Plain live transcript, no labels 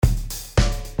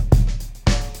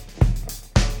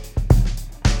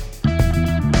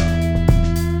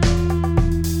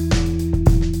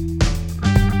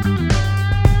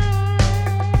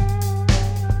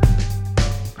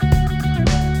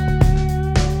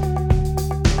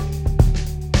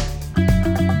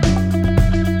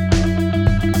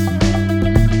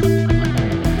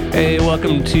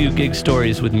welcome to Gig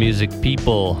Stories with Music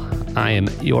People. I am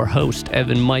your host,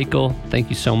 Evan Michael. Thank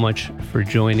you so much for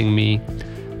joining me.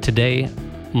 Today,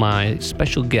 my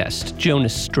special guest,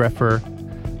 Jonas Streffer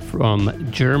from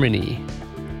Germany.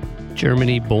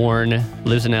 Germany born,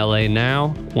 lives in LA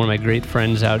now. One of my great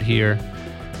friends out here.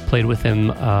 Played with him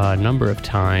a number of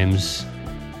times.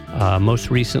 Most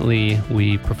recently,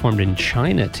 we performed in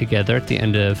China together at the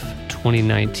end of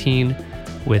 2019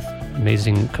 with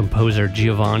amazing composer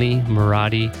Giovanni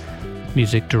Moratti,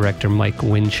 music director Mike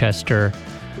Winchester,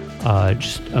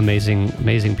 just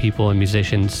amazing people and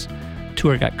musicians.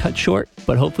 Tour got cut short,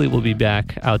 but hopefully we'll be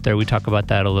back out there. We talk about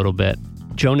that a little bit.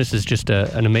 Jonas is just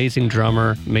an amazing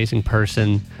drummer, amazing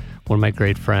person, one of my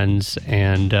great friends,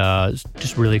 and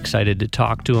just really excited to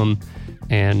talk to him.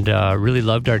 And really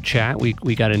loved our chat. We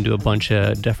got into a bunch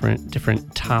of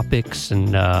different topics,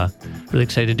 and really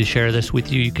excited to share this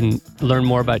with you. You can learn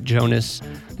more about Jonas,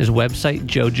 his website,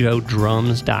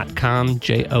 jojodrums.com,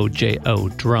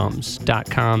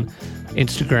 jojodrums.com.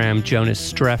 Instagram,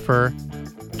 Jonas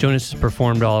Streffer. Jonas has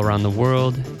performed all around the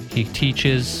world. He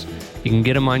teaches. You can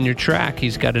get him on your track.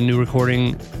 He's got a new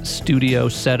recording studio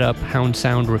set up, Hound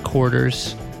Sound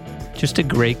Recorders. Just a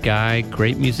great guy,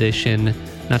 great musician.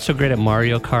 Not so great at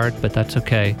Mario Kart, but that's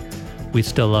okay. We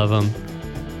still love him.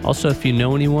 Also, if you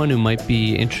know anyone who might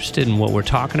be interested in what we're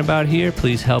talking about here,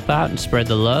 please help out and spread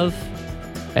the love.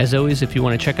 As always, if you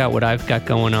want to check out what I've got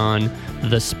going on,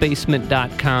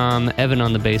 thespacement.com,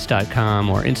 evanonthebass.com,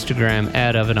 or Instagram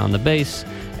at evanonthebass,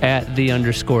 at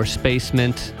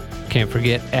 @the_spacement. Can't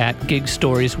forget at Gig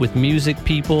Stories with Music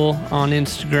People on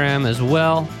Instagram as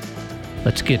well.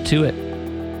 Let's get to it.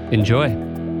 Enjoy.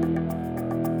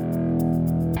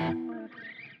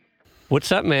 What's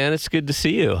up, man? It's good to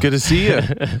see you. Good to see you.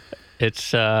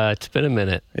 It's been a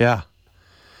minute. Yeah,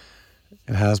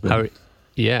 it has been. How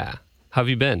have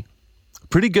you been?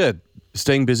 Pretty good.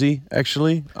 Staying busy,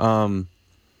 actually. I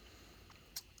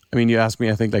mean, you asked me,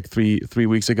 I think, like three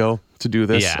weeks ago to do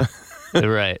this. Yeah,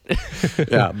 right.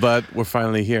 Yeah, but we're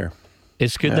finally here.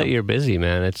 It's good that you're busy,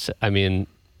 man.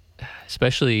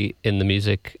 Especially in the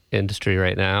music industry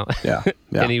right now. Yeah.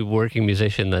 Any working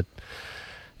musician that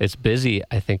it's busy,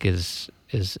 I think is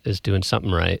doing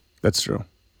something right. That's true.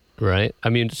 Right? I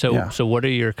mean, so what are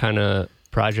your kind of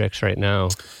projects right now?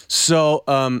 So,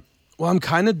 I'm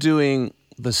kind of doing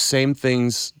the same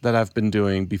things that I've been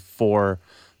doing before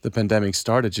the pandemic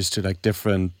started, just to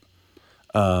different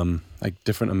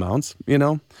amounts, you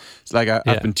know? It's like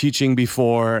I've been teaching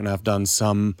before, and I've done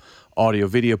some audio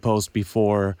video posts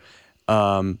before,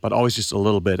 but always just a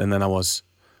little bit. And then I was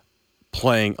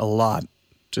playing a lot,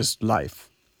 just live.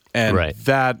 And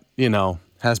that,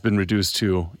 has been reduced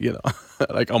to,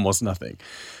 like almost nothing.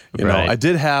 You know, I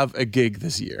did have a gig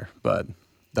this year, but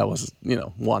that was,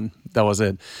 one. That was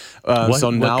it. What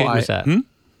gig was that?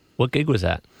 What gig was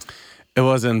that? It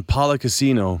was in Pala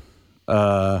Casino.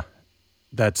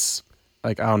 That's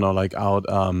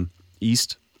out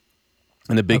east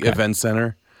in a big event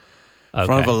center. In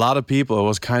front of a lot of people. It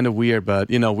was kind of weird, but,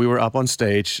 we were up on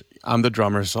stage. I'm the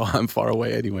drummer, so I'm far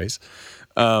away anyways.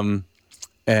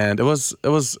 And it was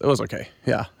okay.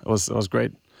 Yeah, it was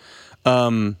great.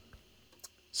 I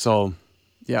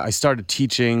started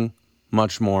teaching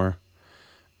much more,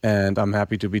 and I'm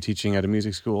happy to be teaching at a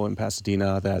music school in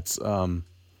Pasadena that's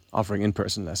offering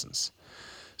in-person lessons.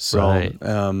 So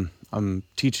I'm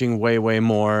teaching way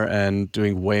more and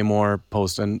doing way more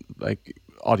post and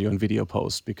audio and video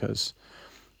post, because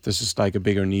there's just a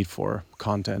bigger need for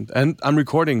content. And I'm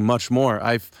recording much more.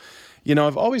 I've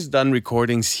always done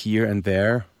recordings here and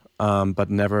there, but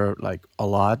never a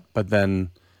lot. But then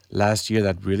last year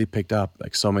that really picked up.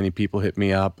 So many people hit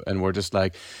me up and were just I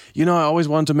always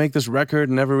wanted to make this record,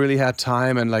 never really had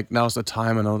time, and now's the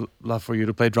time, and I'd love for you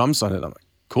to play drums on it. I'm like,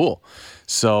 cool.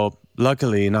 So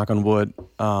luckily, knock on wood,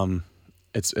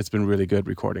 it's been really good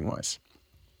recording wise.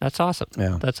 That's awesome.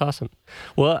 Yeah, that's awesome.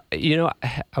 Well,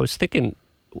 I was thinking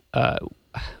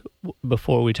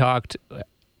before we talked,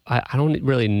 I don't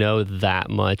really know that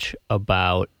much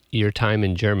about your time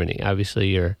in Germany. Obviously,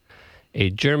 you're a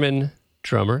German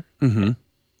drummer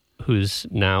who's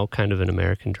now kind of an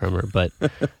American drummer, but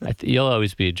you'll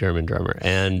always be a German drummer.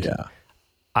 And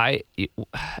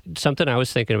something I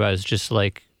was thinking about is just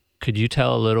could you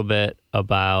tell a little bit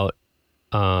about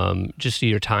just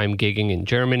your time gigging in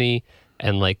Germany,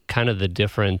 and kind of the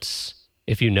difference,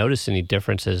 if you notice any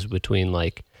differences between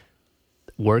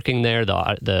working there,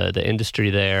 the industry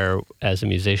there as a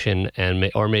musician,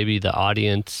 or maybe the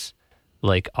audience,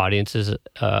 audiences,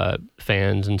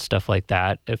 fans and stuff like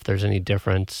that, if there's any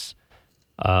difference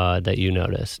that you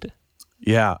noticed.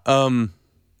 Yeah.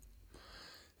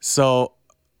 So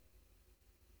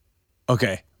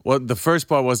Okay. Well, the first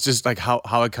part was just like how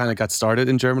it kind of got started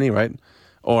in Germany, right?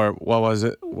 Or what was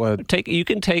it? What? You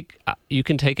can take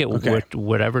it Okay.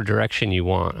 whatever direction you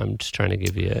want. I'm just trying to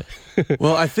give you a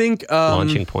Well, I think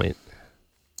launching point.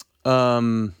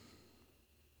 Like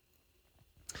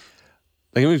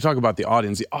when we talk about the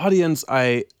audience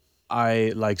I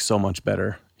like so much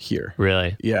better here.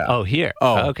 Really? Yeah. Oh, here.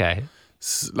 Oh. Okay.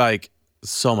 Like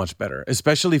so much better,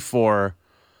 especially for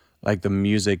like the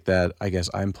music that I guess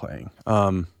I'm playing.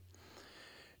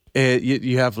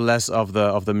 You have less of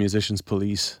the musicians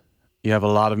police. You have a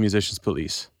lot of musicians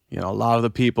police. You know, a lot of the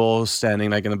people standing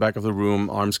like in the back of the room,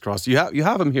 arms crossed. You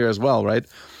have them here as well, right?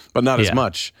 But not as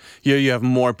much. Here you have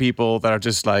more people that are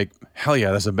just like, hell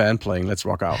yeah, there's a band playing. Let's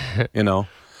rock out. You know.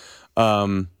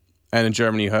 And in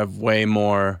Germany, you have way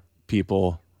more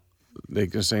people. They're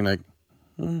just saying like,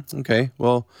 okay,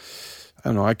 well, I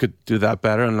don't know, I could do that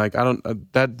better. And like, I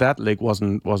don't, that lick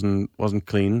wasn't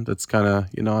clean. That's kind of,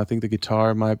 you know, I think the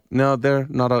guitar they're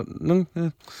not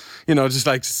you know, just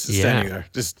like standing there,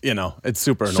 just, you know, it's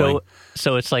super annoying.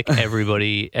 So it's like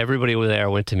everybody over there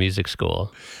went to music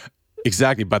school.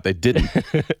 Exactly, but they didn't.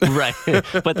 Right.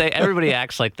 But everybody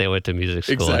acts like they went to music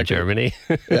school in Germany.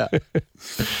 Yeah.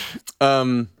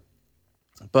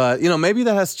 But, you know, maybe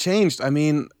that has changed. I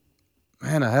mean,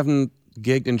 man, I haven't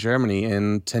gigged in Germany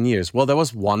in 10 years. Well, there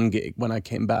was one gig when I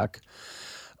came back.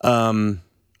 And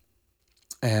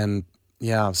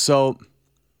yeah, so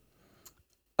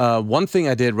one thing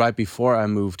I did right before I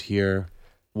moved here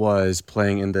was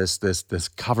playing in this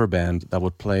cover band that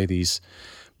would play these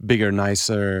bigger,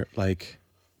 nicer like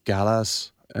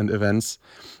galas and events,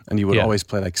 and you would always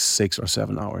play like 6 or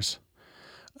 7 hours.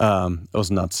 It was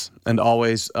nuts, and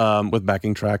always with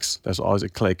backing tracks. There's always a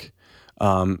click,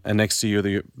 and next to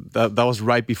you, that was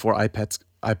right before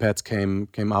iPads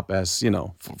came up as, you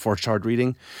know, for chart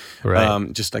reading.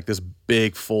 Right. Just like this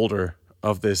big folder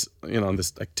of this, you know, on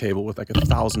this like table with like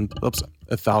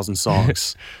 1,000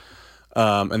 songs,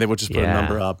 and they would just put a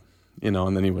number up, you know,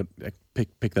 and then you would like,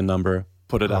 pick the number.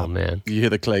 Put it out. Man. You hear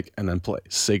the click and then play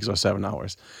 6 or 7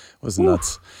 hours. It was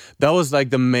nuts. That was like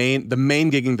the main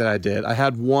gigging that I did. I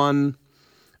had one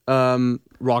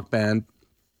rock band,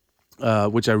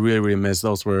 which I really, really miss.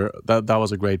 That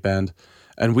was a great band.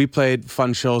 And we played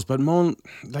fun shows, but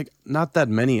like not that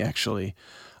many actually.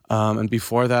 And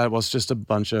before that was just a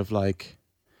bunch of like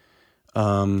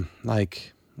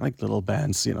little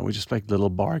bands, you know, we just played little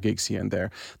bar gigs here and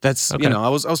there. That's, you know, I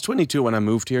was 22 when I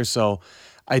moved here, so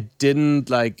I didn't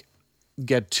like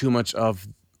get too much of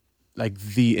like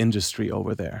the industry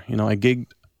over there. You know, I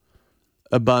gigged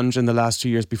a bunch in the last 2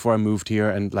 years before I moved here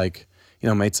and like, you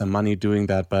know, made some money doing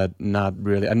that, but not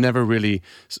really. I never really,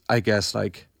 I guess,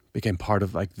 like became part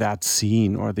of like that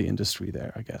scene or the industry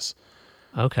there, I guess.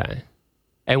 Okay.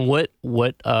 And what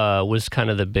was kind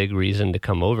of the big reason to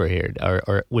come over here?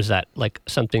 Or was that like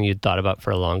something you'd thought about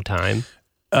for a long time?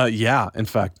 Yeah, in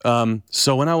fact.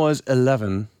 So when I was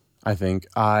 11, I think,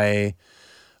 I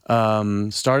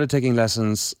started taking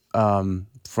lessons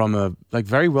from a like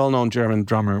very well-known German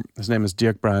drummer. His name is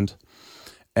Dirk Brandt.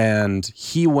 And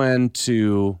he went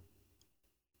to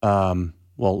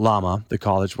LAMA, the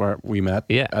college where we met,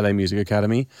 LA Music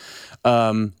Academy,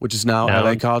 which is now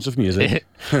LA College of Music.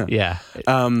 Yeah.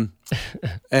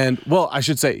 And well, I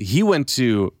should say he went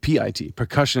to PIT,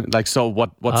 percussion, like, so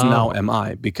what's now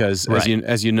MI, because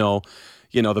as you know,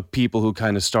 the people who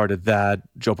kind of started that,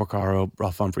 Joe Porcaro,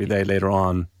 Ralph Humphrey, they later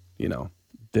on, you know,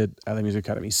 did LA Music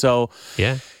Academy. So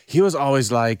he was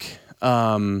always like,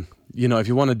 you know, if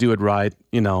you want to do it right,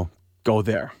 you know, go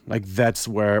there. Like that's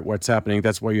where it's happening.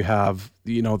 That's where you have,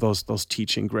 you know, those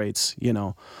teaching grades, you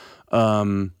know.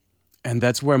 And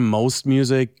that's where most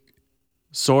music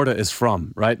sorta is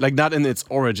from, right? Like not in its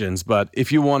origins, but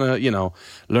if you want to, you know,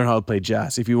 learn how to play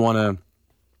jazz, if you want to,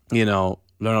 you know,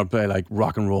 learn how to play like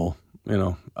rock and roll, you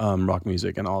know, rock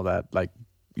music and all that, like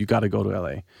you got to go to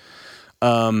LA.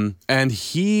 And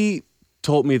he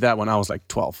told me that when I was like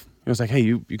 12. He was like, hey,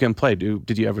 you can play.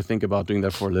 Did you ever think about doing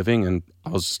that for a living? And I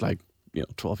was just like, you know,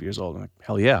 12 years old. I'm like,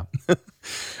 hell yeah.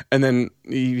 And then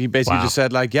he basically just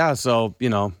said like, yeah, so, you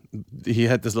know, he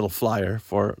had this little flyer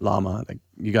for LAMA. Like,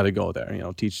 you got to go there, you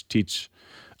know,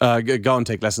 go and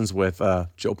take lessons with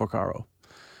Joe Porcaro.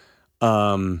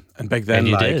 And back then, and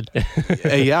you like,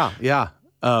 did. yeah.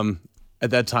 At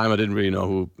that time, I didn't really know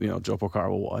who, you know, Joe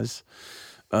Porcaro was.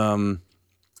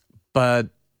 But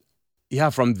yeah,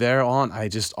 from there on, I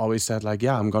just always said like,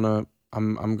 yeah, I'm gonna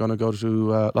go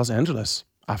to Los Angeles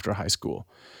after high school,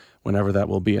 whenever that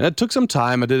will be. And it took some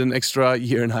time. I did an extra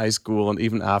year in high school, and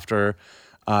even after,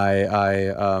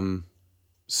 I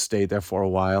stayed there for a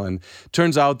while. And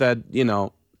turns out that, you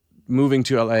know, moving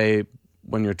to LA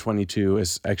when you're 22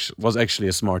 was actually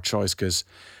a smart choice, because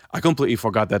I completely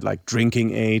forgot that like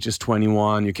drinking age is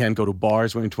 21. You can't go to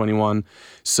bars when you're 21.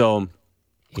 So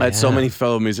I had so many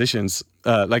fellow musicians,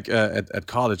 at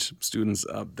college, students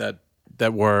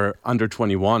that were under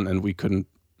 21, and we couldn't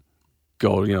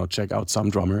go, check out some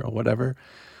drummer or whatever.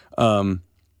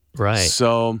 Right.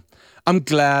 So I'm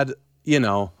glad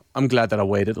that I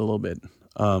waited a little bit.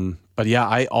 But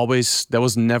yeah, there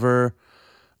was never,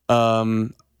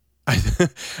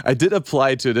 I did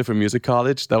apply to a different music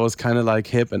college that was kind of like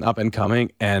hip and up and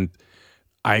coming, and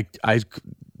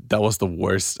that was the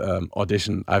worst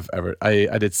audition I've ever.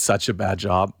 I did such a bad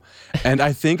job, and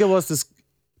I think it was this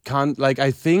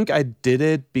I think I did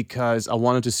it because I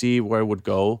wanted to see where it would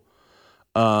go,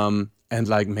 and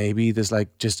like maybe this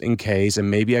like just in case,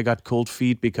 and maybe I got cold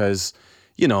feet because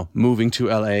moving to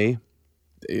LA,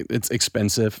 it's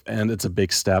expensive and it's a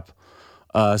big step,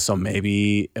 so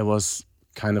maybe it was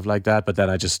kind of like that, but then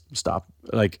I just stopped.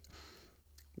 I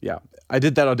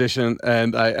did that audition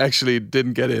and I actually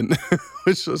didn't get in,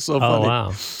 which was so funny.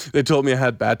 Wow. They told me I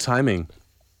had bad timing,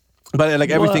 but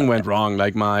like everything went wrong.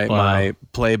 Like my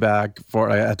playback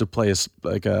I had to play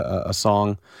a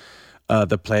song.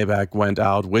 The playback went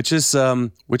out, which has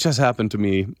happened to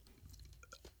me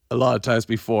a lot of times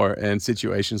before in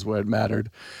situations where it mattered,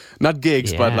 not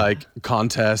gigs, but like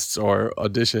contests or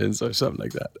auditions or something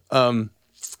like that.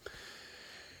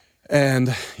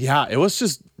 And yeah, it was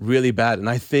just really bad. And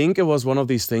I think it was one of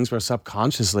these things where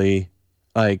subconsciously,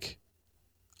 like,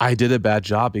 I did a bad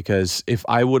job, because if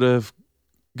I would have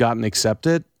gotten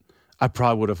accepted, I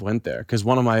probably would have went there. Because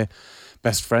one of my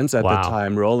best friends at the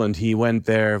time, Roland, he went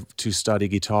there to study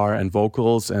guitar and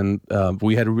vocals, and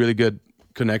we had a really good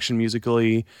connection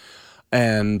musically.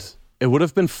 And it would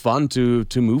have been fun to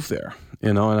move there,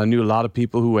 and I knew a lot of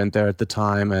people who went there at the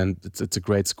time, and it's a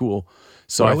great school.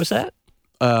 So where was that?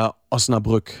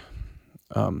 Osnabrück.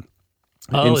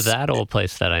 That old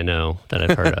place that I know, that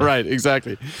I've heard of. Right,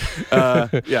 exactly.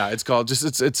 It's called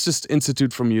it's just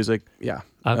Institute for Music. Yeah.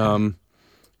 Okay.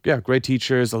 Great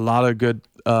teachers, a lot of good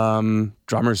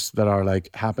drummers that are like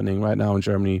happening right now in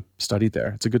Germany studied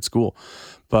there. It's a good school.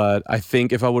 But I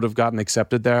think if I would have gotten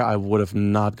accepted there, I would have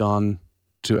not gone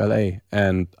to LA,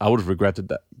 and I would have regretted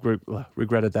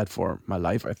that for my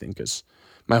life, I think, because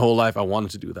my whole life I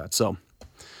wanted to do that. So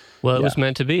well, it was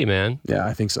meant to be, man. Yeah,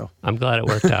 I think so. I'm glad it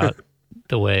worked out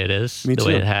the way it is, Me the too.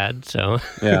 way it had. So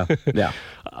yeah.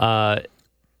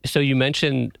 So you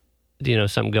mentioned,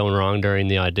 something going wrong during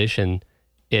the audition.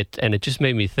 And it just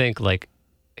made me think, like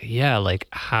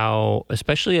how,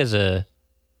 especially as a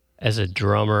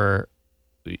drummer,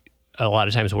 a lot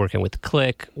of times working with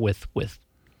click, with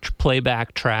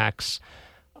playback tracks.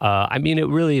 It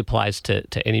really applies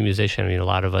to any musician. A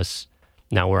lot of us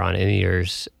now we're on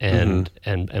in-ears and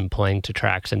playing to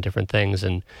tracks and different things.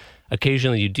 And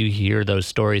occasionally you do hear those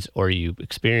stories, or you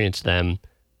experience them,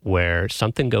 where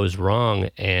something goes wrong,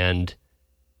 and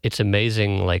it's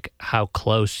amazing like how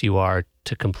close you are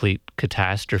to complete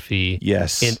catastrophe.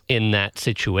 Yes. In that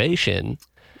situation.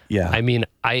 Yeah.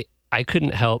 I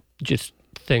couldn't help just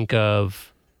think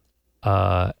of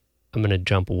I'm going to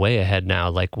jump way ahead now,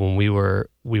 like when we were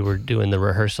doing the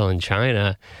rehearsal in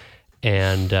China,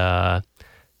 and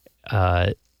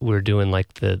we were doing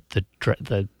like the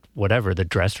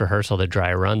dress rehearsal, the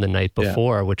dry run the night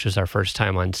before, which was our first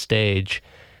time on stage,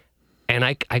 and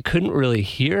I couldn't really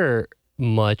hear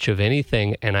much of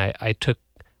anything, and I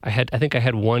think I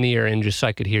had one ear in just so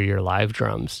I could hear your live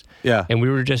drums. Yeah. And we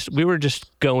were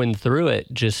just going through it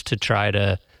just to try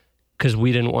to, because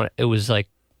we didn't want, it was like,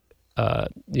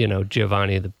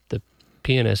 Giovanni, the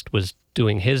pianist, was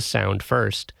doing his sound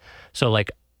first. So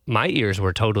like my ears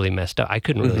were totally messed up. I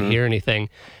couldn't really hear anything.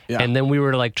 Yeah. And then we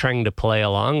were like trying to play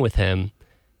along with him.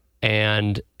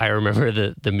 And I remember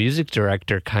the music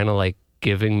director kind of like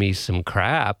giving me some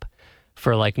crap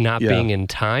for like not being in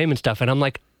time and stuff. And I'm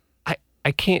like,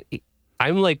 I can't,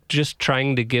 I'm like just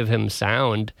trying to give him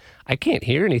sound. I can't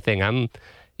hear anything. So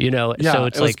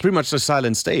it's it was pretty much a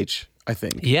silent stage, I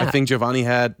think. Yeah. I think Giovanni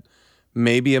had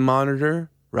maybe a monitor,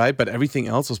 right? But everything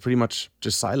else was pretty much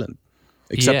just silent,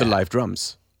 except the live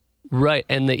drums. Right.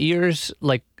 And the ears,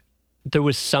 like there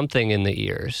was something in the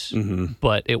ears,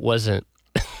 but it wasn't,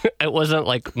 it wasn't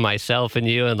like myself and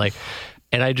you.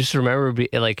 And I just remember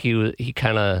he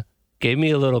kind of gave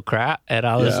me a little crap, and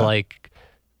I was like,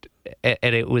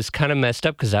 and it was kind of messed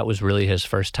up because that was really his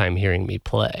first time hearing me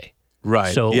play.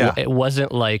 Right. So it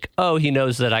wasn't like, oh, he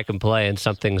knows that I can play and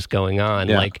something's going on.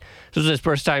 Yeah. Like, this was his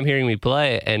first time hearing me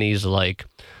play, and he's like,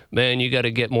 man, you got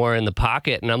to get more in the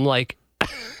pocket. And I'm like,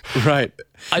 right.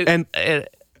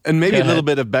 And maybe a little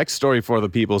bit of backstory for the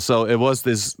people. So it was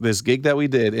this gig that we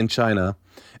did in China,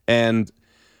 and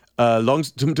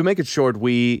to make it short,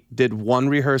 we did one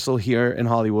rehearsal here in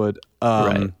Hollywood.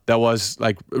 That was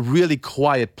like a really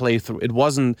quiet playthrough. It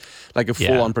wasn't like a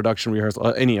full-on production rehearsal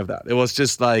or any of that. It was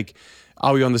just like,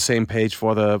 are we on the same page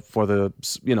for the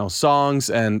songs,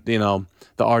 and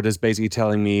the artist basically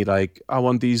telling me like, I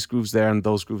want these grooves there and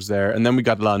those grooves there, and then we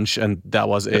got lunch and that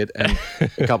was it. And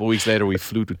a couple weeks later we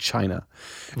flew to China,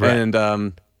 and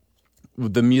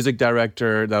the music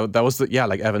director, that was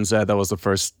like Evan said, that was the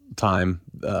first time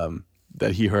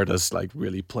that he heard us like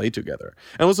really play together,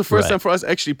 and it was the first time for us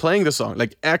actually playing the song,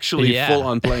 like actually full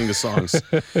on playing the songs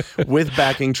with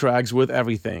backing tracks, with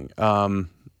everything.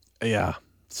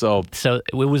 So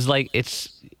it was like,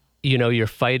 it's, you're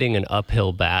fighting an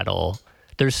uphill battle.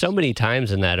 There's so many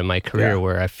times in my career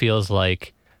where I feels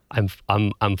like I'm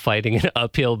fighting an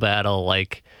uphill battle,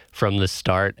 like from the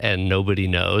start, and nobody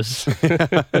knows.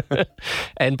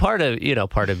 And part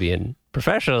of being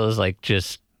professional is like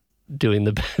just doing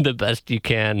the best you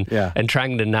can, and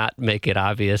trying to not make it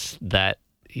obvious that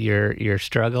you're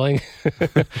struggling.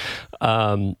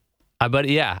 But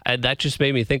that just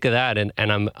made me think of that, and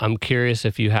I'm curious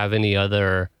if you have any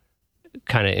other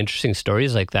kind of interesting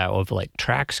stories like that, of like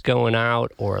tracks going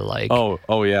out, or like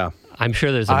oh yeah. I'm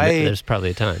sure there's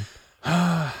probably a ton.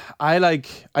 I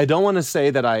don't want to say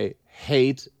that I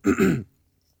hate.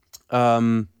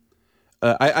 I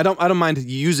don't mind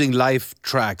using live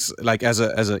tracks like as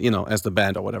the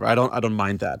band or whatever. I don't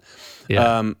mind that.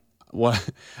 Yeah.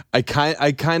 I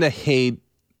kind of hate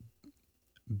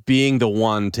being the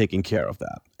one taking care of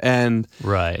that. And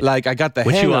like I got the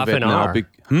hang of it now.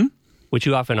 Which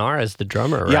you often are as the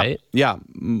drummer, right? Yeah,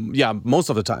 most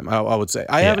of the time, I would say.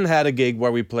 I haven't had a gig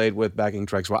where we played with backing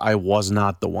tracks where I was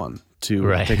not the one to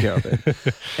take care of it.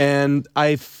 And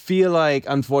I feel like,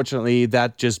 unfortunately,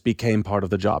 that just became part of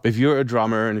the job. If you're a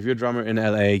drummer, and if you're a drummer in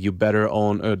LA, you better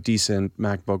own a decent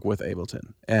MacBook with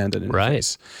Ableton and an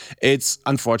interface. It's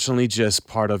unfortunately just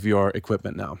part of your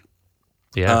equipment now.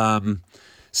 Yeah.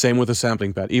 Same with the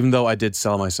sampling pad. Even though I did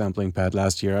sell my sampling pad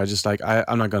last year, I just like,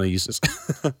 I'm not going to use this.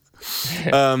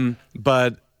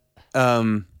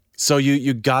 So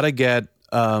you gotta get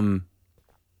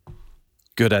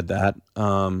good at that.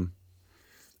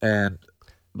 And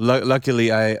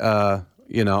luckily, our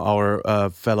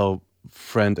fellow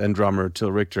friend and drummer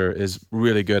Till Richter is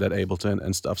really good at Ableton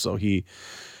and stuff. So he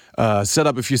set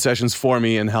up a few sessions for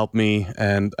me and helped me,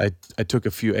 and I took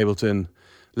a few Ableton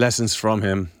lessons from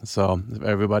him. So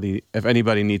if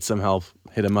anybody needs some help,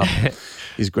 hit him up.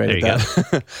 He's great at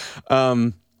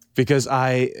that. Because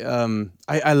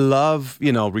I love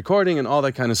recording and all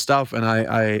that kind of stuff, and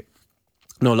I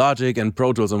know Logic and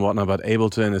Pro Tools and whatnot, but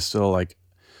Ableton is still like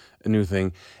a new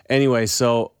thing. Anyway,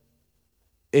 so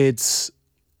it's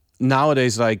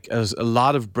nowadays like as a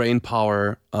lot of brain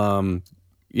power,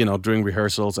 during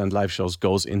rehearsals and live shows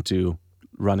goes into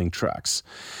running tracks,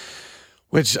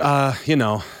 which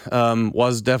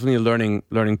was definitely a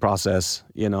learning process,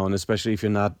 and especially if you're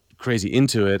not crazy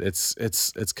into it,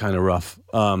 it's kind of rough.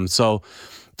 So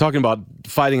talking about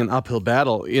fighting an uphill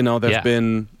battle, there's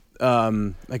been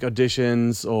like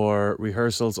auditions or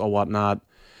rehearsals or whatnot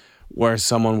where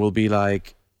someone will be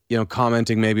like,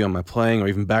 commenting maybe on my playing or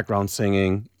even background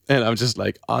singing, and I'm just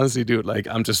like, honestly, dude, like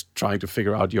I'm just trying to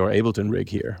figure out your Ableton rig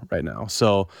here right now.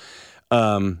 So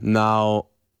now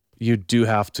you do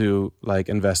have to like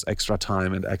invest extra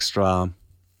time and extra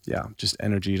just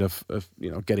energy of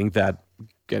getting that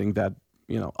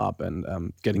up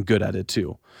and getting good at it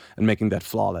too, and making that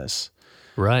flawless.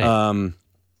 Right.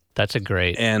 That's a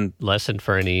great lesson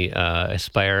for any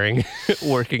aspiring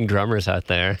working drummers out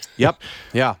there. Yep.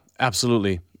 Yeah,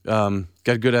 absolutely.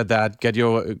 Get good at that.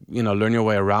 Learn your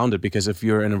way around it, because if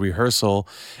you're in a rehearsal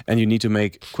and you need to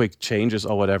make quick changes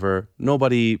or whatever,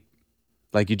 nobody,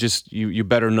 like you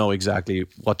better know exactly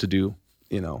what to do,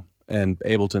 and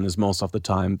Ableton is most of the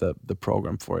time the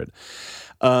program for it.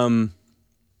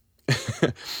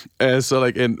 So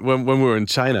like when we were in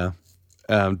China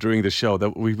during the show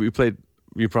that we played,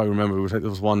 you probably remember there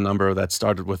was one number that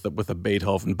started with a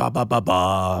Beethoven ba ba ba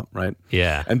ba, right?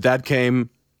 Yeah, and that came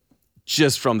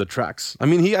just from the tracks. I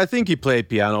mean, I think he played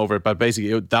piano over it, but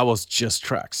basically that was just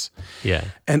tracks. Yeah,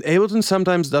 and Ableton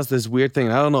sometimes does this weird thing.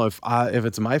 And I don't know if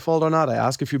it's my fault or not. I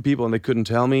asked a few people and they couldn't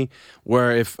tell me.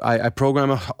 Where if I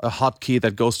program a hotkey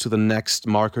that goes to the next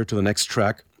marker, to the next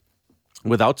track,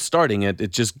 without starting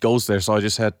it just goes there. So I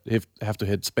just have to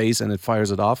hit space and it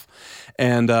fires it off.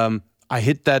 And I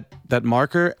hit that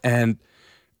marker, and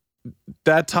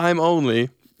that time only,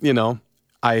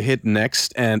 I hit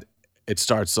next, and it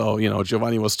starts. So,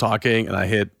 Giovanni was talking and I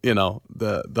hit,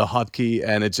 the hotkey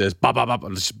and it just bop, bop, bop,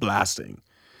 and it's just blasting,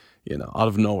 out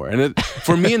of nowhere. And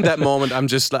for me in that moment, I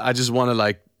just want to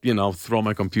like, throw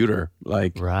my computer,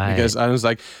 like, because I was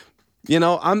like,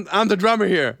 I'm the drummer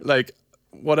here, like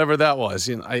whatever that was,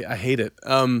 I hate it.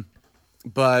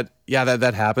 But yeah,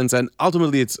 that happens. And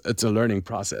ultimately it's a learning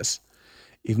process,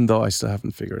 even though I still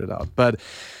haven't figured it out. But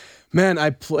man,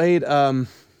 I played, when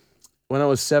I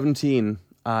was 17,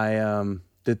 I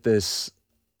did this.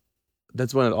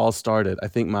 That's when it all started. I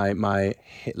think my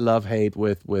love-hate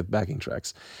with backing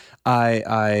tracks.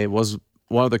 I was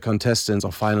one of the contestants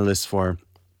or finalists for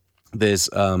this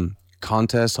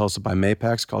contest hosted by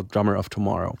Mapex called Drummer of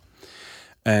Tomorrow.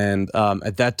 And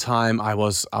at that time, I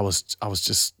was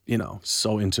just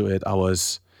so into it. I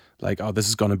was like, oh, this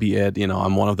is gonna be it.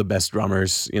 I'm one of the best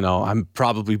drummers. I'm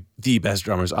probably the best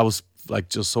drummers. I was like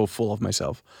just so full of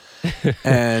myself.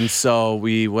 And so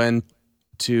we went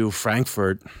to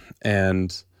Frankfurt, and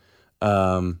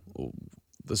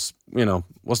this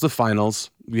was the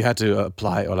finals. We had to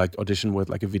apply or like audition with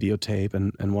like a videotape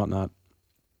and whatnot.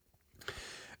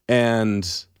 And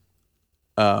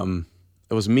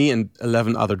it was me and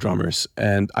 11 other drummers,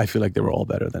 and I feel like they were all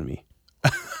better than me.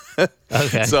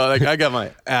 Okay. So like I got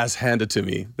my ass handed to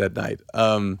me that night.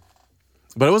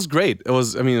 But it was great. It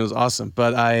was awesome.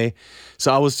 But I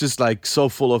was just like so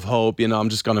full of hope, I'm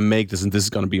just gonna make this, and this is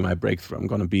gonna be my breakthrough. I'm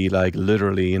gonna be like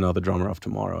literally, the drummer of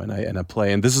tomorrow. And I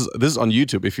play, and this is on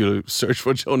YouTube. If you search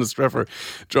for Jonas Treffer,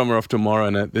 Drummer of Tomorrow,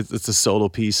 and it's a solo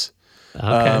piece.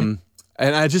 Okay.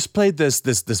 And I just played this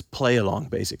play along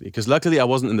basically, because luckily I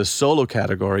wasn't in the solo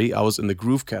category. I was in the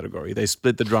groove category. They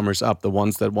split the drummers up: the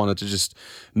ones that wanted to just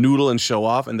noodle and show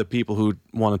off, and the people who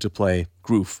wanted to play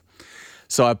groove.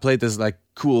 So I played this like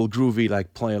cool, groovy,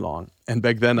 like play along. And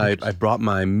back then I brought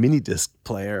my mini disc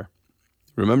player.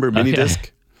 Remember mini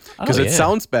disc? Because it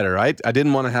sounds better, right? I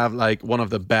didn't want to have like one of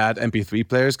the bad MP3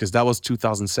 players, because that was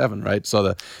 2007, right? So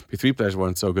the MP3 players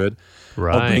weren't so good.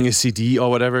 Right. Or bring a CD or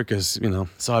whatever, because,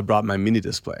 so I brought my mini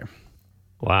disc player.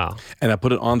 Wow. And I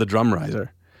put it on the drum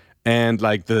riser. And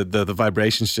like the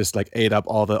vibrations just like ate up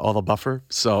all the buffer.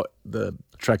 So the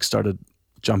track started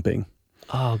jumping.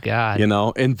 Oh God.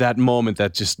 In that moment,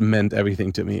 that just meant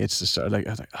everything to me. It's just I was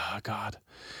like, oh God.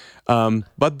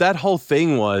 But that whole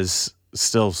thing was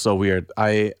still so weird.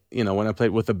 When I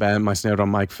played with the band, my snare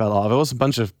drum mic fell off. It was a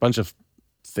bunch of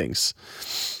things.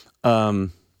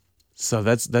 So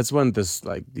that's when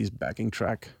these backing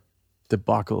track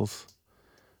debacles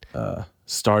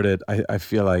started. I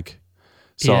feel like.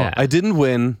 So yeah. I didn't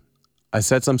win. I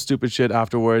said some stupid shit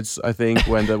afterwards, I think,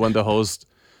 when the host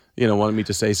wanted me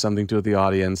to say something to the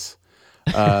audience.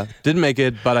 Didn't make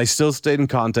it, but I still stayed in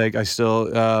contact. I still,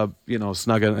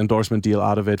 snug an endorsement deal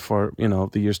out of it for,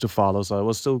 the years to follow. So it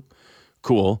was still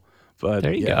cool. But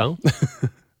there you go.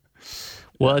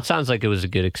 Well, it sounds like it was a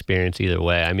good experience either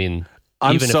way. I mean,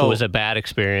 if it was a bad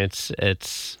experience,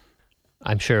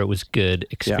 I'm sure it was good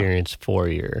experience for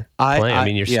your playing. I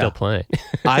mean, you're still playing.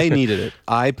 I needed it.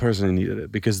 I personally needed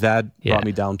it, because that brought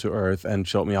me down to earth and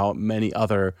showed me how many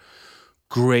other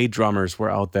great drummers were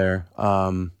out there.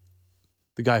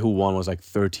 The guy who won was like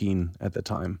 13 at the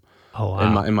time. Oh,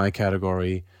 wow. in my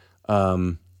category.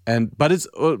 But it's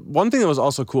one thing that was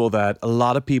also cool, that a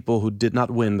lot of people who did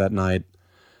not win that night,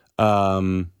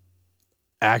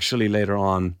 actually later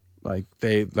on, like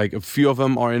a few of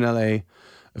them are in LA,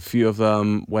 a few of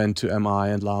them went to MI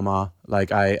and Llama.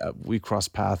 Like we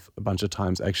crossed paths a bunch of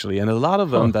times actually, and a lot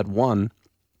of them that won,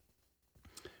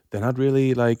 they're not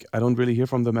really like, I don't really hear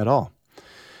from them at all.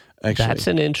 Actually. That's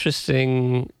an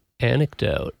interesting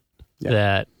anecdote.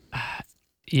 That,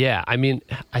 I mean,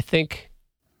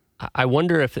 I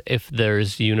wonder if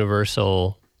there's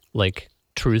universal like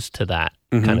truth to that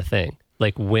kind of thing.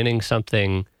 Like winning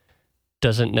something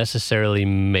doesn't necessarily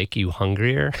make you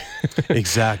hungrier.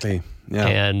 Exactly. Yeah.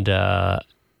 And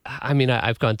I mean,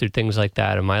 I've gone through things like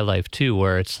that in my life too,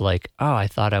 where it's like, oh, I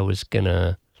thought I was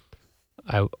gonna,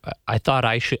 I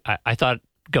thought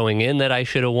going in that I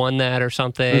should have won that or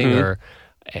something,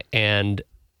 and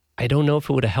I don't know if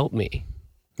it would have helped me.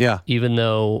 Yeah. Even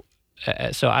though,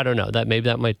 so I don't know, that maybe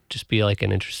that might just be like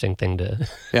an interesting thing to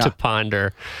to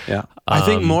ponder. Yeah. I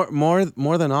think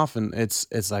more than often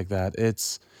it's like that.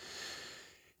 It's,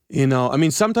 I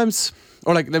mean, sometimes,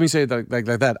 or like, let me say it like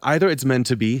that. Either it's meant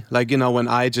to be, like, when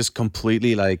I just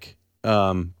completely like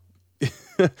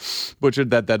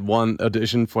butchered that one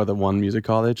audition for the one music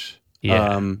college.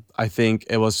 Yeah. I think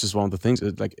it was just one of the things.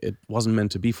 It wasn't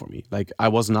meant to be for me. Like I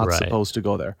was not supposed to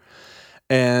go there.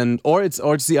 And or it's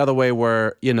the other way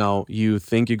where you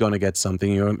think you're gonna get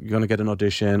something, you're gonna get an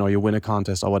audition or you win a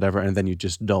contest or whatever, and then you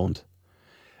just don't.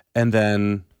 and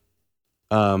then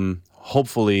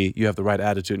hopefully you have the right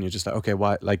attitude and you're just like, okay,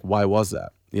 why was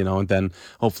that, and then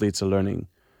hopefully it's a learning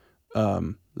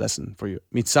lesson for you.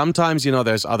 I mean, sometimes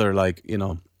there's other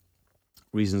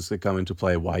reasons that come into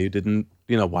play why you didn't,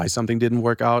 why something didn't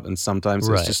work out, and sometimes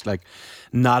it's just like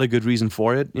not a good reason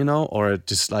for it, or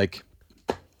just like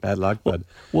bad luck. But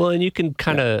and you can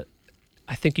kind of,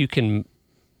 I think you can,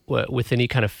 with any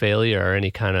kind of failure or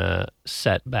any kind of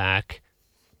setback,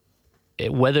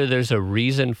 whether there's a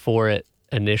reason for it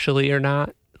initially or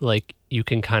not, like you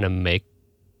can kind of make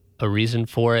a reason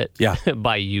for it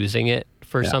by using it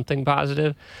for something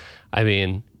positive. I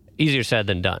mean, easier said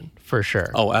than done, for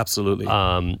sure. Oh, absolutely.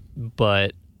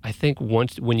 But I think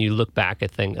when you look back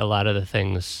at a lot of the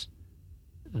things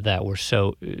that were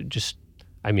so just,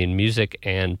 I mean, music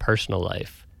and personal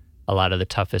life, a lot of the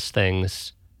toughest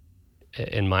things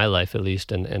in my life, at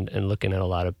least, and looking at a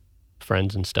lot of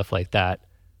friends and stuff like that,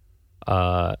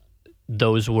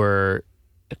 those were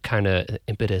kind of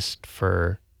impetus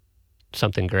for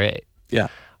something great. Yeah.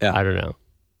 I don't know.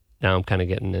 Now I'm kind of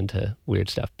getting into weird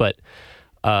stuff, but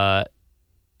I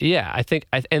think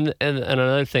and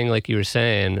another thing, like you were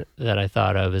saying, that I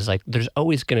thought of is like there's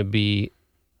always going to be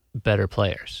better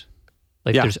players.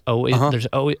 Like there's always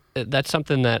that's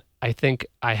something that I think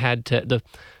I had to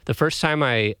the first time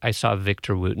I saw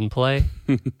Victor Wooten play.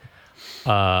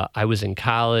 I was in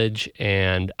college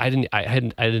and I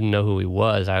didn't know who he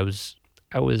was. I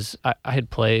had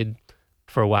played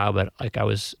for a while, but like I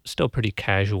was still a pretty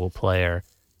casual player,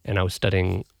 and I was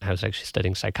actually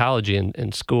studying psychology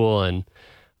in school, and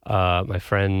my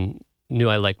friend knew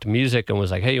I liked music and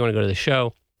was like, "Hey, you want to go to the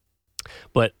show?"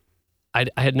 But I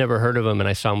had never heard of him, and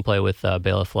I saw him play with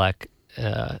Bela Fleck,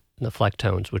 the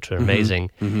Flecktones, which are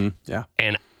amazing. Mm-hmm. Yeah,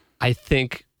 and I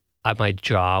think my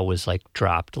jaw was like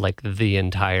dropped like the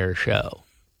entire show,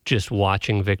 just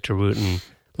watching Victor Wooten.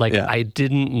 Like I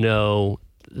didn't know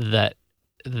that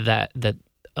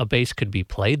a bass could be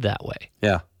played that way.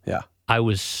 Yeah. I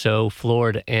was so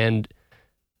floored, and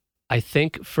I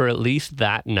think for at least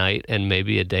that night and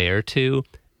maybe a day or two,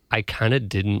 I kind of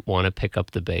didn't want to pick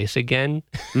up the bass again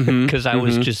because I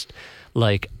was just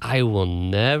like, I will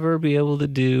never be able to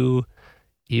do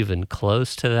even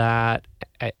close to that.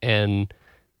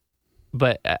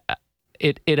 But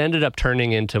it ended up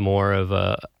turning into more of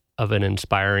an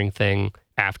inspiring thing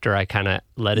after I kind of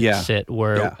let it sit.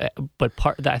 But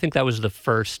I think that was the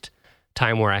first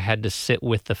time where I had to sit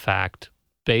with the fact,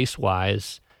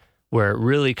 bass-wise, where it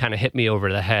really kind of hit me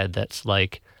over the head. That's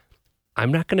like,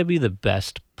 I'm not going to be the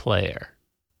best player.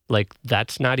 Like,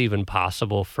 that's not even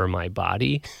possible for my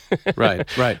body. Right.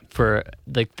 For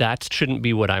like, that shouldn't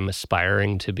be what I'm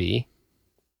aspiring to be.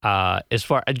 As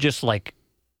far as just like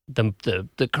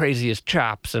the craziest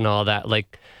chops and all that.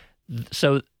 Like,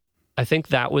 so I think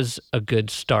that was a good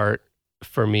start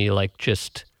for me. Like,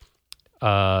 just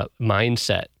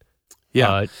mindset.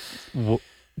 Yeah.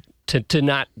 To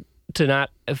not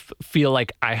feel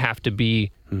like I have to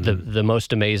be the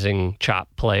most amazing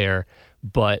chop player,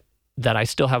 but that I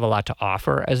still have a lot to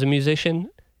offer as a musician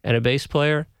and a bass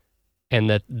player, and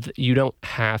that you don't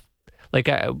have, like,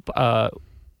 I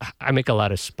make a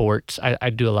lot of sports. I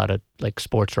do a lot of like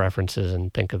sports references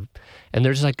and think of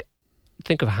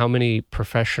how many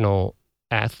professional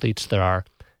athletes there are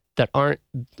that aren't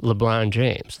LeBron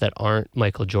James, that aren't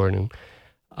Michael Jordan,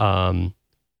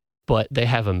 but they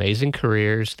have amazing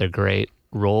careers. They're great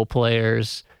role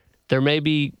players. There may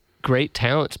be great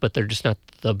talents, but they're just not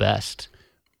the best.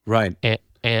 Right.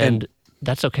 And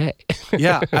that's okay.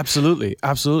 Yeah, absolutely.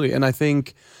 And I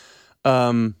think,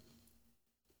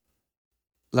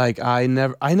 like I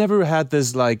never had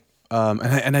this like,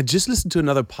 and I just listened to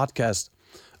another podcast,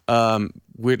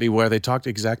 weirdly, where they talked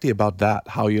exactly about that,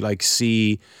 how you like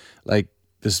see like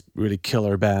this really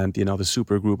killer band, the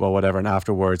super group or whatever, and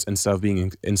afterwards, instead of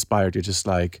being inspired, you're just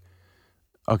like,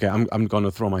 okay, I'm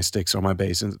gonna throw my sticks or my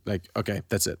bass, and like, okay,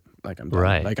 that's it. Like, I'm done.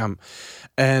 Right.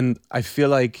 And I feel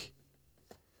like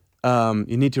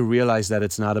you need to realize that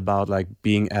it's not about like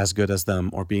being as good as them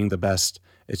or being the best.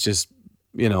 It's just,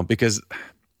 because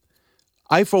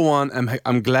I, for one,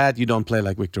 I'm glad you don't play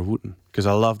like Victor Wooten, because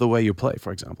I love the way you play,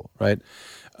 for example, right?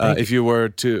 If you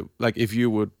would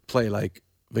play like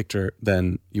Victor,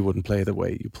 then you wouldn't play the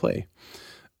way you play.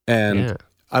 And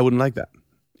I wouldn't like that,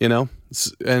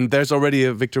 And there's already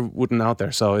a Victor Wooten out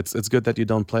there, so it's good that you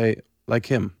don't play like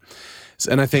him.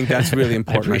 And I think that's really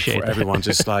important for everyone.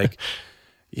 Just like,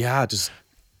 just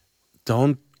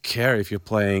don't care if you're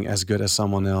playing as good as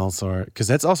someone else, or because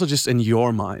that's also just in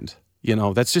your mind.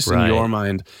 That's just in your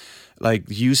mind. Like,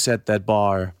 you set that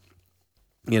bar,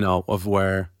 of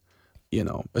where,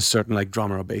 a certain like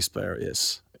drummer or bass player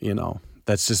is,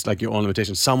 That's just like your own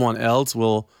limitation. Someone else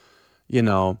will,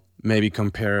 maybe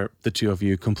compare the two of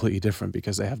you completely different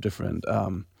because they have different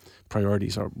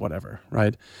priorities or whatever,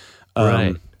 right?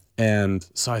 Right. And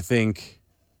so I think,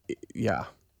 yeah,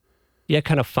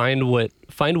 kind of find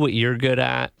what you're good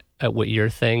at what your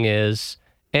thing is,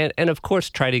 and of course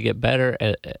try to get better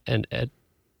at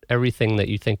everything that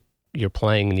you think your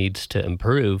playing needs to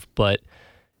improve. But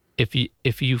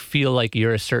if you feel like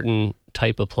you're a certain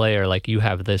type of player, like you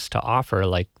have this to offer,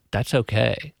 like that's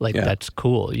okay. Like that's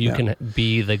cool. You can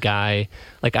be the guy.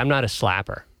 Like I'm not a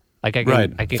slapper. Like I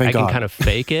can kind of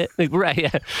fake it. Like, right.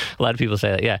 Yeah. A lot of people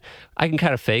say that. Yeah. I can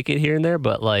kind of fake it here and there,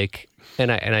 but like,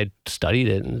 and I studied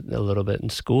it a little bit in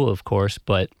school, of course,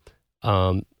 but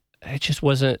it just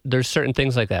wasn't, there's certain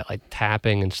things like that, like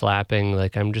tapping and slapping.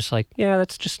 Like I'm just like, yeah,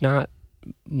 that's just not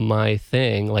my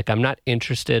thing. Like I'm not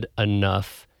interested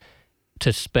enough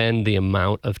to spend the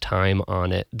amount of time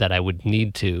on it that I would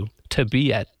need to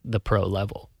be at the pro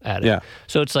level at it. Yeah.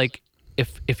 So it's like,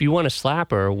 if you want a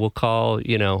slapper, we'll call,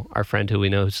 our friend who we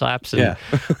know who slaps, and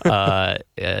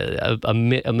a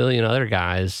million other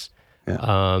guys.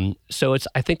 Yeah. So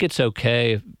I think it's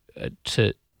okay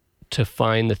to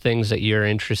find the things that you're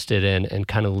interested in and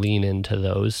kind of lean into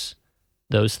those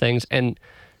things. And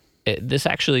this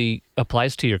actually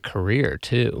applies to your career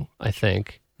too, I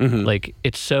think. Mm-hmm. Like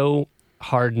it's so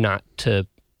hard not to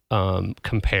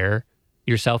compare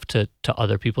yourself to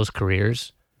other people's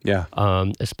careers. Yeah.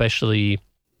 Especially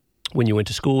when you went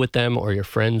to school with them or you're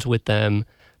friends with them,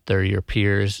 they're your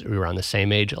peers, you're around the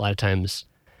same age. A lot of times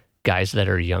guys that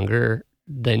are younger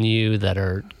than you that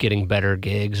are getting better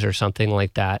gigs or something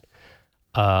like that.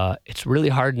 It's really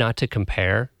hard not to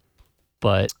compare,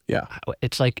 but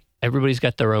it's like everybody's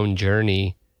got their own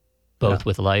journey, both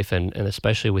with life and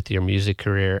especially with your music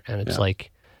career. And it's like,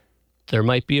 there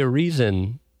might be a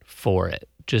reason for it.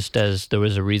 Just as there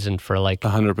was a reason for like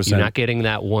 100%. You're not getting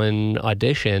that one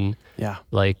audition. Yeah.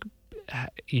 Like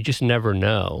you just never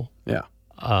know. Yeah.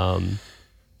 I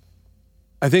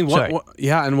think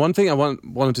and one thing I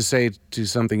wanted to say to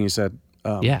something you said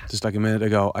just like a minute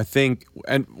ago. I think,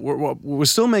 and we're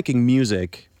still making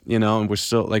music, and we're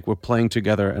still like we're playing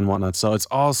together and whatnot. So it's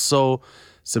all so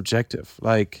subjective.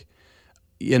 Like,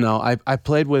 I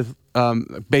played with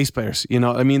bass players.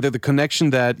 I mean the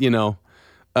connection that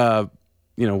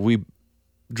we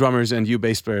drummers and you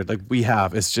bass player, like we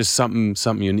have, it's just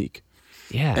something unique.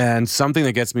 Yeah. And something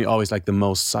that gets me always like the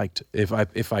most psyched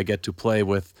if I get to play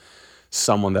with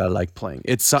someone that I like playing.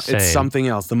 It's something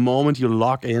else. The moment you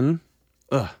lock in,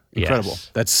 incredible. Yes.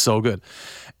 That's so good.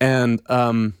 And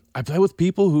I play with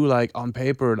people who like on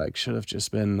paper like should have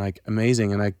just been like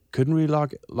amazing, and I couldn't really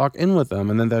lock in with them.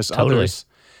 And then there's others,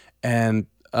 and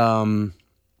it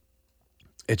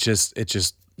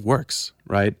just works,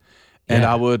 right? And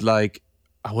I would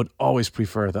always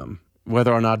prefer them,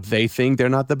 whether or not they think they're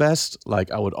not the best.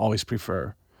 Like I would always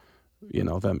prefer,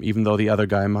 them, even though the other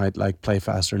guy might like play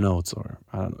faster notes or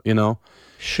I don't know,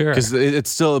 Sure. Because it's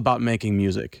still about making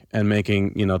music and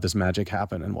making this magic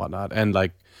happen and whatnot. And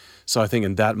like, so I think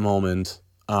in that moment,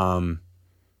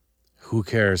 who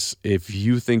cares if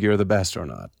you think you're the best or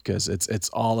not? Because it's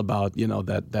all about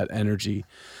that energy.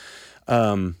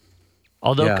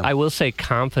 Although I will say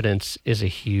confidence is a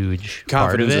huge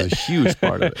part of it. Confidence is a huge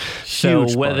part of it.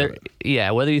 So whether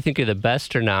you think you're the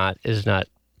best or not is not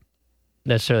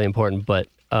necessarily important, but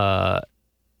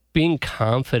being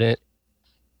confident,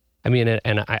 I mean,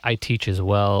 and I teach as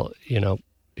well,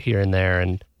 here and there,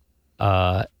 and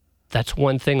that's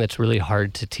one thing that's really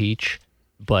hard to teach,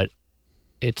 but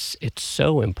it's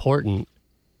so important,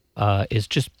 is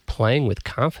just playing with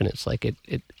confidence. Like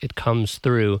it comes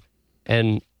through,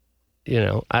 and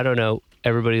I don't know,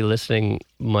 everybody listening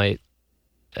might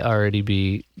already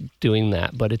be doing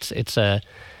that, but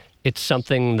it's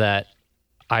something that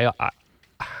I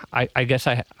guess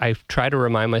I try to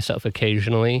remind myself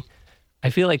occasionally. I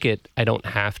feel like I don't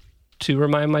have to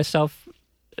remind myself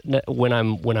when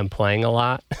I'm playing a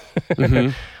lot, mm-hmm.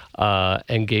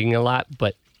 And gigging a lot,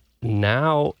 but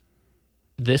now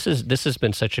this has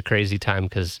been such a crazy time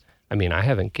because I mean I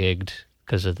haven't gigged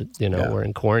because of we're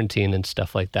in quarantine and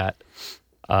stuff like that,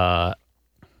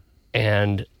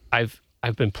 and I've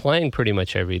been playing pretty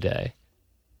much every day,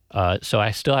 so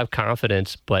I still have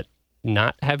confidence, but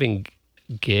not having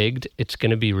gigged, it's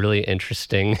going to be really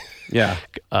interesting. Yeah.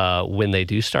 When they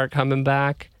do start coming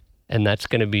back, and that's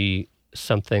going to be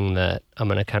something that I'm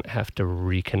going to kind of have to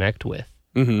reconnect with.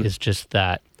 Mm-hmm. Is just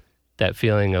that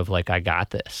feeling of like I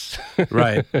got this.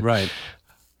 Right.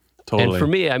 Totally. And for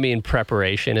me, I mean,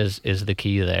 preparation is the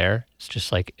key there. It's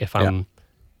just like if I'm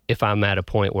at a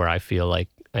point where I feel like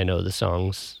I know the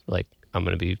songs like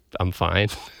I'm fine.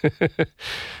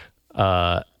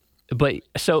 But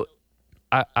so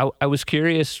I was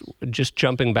curious, just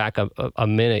jumping back a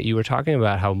minute, you were talking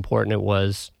about how important it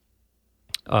was,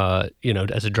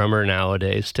 as a drummer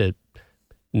nowadays to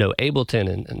know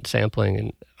Ableton and sampling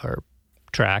and or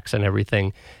tracks and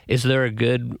everything. Is there a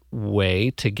good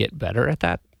way to get better at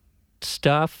that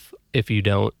stuff if you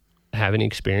don't have any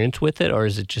experience with it, or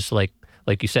is it just like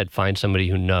you said, find somebody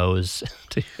who knows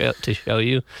to show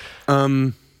you?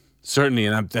 Certainly,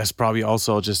 and there's probably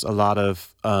also just a lot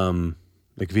of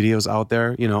like videos out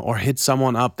there, or hit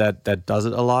someone up that does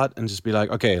it a lot and just be like,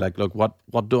 okay, like look,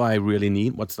 what do I really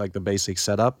need? What's like the basic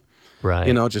setup,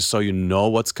 right? Just so you know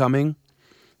what's coming,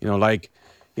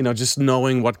 just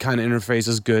knowing what kind of interface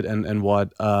is good and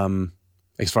what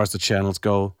as far as the channels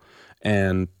go,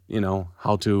 and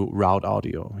how to route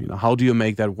audio. How do you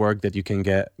make that work that you can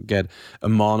get a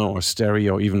mono or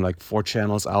stereo, even like 4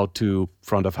 channels out to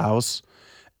front of house,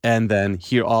 and then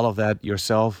hear all of that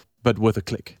yourself, but with a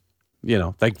click,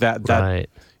 like that. Right.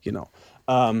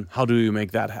 How do you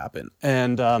make that happen?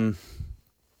 And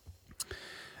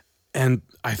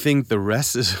I think the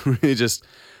rest is really just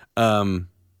kind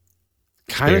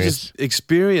of just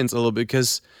experience a little bit,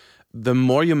 because the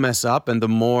more you mess up and the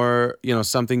more,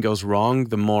 something goes wrong,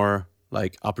 the more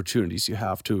like opportunities you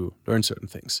have to learn certain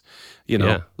things,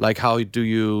 like how do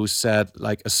you set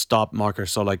like a stop marker?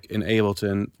 So like in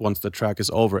Ableton, once the track is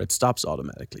over, it stops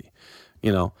automatically,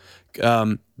 that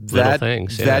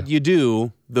you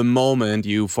do the moment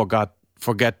you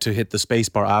forget to hit the space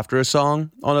bar after a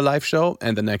song on a live show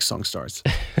and the next song starts,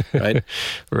 right?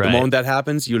 Right. The moment that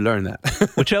happens, you learn that.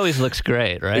 Which always looks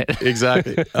great, right?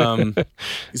 Exactly.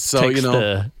 So,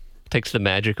 takes the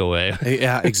magic away.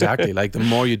 Yeah, exactly. Like the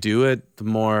more you do it, the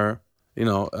more,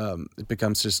 it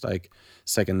becomes just like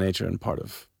second nature and part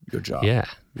of your job. Yeah.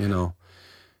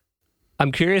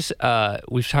 I'm curious,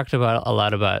 we've talked about a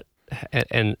lot about,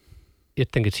 and I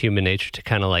think it's human nature to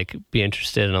kind of like be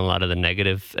interested in a lot of the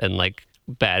negative and like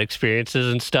bad experiences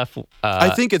and stuff. I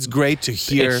think it's great to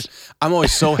hear. I'm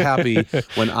always so happy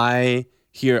when I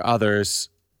hear others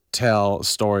tell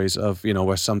stories of,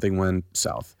 where something went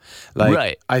south. Like,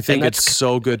 right. I think it's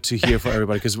so good to hear for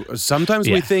everybody, because sometimes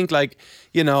we think like,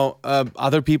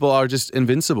 other people are just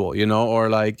invincible, or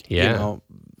like,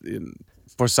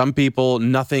 for some people,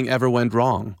 nothing ever went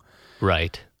wrong.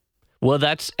 Right. Well,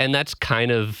 that's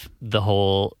kind of the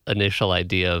whole initial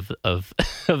idea of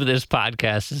this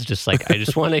podcast, is just like, I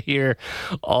just want to hear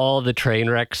all the train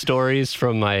wreck stories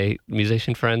from my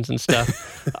musician friends and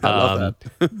stuff. I love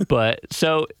that. But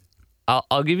so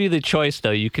I'll give you the choice though.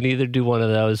 You can either do one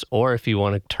of those, or if you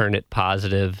want to turn it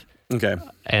positive, okay,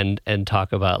 and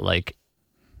talk about like,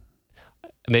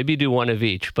 maybe do one of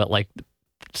each, but like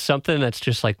something that's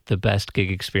just like the best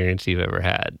gig experience you've ever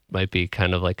had might be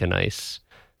kind of like a nice,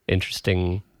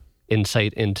 interesting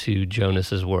insight into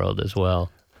Jonas's world as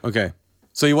well. Okay.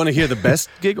 So you want to hear the best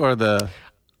gig or the...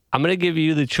 I'm going to give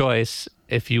you the choice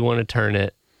if you want to turn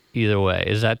it either way.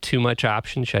 Is that too much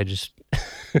option? Should I just...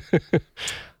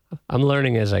 I'm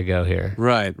learning as I go here.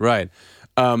 Right.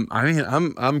 I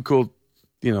mean, I'm cool,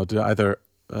 to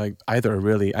either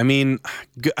really. I mean,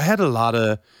 I had a lot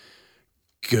of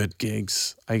good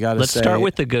gigs, I got to say. Let's start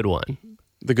with the good one.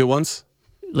 The good ones?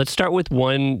 Let's start with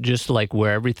one just like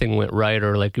where everything went right,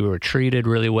 or like you were treated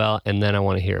really well, and then I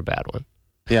want to hear a bad one.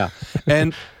 Yeah.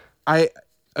 And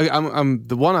I'm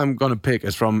the one I'm going to pick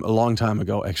is from a long time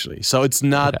ago, actually. So it's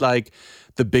not like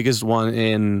the biggest one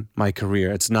in my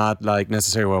career. It's not like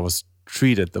necessarily where I was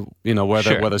treated,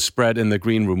 where the spread in the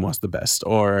green room was the best,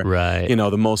 or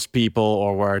the most people,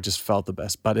 or where I just felt the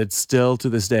best. But it's still to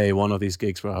this day one of these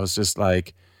gigs where I was just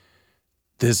like,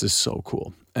 this is so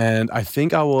cool. And I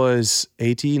think I was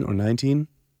 18 or 19.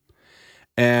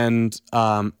 And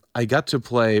I got to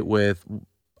play with,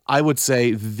 I would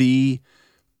say, the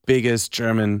biggest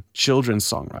German children's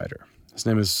songwriter. His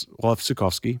name is Rolf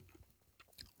Zuckowski.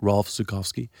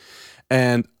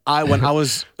 And when I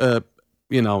was,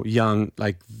 young,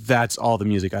 like that's all the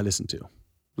music I listened to.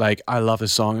 Like I love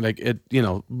his song. Like it,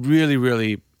 really,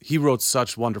 really, he wrote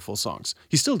such wonderful songs.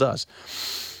 He still does.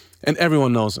 And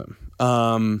everyone knows him.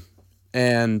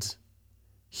 And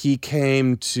he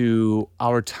came to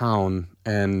our town,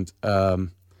 and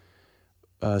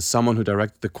someone who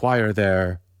directed the choir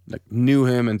there like knew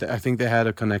him, and I think they had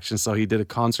a connection. So he did a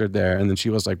concert there, and then she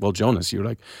was like, "Well, Jonas, you're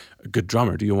like a good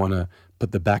drummer. Do you want to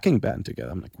put the backing band together?"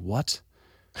 I'm like, "What?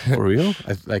 For real?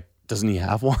 Doesn't he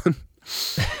have one?"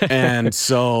 And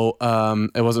so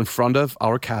it was in front of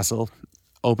our castle,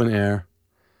 open air,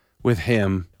 with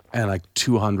him and like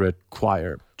 200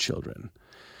 choir children.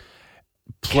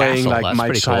 playing Castle, like that's my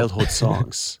pretty cool. childhood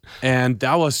songs. And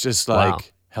that was just like, Wow.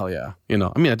 hell yeah. You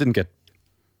know, I mean, I didn't get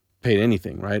paid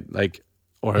anything, right? Like,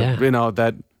 or, Yeah. you know,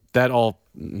 that all,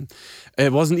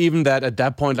 it wasn't even that at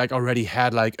that point, like already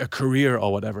had like a career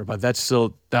or whatever, but that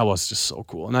was just so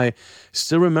cool. And I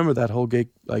still remember that whole gig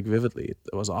like vividly.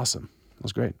 It was awesome. It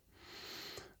was great.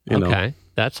 You know? Okay,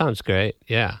 that sounds great.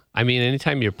 Yeah, I mean,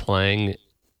 anytime you're playing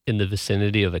in the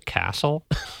vicinity of a castle,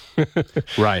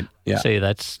 Right. Yeah. say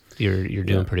that's you're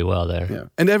doing pretty well there. Yeah,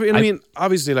 and I mean,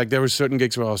 obviously, like there were certain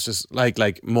gigs where I was just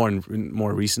like more in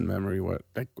more recent memory, where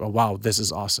like, oh wow, this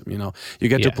is awesome. You know, you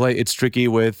get to Yeah. play It's Tricky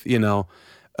with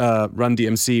Run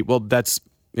DMC. Well, that's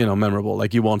memorable.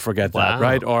 Like you won't forget Wow. that,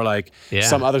 right? Or like Yeah.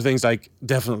 some other things, like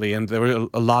definitely. And there were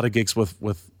a lot of gigs with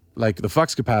like the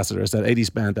Flux Capacitors, that '80s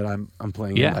band that I'm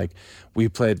playing. Yeah. In. Like we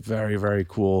played very very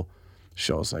cool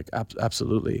shows. Like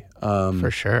absolutely. For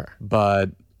sure.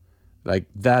 But like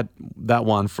that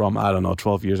one from, I don't know,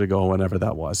 12 years ago, whenever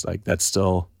that was, like that's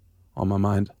still on my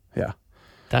mind. Yeah.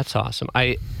 That's awesome.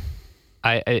 I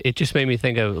it just made me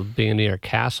think of being near a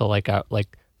castle. Like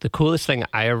the coolest thing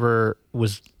I ever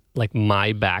was like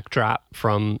my backdrop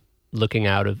from looking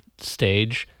out of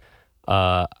stage.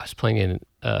 I was playing in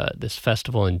this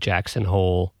festival in Jackson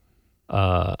Hole,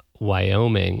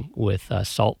 Wyoming with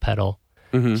Salt Pedal.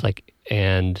 It's like,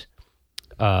 and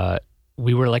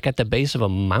we were like at the base of a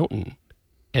mountain,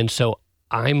 and so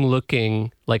I'm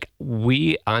looking like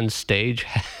we on stage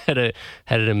had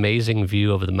an amazing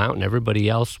view of the mountain. Everybody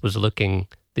else was looking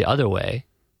the other way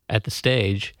at the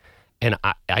stage, and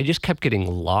I just kept getting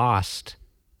lost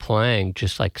playing,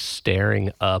 just like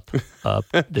staring up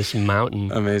this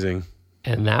mountain. Amazing.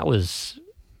 And that was,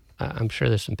 I'm sure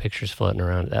there's some pictures floating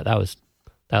around. That was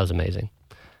amazing.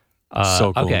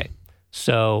 So cool. Okay,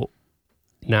 so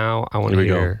now I want Here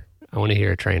to we hear. I want to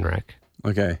hear a train wreck.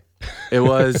 Okay. It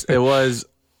wasn't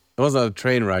a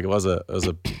train wreck. It was a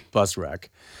bus wreck.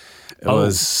 It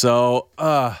was so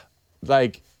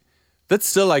like, that's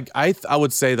still like, I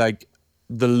would say like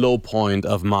the low point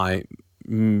of my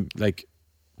like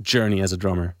journey as a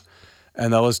drummer.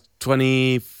 And that was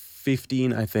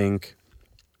 2015, I think.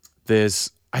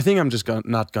 I think I'm just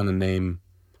not gonna name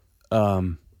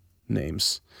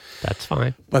names. That's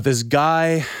fine. But this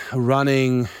guy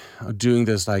doing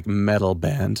this like metal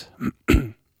band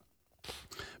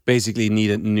basically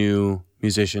needed new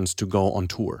musicians to go on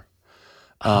tour.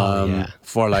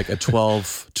 For like a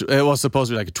 12, it was supposed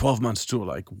to be like a 12 months tour,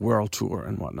 like world tour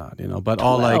and whatnot, but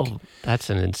all like, that's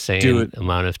an insane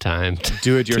amount of time to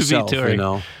do it to be yourself, touring.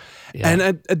 Yeah. And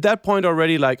at that point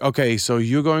already, like, okay, so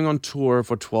you're going on tour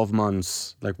for 12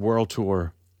 months, like world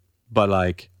tour, but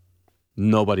like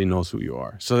nobody knows who you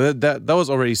are. So that was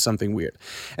already something weird.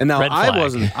 And now Red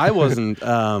flag. I wasn't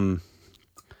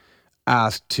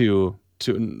asked to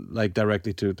like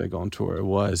directly to go on tour. It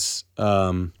was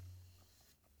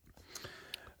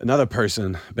another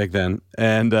person back then,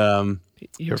 and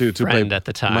Your to friend play at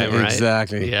the time, right?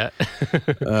 Exactly. Yeah.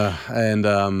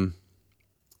 And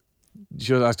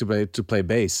she was asked to play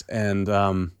bass, and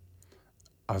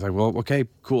I was like, well, okay,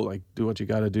 cool, like do what you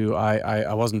got to do.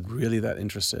 I wasn't really that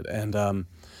interested, and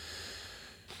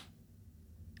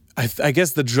I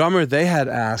guess the drummer they had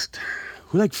asked,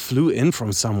 who like flew in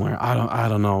from somewhere, I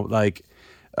don't know, like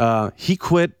he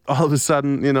quit all of a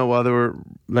sudden, while they were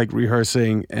like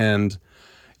rehearsing, and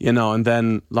and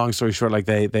then long story short, like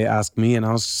they asked me, and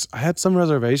I had some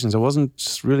reservations. It wasn't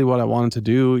just really what I wanted to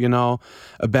do,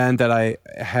 a band that I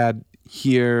had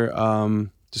here,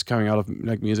 just coming out of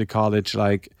like music college,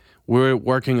 like we're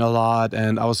working a lot,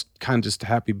 and I was kind of just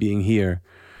happy being here.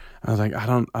 I was like, I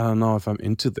don't know if I'm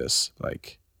into this,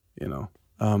 like, and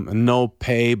no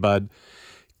pay, but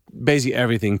basically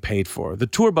everything paid for. The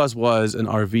tour bus was an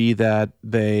RV that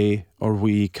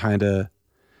we kind of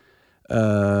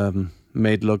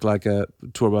made look like a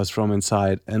tour bus from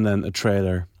inside, and then a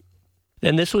trailer.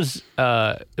 And this was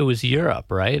it was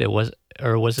Europe, right?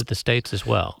 Or was it the States as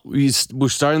well? We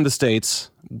started in the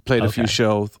States, played a few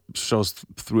shows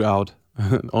throughout,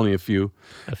 only a few,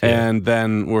 and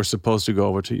then we're supposed to go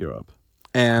over to Europe.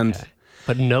 And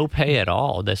but no pay at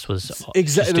all. This was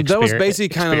exactly, that was basically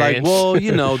kind of like, well,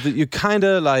 you kind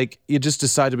of like, you just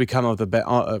decide to become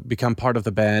part of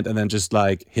the band, and then just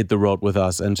like hit the road with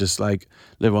us, and just like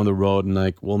live on the road, and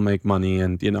like we'll make money,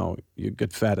 and you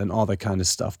get fat and all that kind of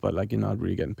stuff, but like you're not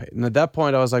really getting paid. And at that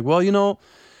point I was like, well,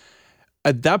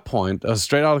 at that point I was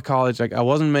straight out of college, like I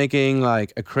wasn't making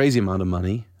like a crazy amount of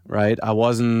money, right? I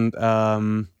wasn't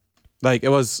like it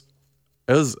was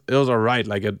all right,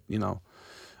 like it,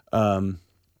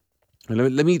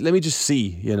 let me just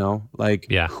see,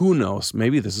 like, who knows,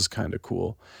 maybe this is kind of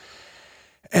cool.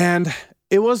 And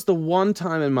it was the one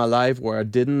time in my life where I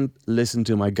didn't listen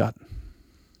to my gut,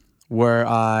 where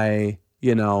I,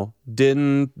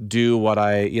 didn't do what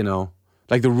I,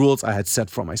 like the rules I had set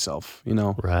for myself,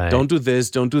 Right. Don't do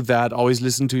this, don't do that. Always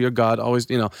listen to your gut. Always,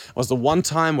 it was the one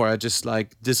time where I just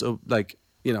like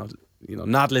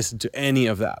not listen to any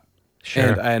of that.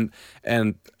 Sure.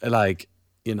 And like,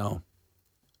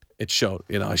 it showed,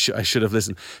 I should have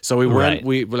listened. So we went,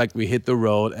 we hit the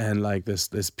road, and like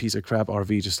this piece of crap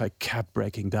RV just like kept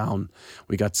breaking down.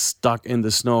 We got stuck in the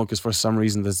snow because for some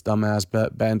reason this dumbass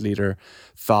band leader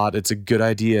thought it's a good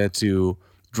idea to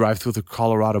drive through the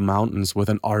Colorado mountains with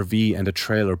an RV and a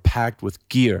trailer packed with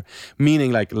gear,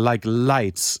 meaning like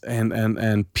lights and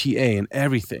PA and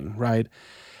everything, right?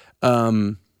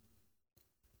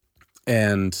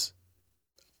 And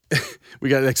we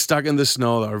got like stuck in the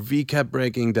snow. The RV kept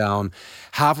breaking down.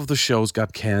 Half of the shows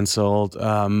got canceled.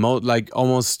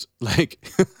 Almost like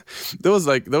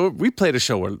we played a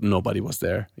show where nobody was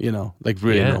there. Like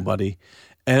really nobody,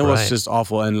 and it was just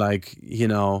awful. And like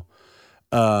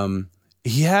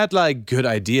he had like good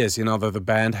ideas. That the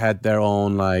band had their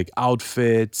own like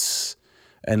outfits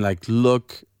and like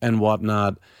look and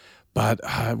whatnot, but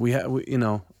we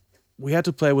had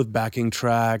to play with backing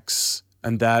tracks.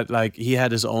 And that, like, he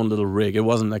had his own little rig. It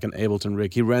wasn't like an Ableton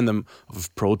rig. He ran them off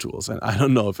of Pro Tools. And I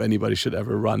don't know if anybody should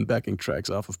ever run backing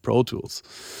tracks off of Pro Tools.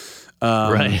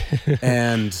 Right.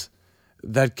 And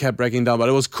that kept breaking down. But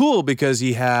it was cool because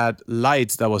he had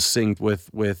lights that was synced with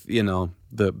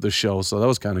the show. So that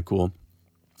was kind of cool.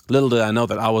 Little did I know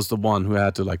that I was the one who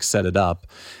had to, like, set it up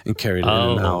and carry it in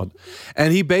and out.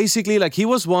 And he basically, like, he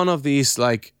was one of these,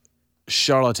 like,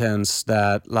 charlatans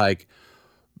that, like,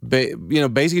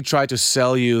 basically try to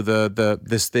sell you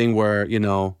this thing where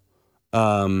you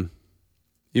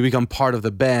become part of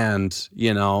the band,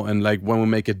 and like when we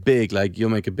make it big, like you'll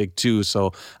make it big too.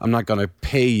 So I'm not gonna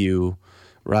pay you,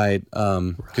 right?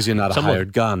 Because you're not a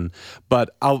hired gun. But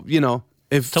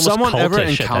if someone ever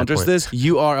encounters this,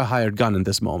 you are a hired gun in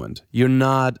this moment. You're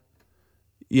not,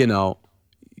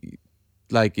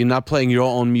 like you're not playing your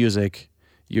own music.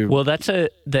 Well, that's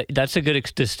a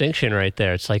good distinction right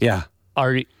there. It's like, yeah.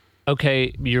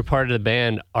 Okay, you're part of the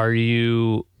band.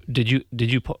 Did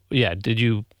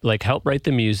you like help write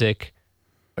the music?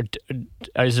 Or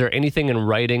is there anything in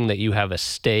writing that you have a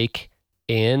stake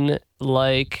in,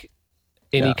 like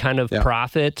any kind of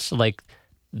profits? Like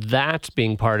that's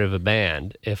being part of a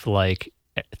band. If like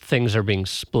things are being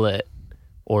split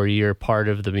or you're part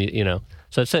of the,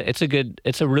 so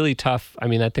it's a really tough, I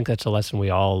mean, I think that's a lesson we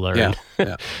all learn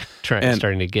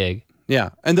starting to gig.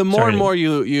 Yeah, and the more and more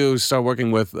you start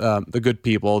working with the good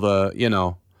people,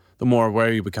 the more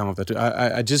aware you become of that.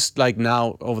 I just like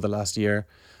now over the last year,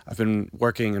 I've been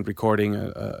working and recording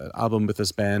an album with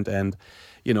this band, and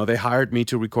they hired me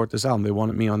to record this album. They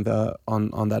wanted me on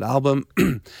that album,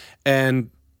 and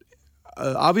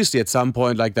obviously at some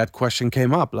point like that question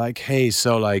came up, like, hey,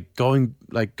 so like going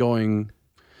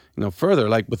further,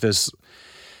 like with this,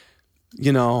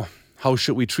 how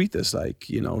should we treat this? Like,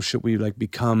 should we like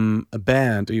become a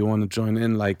band? Do you want to join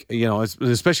in? Like,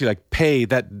 especially like pay.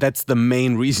 That's the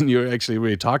main reason you're actually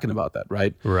really talking about that,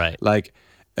 right? Right. Like,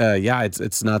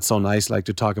 it's not so nice like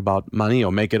to talk about money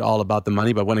or make it all about the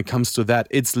money. But when it comes to that,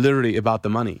 it's literally about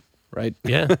the money, right?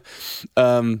 Yeah.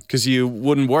 Because you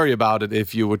wouldn't worry about it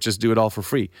if you would just do it all for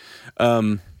free.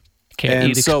 Can't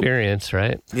eat experience,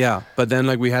 right? Yeah. But then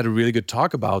like we had a really good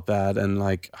talk about that and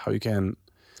like how you can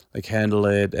like handle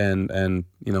it and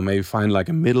maybe find like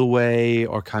a middle way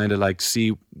or kind of like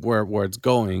see where it's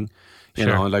going,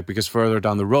 like because further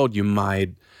down the road you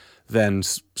might then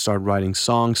start writing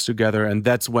songs together, and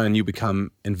that's when you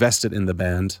become invested in the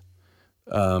band,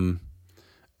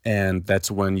 and that's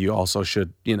when you also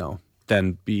should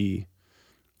then be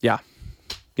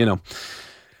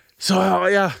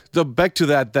So back to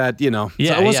that so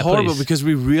it was horrible, please. Because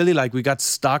we really we got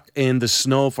stuck in the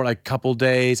snow for like a couple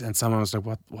days, and someone was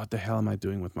like, what the hell am I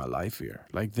doing with my life here?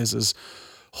 Like, this is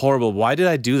horrible. Why did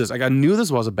I do this? Like, I knew this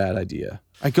was a bad idea.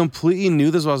 I completely knew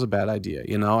this was a bad idea.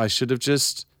 I should have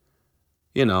just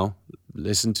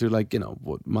listened to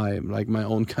what my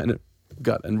own kind of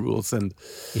gut and rules. And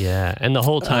and the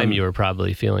whole time you were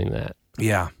probably feeling that.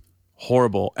 Yeah,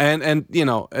 horrible. And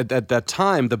at that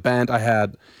time the band I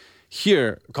had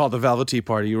here called the Velvet Tea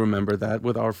Party, you remember that,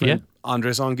 with our friend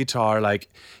Andres on guitar,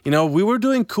 we were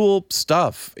doing cool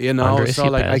stuff, Andres,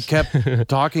 so I kept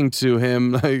talking to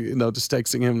him, just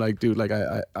texting him dude,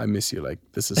 I miss you,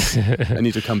 this is I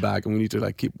need to come back and we need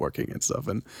to keep working and stuff.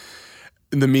 And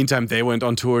in the meantime they went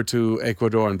on tour to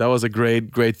Ecuador, and that was a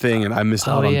great thing, and I missed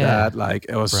out on that.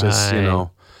 It was just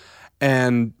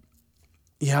and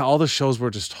all the shows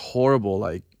were just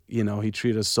horrible. he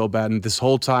treated us so bad. And this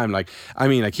whole time, like, I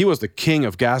mean, like, he was the king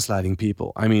of gaslighting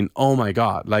people. I mean, oh my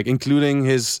God, like, including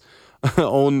his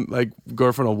own, like,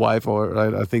 girlfriend or wife, or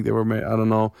I think they were married, I don't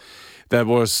know, that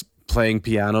was playing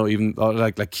piano, even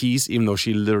like keys, even though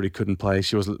she literally couldn't play.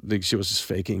 She was just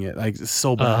faking it. Like, it's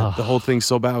so bad. The whole thing's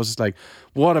so bad. I was just like,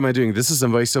 what am I doing? This is a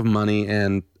waste of money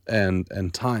and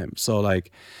time. So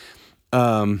like,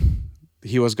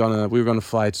 we were gonna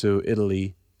fly to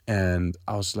Italy, and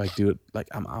I was like, dude, like,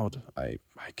 I'm out. I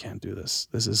can't do this.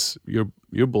 This is you're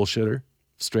bullshitter,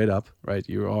 straight up, right?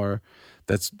 You are.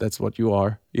 That's what you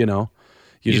are. You know.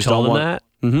 You just told him that.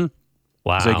 Mm-hmm.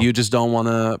 Wow. It's like, you just don't want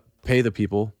to pay the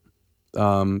people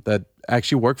that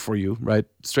actually work for you, right?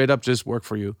 Straight up, just work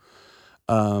for you.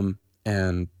 And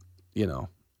and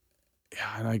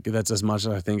that's as much as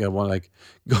I think I want to like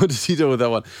go into detail with that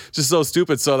one. Just so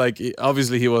stupid. So like,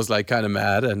 obviously he was like kind of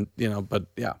mad, and but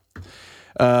yeah.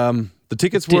 The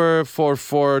tickets were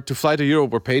to fly to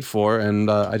Europe were paid for,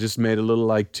 and I just made a little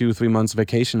like 2-3 months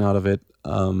vacation out of it.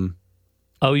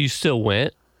 Oh, you still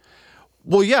went?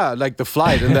 Well, yeah, like the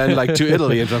flight, and then like to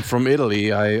Italy, and then from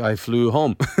Italy I flew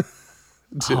home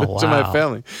to my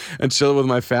family and chilled with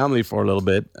my family for a little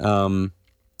bit,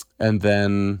 and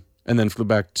then flew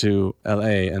back to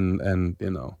LA, and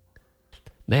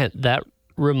Man, that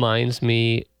reminds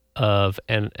me of,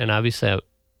 and obviously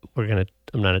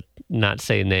I'm not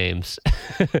say names,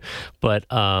 but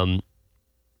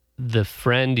the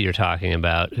friend you're talking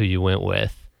about who you went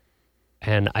with,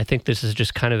 and I think this is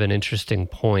just kind of an interesting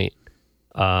point.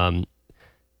 When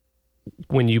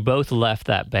you both left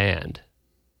that band,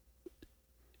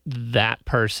 that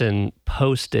person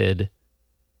posted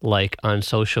like on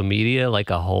social media like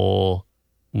a whole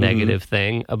negative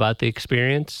thing about the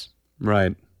experience.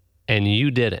 Right. And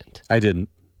you didn't. I didn't.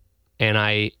 And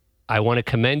I want to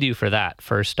commend you for that,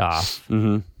 first off.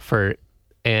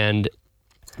 And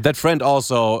that friend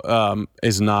also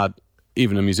is not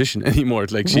even a musician anymore.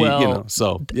 Like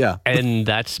so yeah. And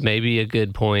that's maybe a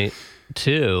good point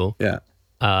too. Yeah.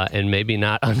 And maybe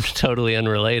not totally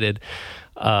unrelated.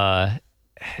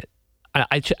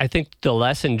 I think the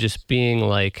lesson just being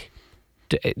like,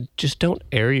 just don't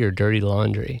air your dirty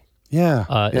laundry. Yeah.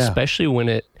 Especially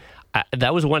when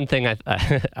that was one thing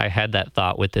I had that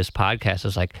thought with this podcast,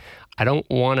 is like, I don't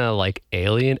want to like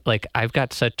like, I've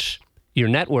got your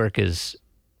network is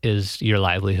your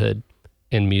livelihood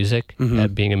in music,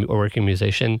 at being a working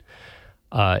musician.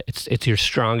 It's your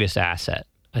strongest asset,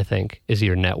 I think, is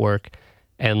your network.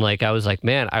 And like, I was like,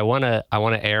 man, I want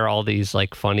to air all these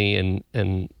like funny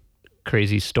and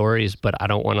crazy stories, but I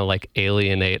don't want to like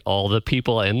alienate all the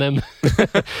people in them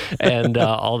and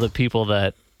all the people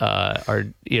that are,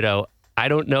 I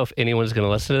don't know if anyone's going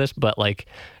to listen to this, but like,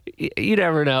 you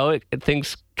never know.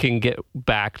 Things can get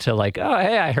back to like, oh,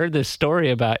 hey, I heard this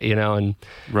story about, and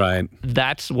right.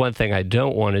 That's one thing I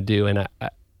don't want to do. And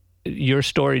your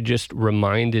story just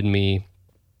reminded me,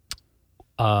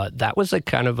 that was like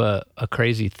kind of a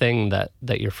crazy thing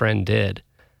that your friend did.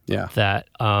 Yeah. That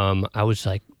I was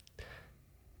like,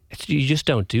 you just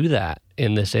don't do that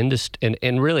in this industry,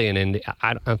 and really in India.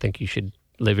 I don't think you should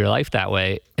live your life that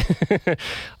way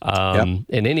in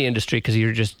any industry, because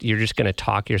you're just going to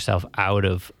talk yourself out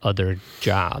of other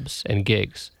jobs and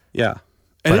gigs. Yeah.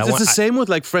 And it's the same with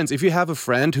like friends. If you have a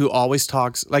friend who always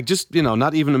talks, like, just,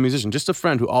 not even a musician, just a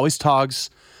friend who always talks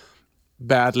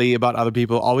badly about other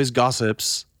people, always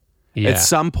gossips. Yeah. At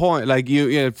some point, like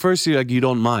at first you're like, you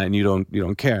don't mind, you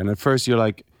don't care. And at first you're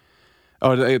like,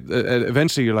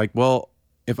 eventually you're like, well,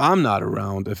 if I'm not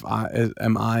around,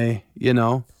 am I,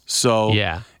 So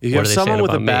yeah. If you have someone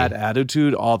with a bad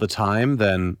attitude all the time,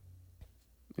 then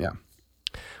yeah.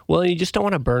 Well, you just don't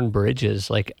want to burn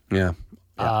bridges. Like, yeah.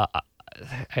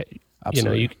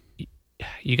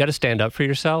 You got to stand up for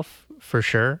yourself for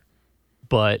sure,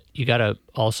 but you got to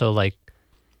also like,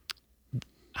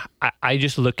 I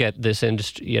just look at this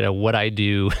industry, what I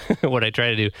do, what I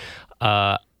try to do.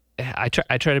 I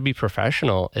try to be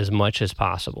professional as much as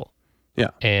possible. Yeah.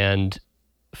 And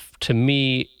to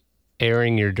me,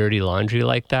 airing your dirty laundry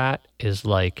like that is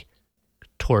like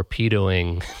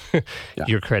torpedoing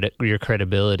your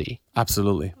credibility.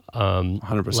 Absolutely.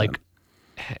 100%. Like,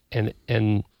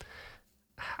 and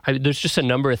there's just a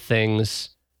number of things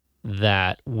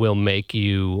that will make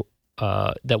you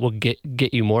that will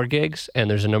get you more gigs, and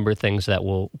there's a number of things that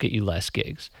will get you less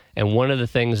gigs. And one of the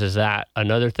things is that.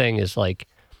 Another thing is like,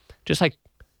 just like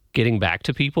getting back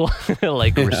to people,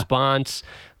 like response,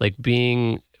 like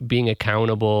being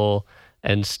accountable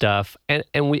and stuff. And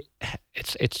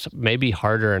it's maybe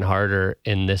harder and harder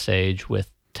in this age with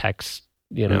text,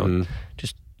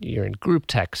 just you're in group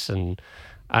texts, and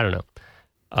I don't know.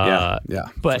 Yeah,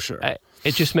 but for sure.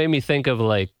 It just made me think of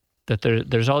like that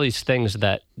there's all these things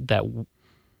that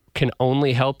can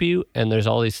only help you, and there's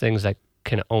all these things that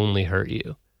can only hurt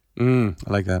you. I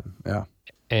like that. Yeah.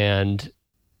 And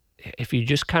if you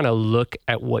just kind of look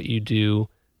at what you do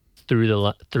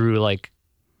through like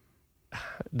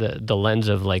the lens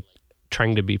of like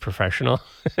trying to be professional,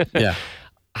 Yeah.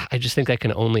 I just think that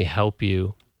can only help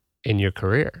you in your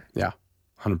career. Yeah.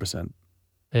 100%.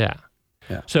 Yeah.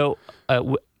 Yeah. So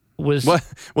was one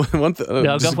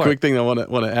just a quick thing I want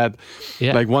to add.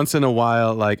 Yeah. Like once in a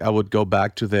while, like I would go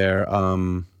back to their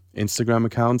Instagram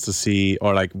accounts to see,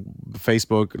 or like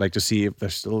Facebook, like to see if they're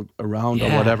still around or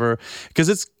whatever. Because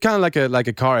it's kind of like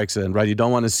a car accident, right? You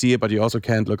don't want to see it, but you also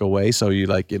can't look away. So you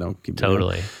like, keep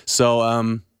totally. Doing.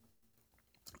 So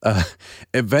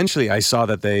eventually I saw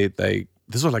that they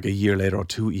this was like a year later or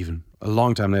two, even a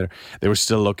long time later, they were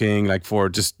still looking like for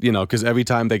just, because every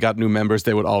time they got new members,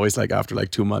 they would always like after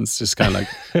like 2 months just kind of like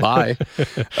bye.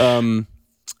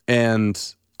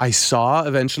 And I saw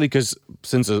eventually, because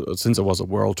since it was a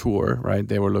world tour, right,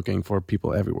 they were looking for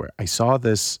people everywhere. I saw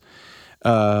this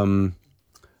fellow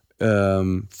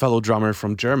drummer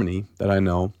from Germany that I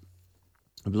know,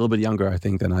 a little bit younger, I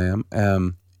think, than I am.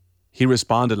 He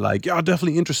responded like, "Yeah,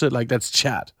 definitely interested. Like, let's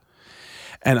chat."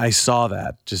 And I saw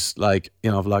that just like,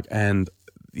 vlog, and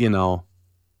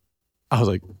I was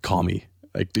like, "Call me.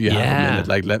 Like, do you have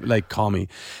a minute? Like, call me."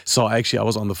 So actually, I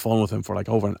was on the phone with him for like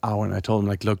over an hour, and I told him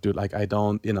like, "Look, dude, like I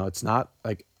don't, it's not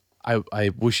like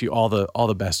I wish you all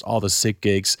the best, all the sick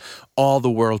gigs, all the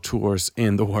world tours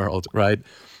in the world, right?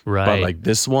 Right. But like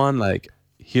this one, like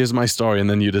here's my story, and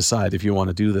then you decide if you want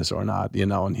to do this or not,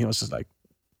 And he was just like,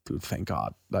 "Dude, thank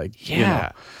God." Like,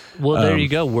 Well, there you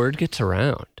go. Word gets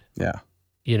around. Yeah.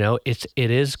 It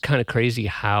is kind of crazy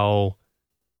how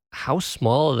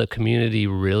small the community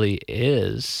really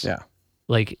is. Yeah.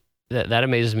 Like that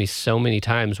amazes me so many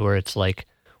times, where it's like,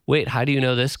 wait, how do you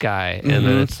know this guy? And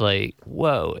then it's like,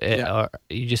 whoa,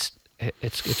 it's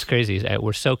crazy.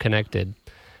 We're so connected.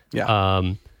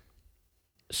 Yeah.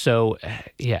 So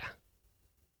yeah,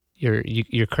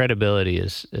 your credibility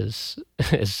is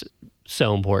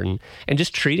so important, and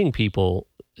just treating people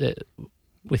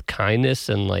with kindness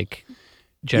and like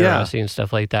generosity and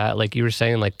stuff like that. Like you were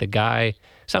saying, like the guy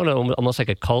sounded almost like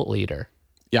a cult leader.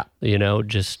 Yeah.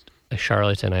 Just a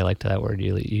charlatan. I liked that word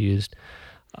you used.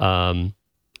 One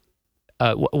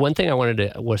thing I wanted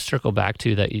to circle back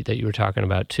to that you were talking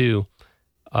about too,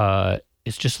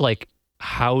 is just like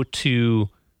how to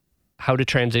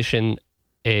transition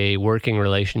a working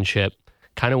relationship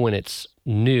kind of when it's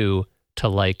new, to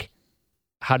like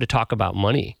how to talk about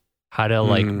money, how to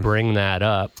like bring that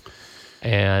up.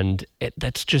 And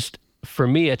that's just, for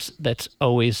me, that's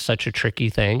always such a tricky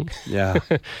thing. Yeah.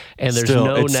 And there's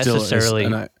no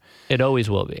necessarily, it always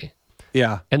will be.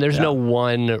 Yeah. And there's no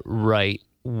one right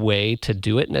way to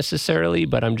do it necessarily,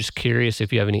 but I'm just curious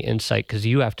if you have any insight, because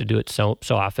you have to do it so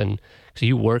often, because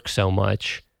you work so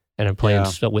much and are playing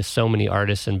with so many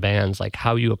artists and bands, like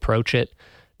how you approach it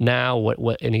now,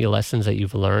 what any lessons that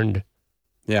you've learned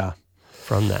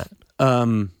from that.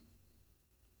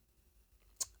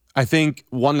 I think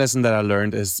one lesson that I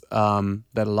learned is that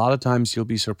a lot of times you'll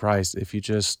be surprised if you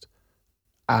just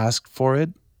ask for it.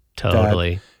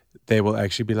 Totally. They will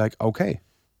actually be like, okay.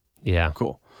 Yeah.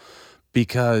 Cool.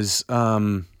 Because,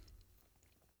 I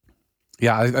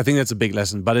think that's a big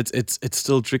lesson, but it's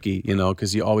still tricky,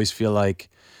 because you always feel like,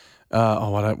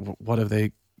 what if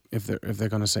they're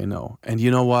going to say no? And you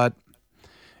know what?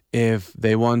 If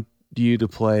they want you to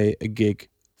play a gig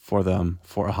for them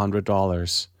for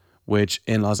 $100, which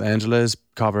in Los Angeles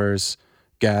covers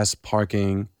gas,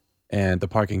 parking, and the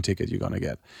parking ticket you're going to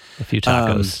get. A few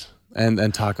tacos. And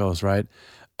tacos, right?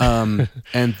 And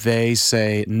they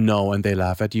say no and they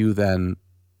laugh at you, then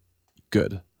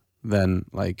good. Then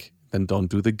don't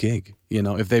do the gig.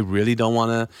 If they really don't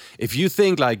want to, if you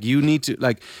think like you need to,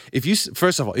 like if you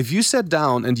sat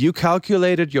down and you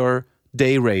calculated your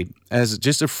day rate as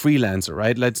just a freelancer,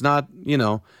 right? Let's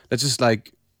just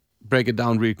like break it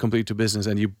down really completely to business,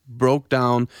 and you broke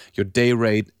down your day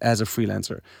rate as a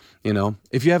freelancer.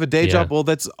 If you have a day job, well,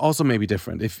 that's also maybe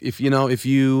different. If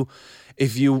you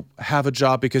have a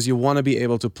job because you want to be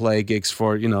able to play gigs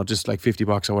for just like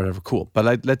 $50 or whatever, cool.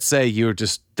 But let's say you're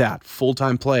just that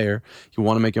full-time player, you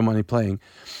want to make your money playing,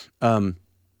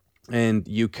 and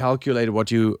you calculated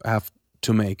what you have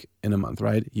to make in a month,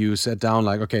 right? You sat down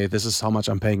like, okay, this is how much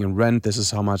I'm paying in rent. This is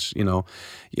how much I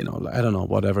don't know,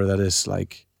 whatever that is,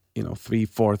 like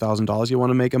 $3,000-$4,000 you want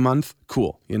to make a month,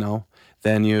 cool.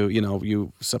 Then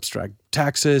you subtract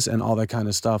taxes and all that kind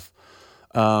of stuff,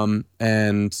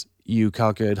 and you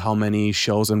calculate how many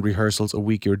shows and rehearsals a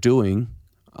week you're doing,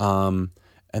 and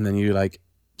then you like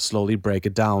slowly break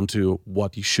it down to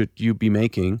what you be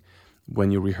making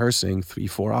when you're rehearsing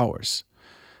 3-4 hours,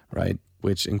 right?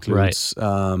 Which includes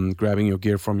grabbing your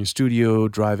gear from your studio,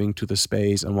 driving to the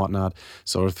space and whatnot.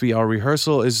 So a 3-hour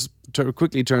rehearsal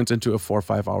quickly turns into a 4 or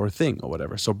 5 hour thing or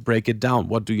whatever. So break it down.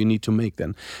 What do you need to make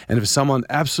then? And if someone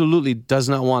absolutely does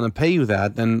not want to pay you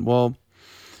that, then, well,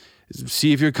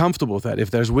 see if you're comfortable with that,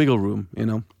 if there's wiggle room, you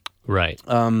know? Right.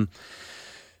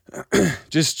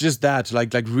 Just that,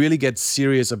 like really get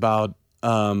serious about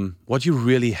what you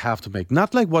really have to make.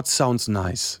 Not like what sounds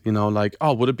nice, you know, like,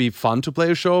 oh, would it be fun to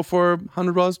play a show for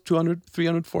 $100, $200,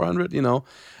 $300, $400, you know?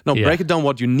 No, break it down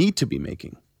what you need to be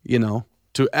making, you know,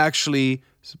 to actually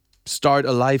start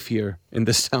a life here in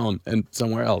this town and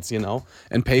somewhere else, you know,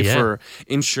 and pay for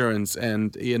insurance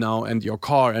and, you know, and your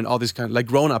car and all these kind of like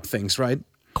grown-up things, right?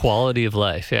 Quality of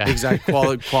life, yeah.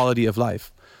 Exactly, quality of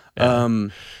life. Yeah.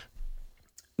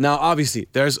 Now, obviously,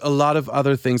 there's a lot of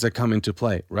other things that come into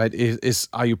play, right?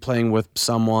 Are you playing with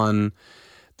someone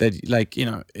that, like, you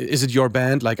know, is it your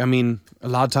band? Like, I mean, a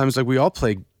lot of times, like, we all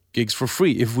play gigs for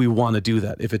free if we want to do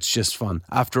that, if it's just fun.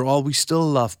 After all, we still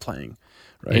love playing,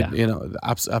 right? Yeah. You know,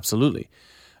 absolutely.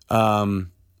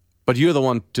 But you're the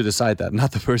one to decide that,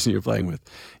 not the person you're playing with,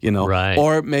 you know? Right.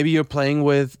 Or maybe you're playing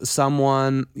with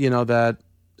someone, you know, that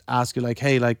ask you like,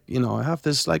 hey, like, you know, I have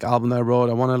this like album that I wrote.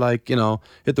 I want to like, you know,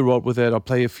 hit the road with it or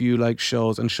play a few like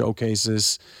shows and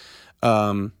showcases.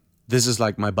 This is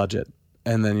like my budget.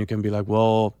 And then you can be like,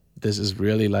 well, this is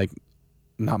really like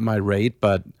not my rate,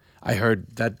 but I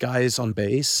heard that guy is on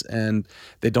bass and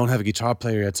they don't have a guitar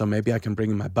player yet. So maybe I can bring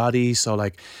in my buddy. So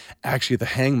like actually the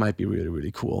hang might be really,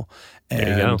 really cool. And,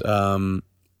 there you go.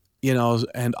 You know,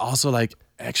 and also like,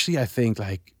 actually, I think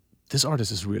like this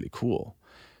artist is really cool.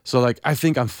 So like, I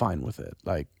think I'm fine with it.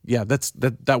 Like, yeah,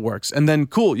 that works. And then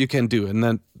cool, you can do it. And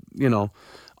then, you know,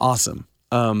 awesome.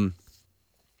 So,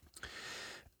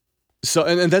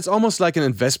 and that's almost like an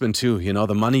investment too, you know,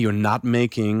 the money you're not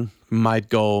making might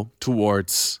go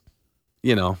towards,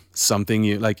 you know, something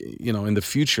you like, you know, in the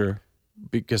future,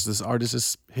 because this artist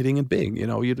is hitting it big, you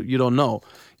know, you don't know,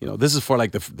 you know, this is for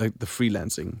like the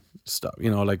freelancing stuff,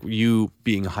 you know, like you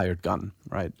being a hired gun,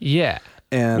 right? Yeah.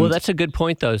 And well, that's a good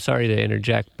point though. Sorry to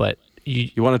interject, but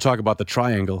you want to talk about the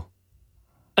triangle,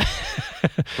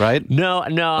 right? No.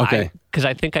 Okay. Because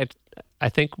I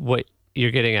think what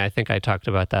you're getting, I think I talked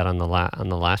about that on the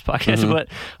last podcast, but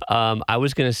I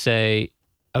was going to say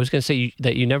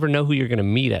that you never know who you're going to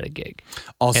meet at a gig.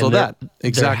 Also, exactly.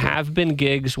 There have been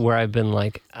gigs where I've been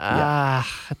like,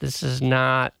 this is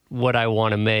not what I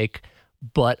want to make,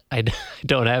 but I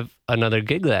don't have another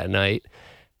gig that night,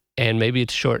 and maybe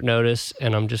it's short notice,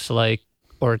 and I'm just like,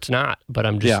 or it's not, but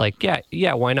I'm just like,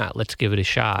 yeah, why not? Let's give it a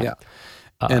shot. Yeah,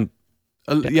 and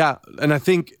I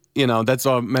think, you know, that's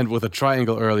what I meant with a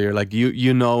triangle earlier. Like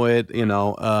you know it, you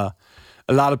know.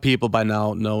 A lot of people by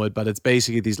now know it, but it's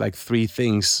basically these like three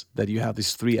things that you have,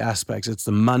 these three aspects. It's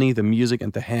the money, the music,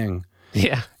 and the hang.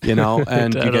 Yeah. You know,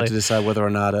 and Totally. you get to decide whether or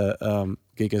not a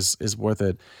gig is worth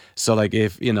it. So like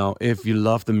if you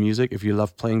love the music, if you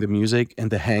love playing the music and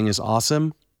the hang is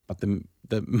awesome, but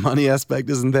the money aspect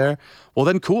isn't there, well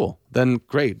then cool. Then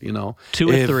great, you know. 2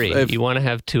 or 3. You want to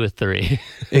have 2 or 3.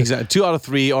 Exactly. 2 out of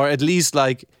 3, or at least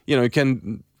like, you know, you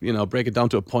can, you know, break it down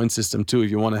to a point system too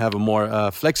if you want to have a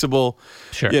more flexible,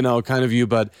 Sure. you know, kind of view.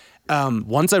 But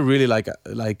once I really like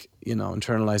you know,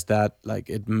 internalized that, like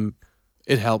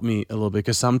it helped me a little bit,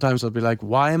 because sometimes I'll be like,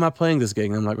 why am I playing this gig?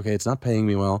 And I'm like, okay, it's not paying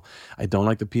me well. I don't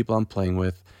like the people I'm playing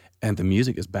with, and the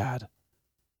music is bad.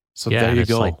 So there you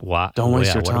go. Like, wow. Don't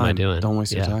waste your What am I time. doing? Don't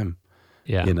waste your time.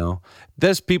 Yeah. You know,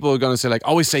 there's people who are going to say like,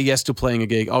 always say yes to playing a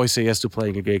gig, always say yes to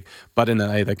playing a gig. But in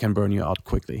LA, that can burn you out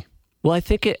quickly. Well, I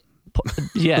think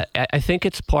I think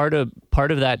it's part of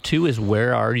that too, is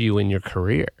where are you in your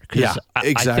career? Yeah,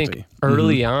 exactly. I think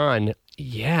early on,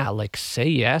 like say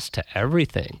yes to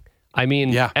everything. I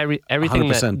mean, everything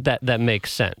 100%. that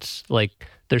makes sense. Like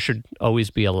there should always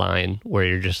be a line where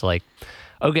you're just like,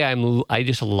 okay, I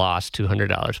just lost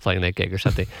 $200 playing that gig or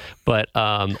something, but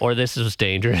or this was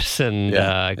dangerous and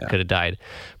I could have died.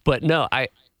 But no, I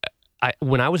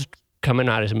when I was coming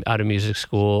out of music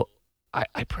school,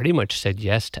 I pretty much said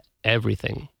yes to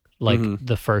everything, like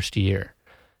the first year.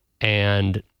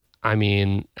 And I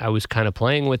mean, I was kind of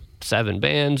playing with 7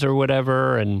 bands or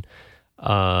whatever, and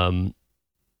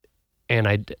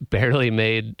I barely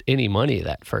made any money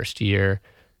that first year,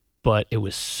 but it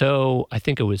was I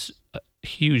think it was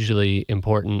hugely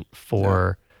important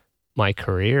for my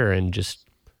career and just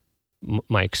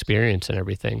my experience and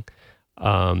everything.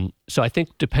 So I think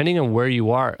depending on where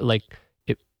you are, like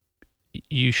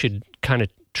you should kind of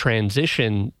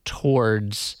transition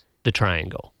towards the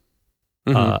triangle.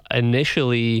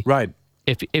 Initially, right.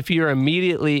 If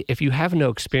you have no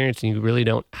experience and you really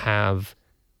don't have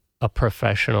a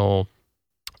professional,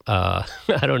 I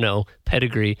don't know,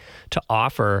 pedigree to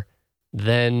offer,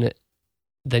 then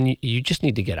you just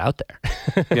need to get out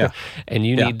there. Yeah. And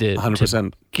you need to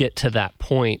 100%. Get to that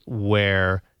point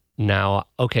where now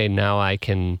I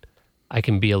can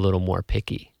be a little more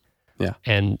picky. Yeah.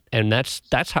 And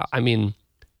that's how, I mean,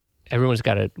 everyone's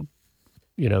got to,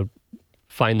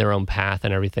 find their own path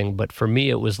and everything. But for me,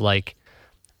 it was like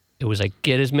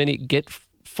get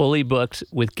fully booked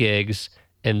with gigs,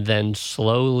 and then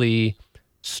slowly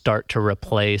start to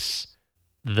replace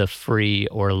the free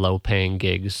or low paying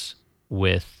gigs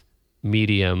with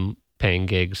medium paying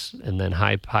gigs, and then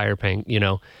higher paying,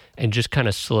 and just kind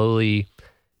of slowly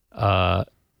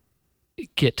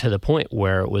get to the point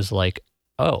where it was like,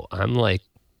 oh, I'm like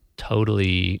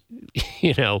totally,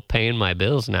 paying my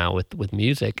bills now with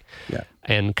music. Yeah.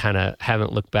 And kind of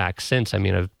haven't looked back since. I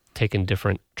mean, I've taken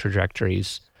different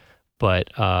trajectories, but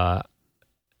I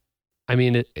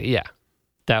mean,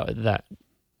 that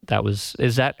was,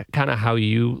 is that kind of how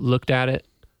you looked at it?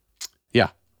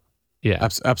 Yeah,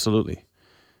 absolutely.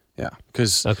 Yeah,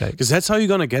 because that's how you're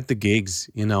gonna get the gigs.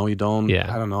 You don't.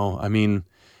 Yeah. I don't know. I mean,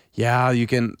 you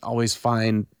can always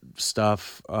find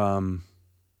stuff, in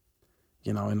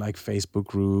like Facebook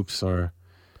groups, or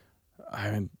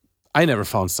I never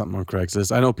found something on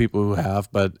Craigslist. I know people who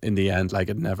have, but in the end, like,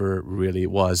 it never really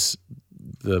was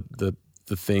the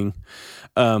thing.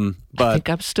 But I think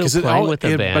I'm still playing with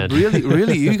the band. But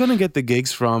really, you're gonna get the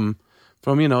gigs from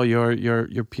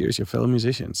your peers, your fellow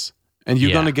musicians, and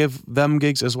you're gonna give them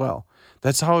gigs as well.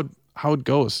 That's how it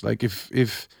goes. Like, if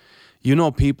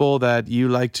people that you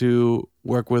like to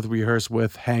work with, rehearse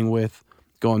with, hang with,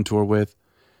 go on tour with,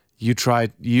 you're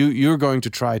going to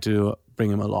try to bring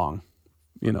them along.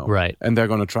 Right. And they're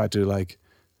going to try to like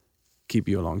keep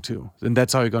you along too. And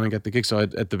that's how you're going to get the gig. So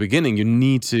at the beginning, you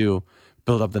need to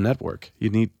build up the network.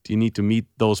 You need to meet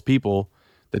those people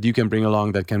that you can bring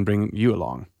along, that can bring you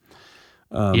along.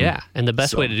 And the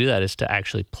best way to do that is to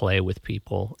actually play with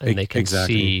people, and they can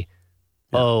see,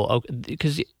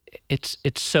 because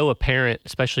it's so apparent,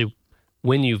 especially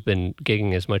when you've been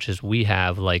gigging as much as we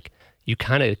have, like, you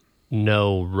kind of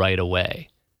know right away.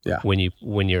 Yeah.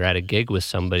 When you're at a gig with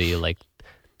somebody, like,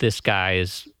 this guy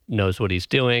knows what he's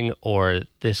doing, or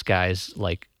this guy's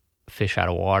like fish out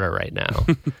of water right now,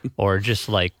 or just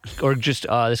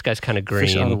this guy's kind of green.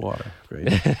 Fish out of water, great.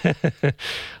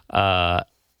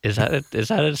 Is that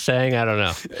a saying? I don't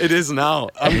know. It is now.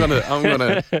 I'm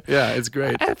gonna. Yeah, it's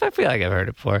great. I feel like I've heard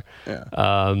it before. Yeah.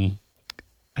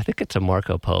 I think it's a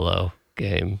Marco Polo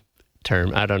game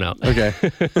term. I don't know. Okay.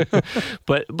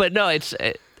 but no,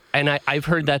 and I've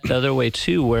heard that the other way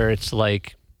too, where it's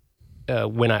like,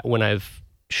 when I've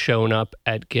shown up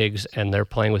at gigs and they're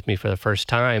playing with me for the first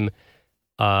time,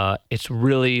 it's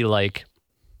really like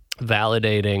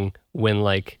validating when,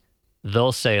 like,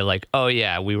 they'll say like, oh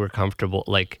yeah, we were comfortable,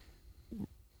 like,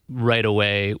 right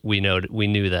away we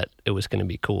knew that it was going to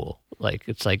be cool. Like,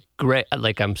 it's like, great,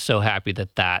 like, I'm so happy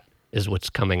that is what's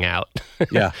coming out.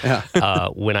 Yeah.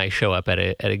 When I show up at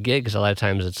a gig, because a lot of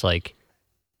times it's like,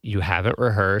 you haven't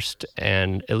rehearsed,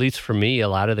 and at least for me, a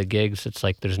lot of the gigs, it's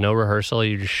like there's no rehearsal.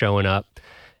 You're just showing up,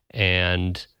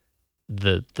 and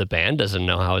the band doesn't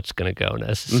know how it's going to go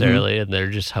necessarily, and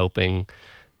they're just hoping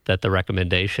that the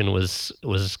recommendation was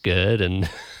good, and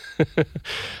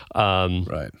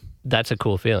right. That's a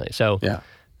cool feeling. So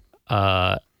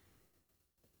so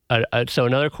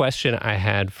another question I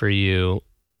had for you: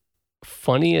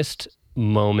 funniest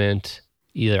moment,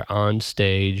 either on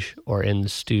stage or in the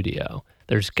studio.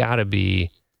 There's got to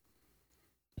be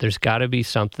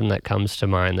something that comes to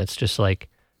mind that's just like,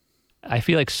 I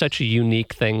feel like such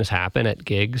unique things happen at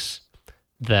gigs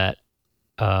that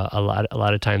a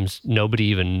lot of times nobody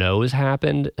even knows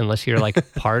happened unless you're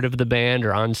like part of the band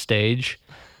or on stage,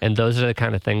 and those are the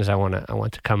kind of things I want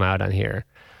to come out on here.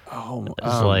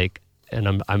 It's like,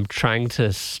 and I'm trying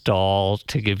to stall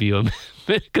to give you a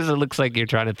minute because it looks like you're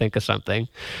trying to think of something.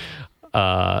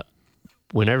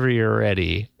 Whenever you're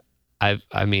ready.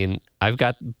 I've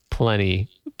got plenty,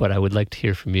 but I would like to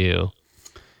hear from you.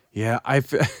 Yeah, I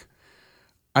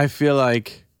feel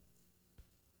like,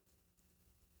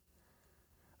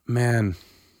 man,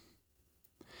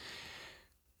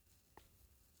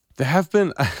 there have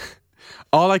been,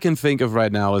 all I can think of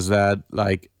right now is that,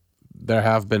 like, there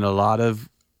have been a lot of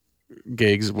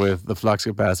gigs with the Flux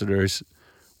Capacitors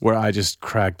where I just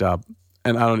cracked up,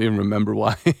 and I don't even remember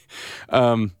why.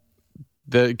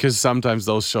 Because sometimes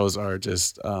those shows are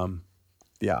just,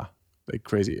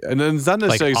 crazy. And then it's not Like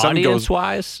necessarily something goes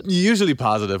audience-wise? usually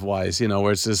positive wise,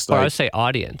 where it's just Or I like would say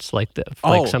audience, like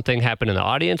Oh. something happened in the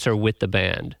audience or with the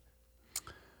band.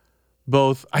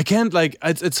 both. I can't like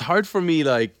it's hard for me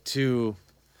like to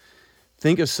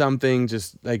think of something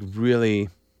just like really.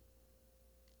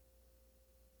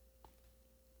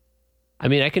 I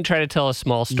mean, I can try to tell a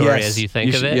small story Yes, as you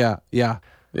think of should- it. Yeah.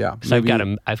 'Cause I've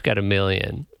got a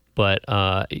million. But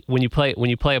when you play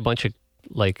a bunch of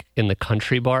like in the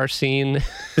country bar scene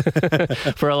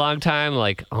for a long time,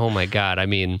 like, oh my God. I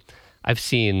mean, I've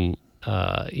seen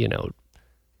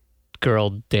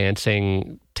girl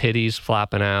dancing, titties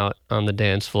flopping out on the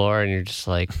dance floor, and you're just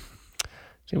like, does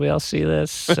anybody else see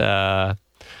this?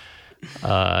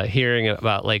 Hearing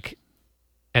about like,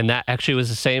 and that actually was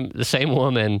the same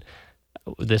woman,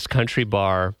 this country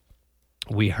bar.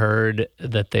 We heard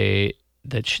that they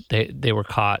were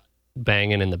caught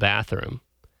banging in the bathroom.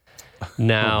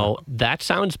 Now, that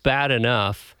sounds bad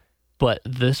enough, but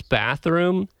this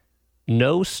bathroom,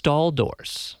 no stall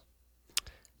doors.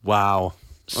 Wow.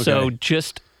 So Okay.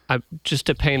 just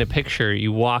to paint a picture,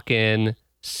 you walk in,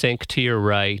 sink to your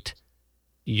right,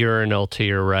 urinal to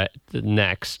your right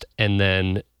next, and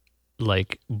then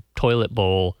like toilet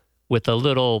bowl with a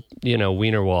little,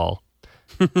 wiener wall,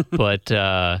 but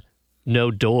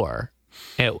no door.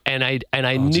 And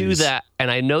I knew geez. that, and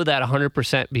I know that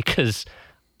 100% because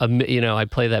I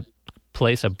play that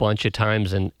place a bunch of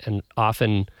times, and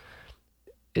often,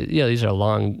 it's a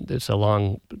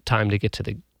long time to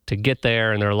get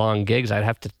there, and they're long gigs. I'd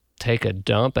have to take a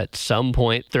dump at some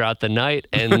point throughout the night,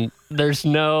 and there's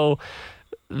no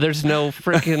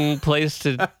freaking place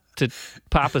to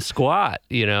pop a squat,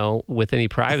 with any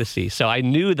privacy. So I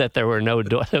knew that there were no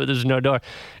door. There's no door,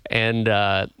 and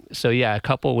so yeah, a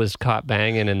couple was caught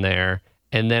banging in there,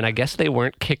 and then I guess they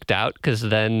weren't kicked out because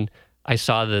then I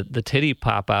saw the titty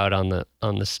pop out on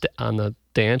the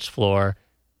dance floor,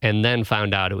 and then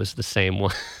found out it was the same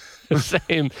one.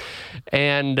 Same,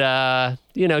 and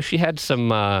she had some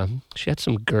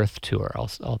girth to her.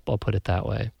 I'll put it that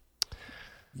way.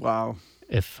 Wow.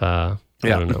 If I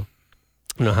don't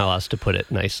know how else to put it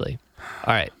nicely.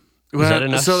 All right, Well, is that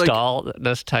enough so, like, stall?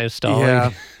 Enough time stalling?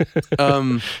 Yeah.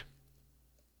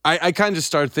 I kind of just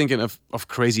started thinking of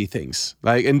crazy things,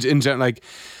 like in general,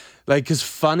 like cause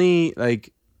funny,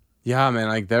 like, yeah, man,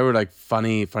 like there were like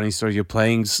funny stories. You're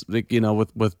playing like,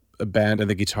 with a band and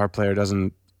the guitar player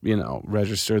doesn't,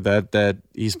 register that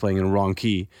he's playing in the wrong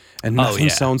key, and nothing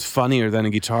sounds funnier than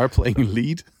a guitar playing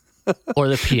lead. Or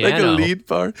the piano, like a lead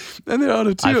part, and they're out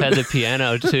of tune. I've had the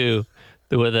piano too,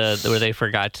 where they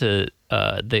forgot to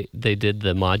they did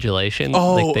the modulation.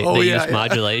 They used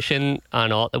modulation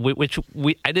on all, which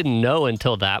I didn't know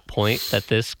until that point that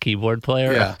this keyboard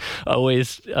player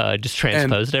always just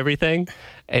transposed everything,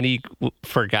 and he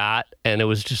forgot, and it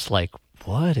was just like,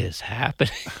 what is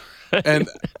happening? And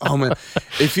oh man,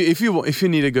 if you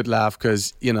need a good laugh,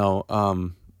 because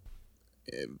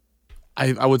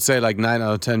I would say like 9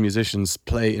 out of 10 musicians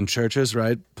play in churches,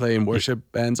 right? Play in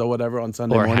worship bands or whatever on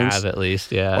Sunday mornings. Or have at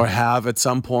least, yeah. Or have at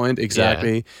some point,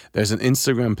 exactly. Yeah. There's an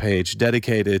Instagram page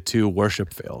dedicated to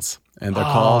worship fails, and they're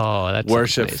called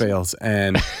Worship Fails.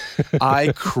 And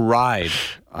I cried.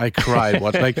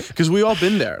 Because we all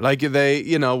been there. Like they,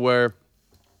 where,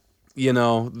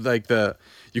 like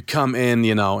you come in,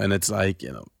 and it's like,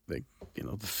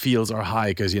 the fields are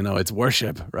high because, it's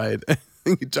worship, right?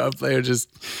 Guitar player just,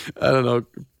 I don't know,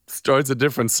 starts a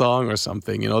different song or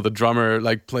something. The drummer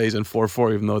like plays in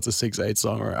 4/4 even though it's a 6/8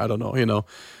 song, or I don't know.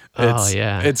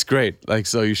 It's great. Like,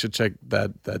 so you should check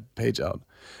that page out.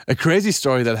 A crazy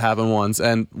story that happened once,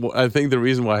 and I think the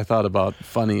reason why I thought about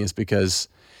funny is because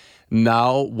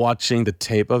now watching the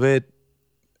tape of it,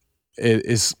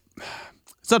 it's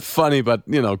not funny, but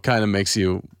kind of makes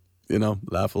you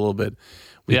laugh a little bit.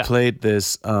 We played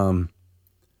this.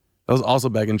 I was also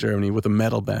back in Germany with a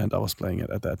metal band I was playing it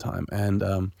at that time, and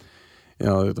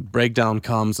the breakdown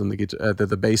comes, and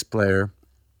the bass player,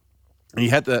 he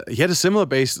had a similar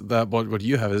bass that what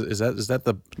you have. Is that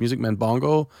the Music Man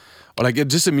bongo, or like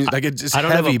just a music, like it's I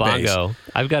don't heavy have a bongo. bass.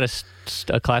 I've got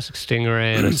a classic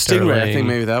Stingray and a Stingray. I think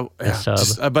maybe that. Yeah,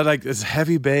 sub. But like it's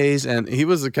heavy bass, and he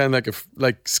was a kind of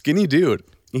like skinny dude.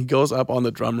 He goes up on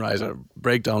the drum riser,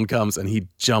 breakdown comes, and he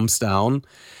jumps down,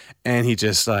 and he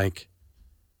just like,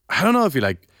 I don't know if he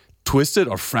like twisted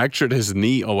or fractured his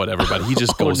knee or whatever, but he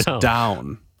just goes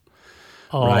down.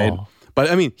 Right? But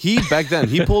I mean, he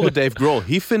pulled a Dave Grohl.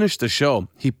 He finished the show.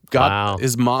 He got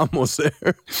his mom was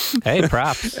there. Hey,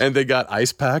 props. And they got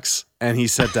ice packs, and he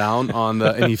sat down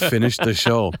and he finished the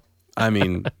show. I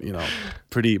mean,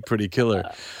 pretty killer.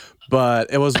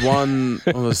 But it was one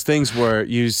of those things where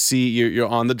you see you're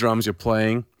on the drums, you're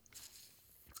playing,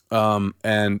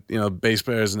 and bass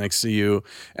player is next to you,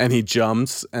 and he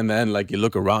jumps, and then like you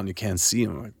look around, you can't see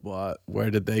him. Like, what? Where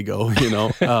did they go?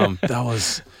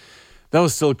 That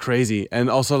was still crazy, and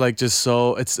also like just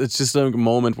so it's just a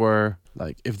moment where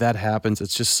like if that happens,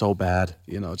 it's just so bad.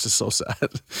 It's just so sad.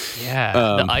 Yeah,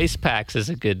 the ice packs is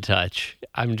a good touch.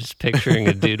 I'm just picturing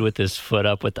a dude with his foot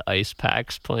up with the ice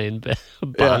packs playing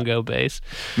bongo bass,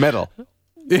 metal.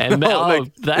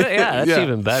 That's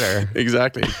even better.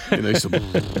 Exactly.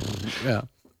 Yeah.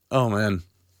 Oh man.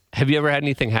 Have you ever had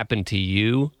anything happen to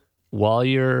you while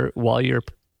you're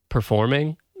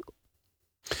performing?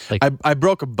 Like I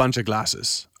broke a bunch of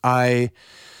glasses. Back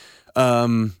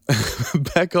home,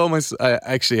 I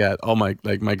actually had all my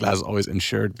glasses always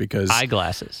insured because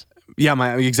eyeglasses. Yeah,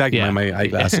 my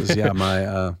eyeglasses. Yeah,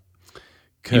 my.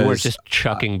 You weren't just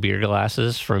chucking beer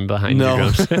glasses from behind your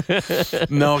drums.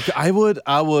 No, I would.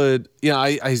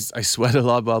 I sweat a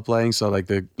lot while playing, so like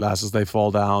the glasses they fall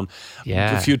down.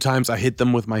 Yeah. A few times I hit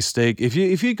them with my stick. If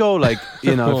you go like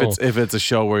if it's a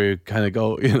show where you kind of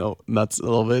go nuts a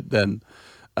little bit, then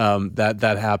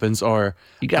that happens. Or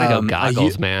you gotta go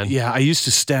goggles, man. Yeah, I used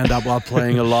to stand up while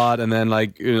playing a lot, and then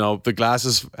like the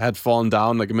glasses had fallen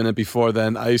down like a minute before.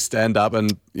 Then I stand up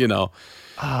and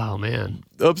Oh man!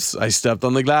 Oops! I stepped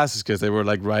on the glasses because they were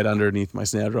like right underneath my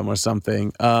snare drum or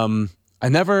something. Blood.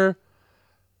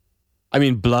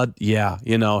 Yeah,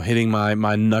 hitting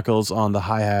my knuckles on the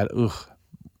hi hat. Ugh,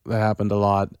 that happened a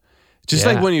lot. Just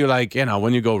like when you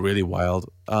when you go really wild.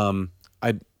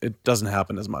 It doesn't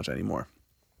happen as much anymore.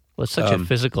 Well, it's such a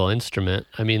physical instrument.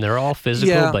 I mean, they're all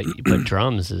physical, but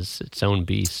drums is its own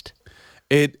beast.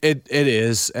 It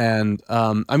is, and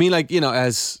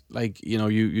as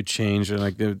you change, and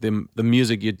like the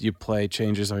music you play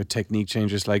changes, or your technique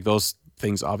changes, like those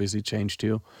things obviously change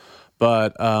too.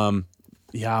 But when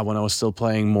I was still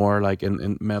playing more like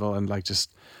in metal and like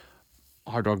just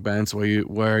hard rock bands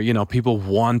where people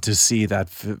want to see that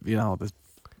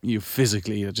you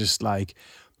physically are just like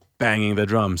banging the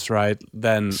drums, right?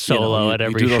 Then solo at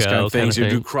every show, you do those show, kind of things, you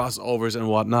do crossovers and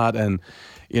whatnot, and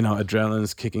adrenaline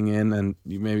is kicking in, and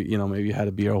you maybe you had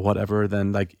a beer or whatever,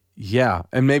 then like,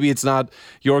 and maybe it's not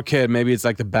your kit, maybe it's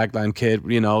like the backline kit,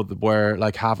 where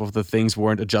like half of the things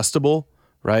weren't adjustable,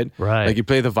 right? Like you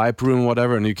play the Viper Room or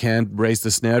whatever, and you can't raise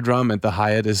the snare drum, and the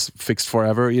hi-hat is fixed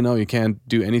forever, you can't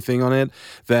do anything on it,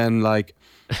 then like,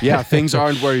 things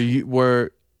aren't where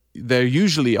they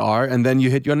usually are, and then you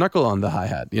hit your knuckle on the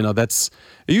hi-hat. It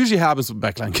usually happens with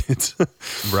backline kits.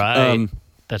 Right.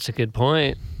 That's a good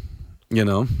point.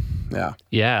 Yeah.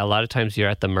 Yeah, a lot of times you're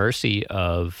at the mercy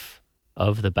of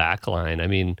the backline. I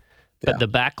mean, but the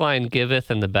backline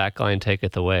giveth and the backline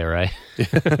taketh away, right?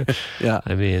 Yeah.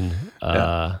 I mean,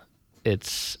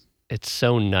 it's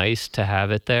so nice to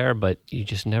have it there, but you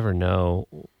just never know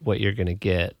what you're going to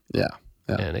get. Yeah.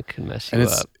 And it can mess you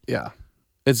up. Yeah.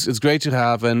 It's great to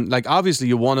have, and like obviously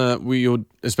you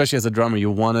especially as a drummer,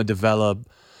 you want to develop,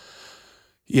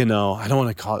 I don't want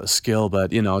to call it a skill,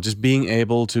 but just being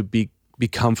able to be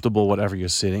comfortable whatever you're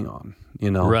sitting on,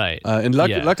 Right. And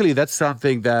luckily that's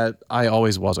something that I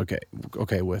always was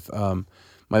okay with.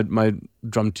 My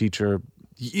drum teacher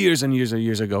years and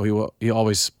years ago, he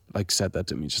always like said that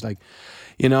to me, just like,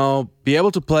 be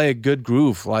able to play a good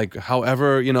groove, like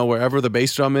however, wherever the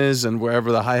bass drum is and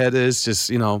wherever the hi-hat is,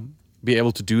 just, be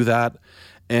able to do that.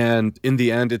 And in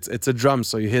the end, it's a drum,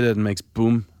 so you hit it and it makes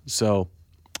boom. So,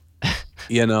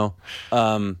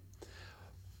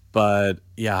 but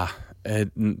yeah,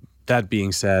 that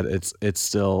being said, it's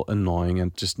still annoying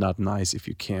and just not nice if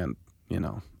you can't,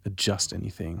 adjust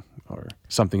anything or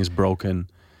something is broken.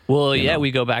 Well, we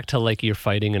go back to like you're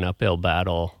fighting an uphill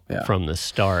battle from the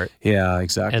start. Yeah,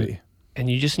 exactly.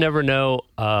 And you just never know.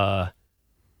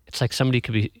 It's like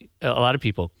a lot of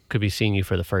people could be seeing you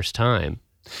for the first time.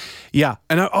 Yeah,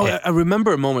 and I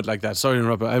remember a moment like that. Sorry to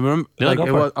interrupt, but I remember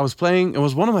I was playing. It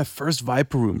was one of my first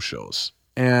Viper Room shows,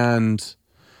 and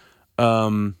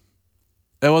it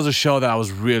was a show that I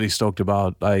was really stoked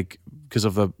about, like because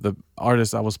of the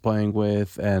artist I was playing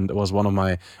with, and it was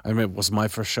it was my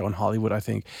first show in Hollywood, I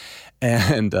think,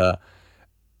 and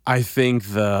I think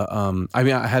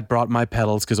I had brought my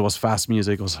pedals because it was fast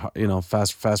music, it was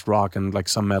fast rock and like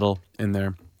some metal in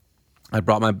there. I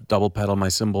brought my double pedal, my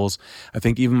cymbals, I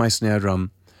think even my snare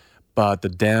drum, but the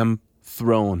damn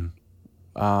throne,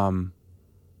 I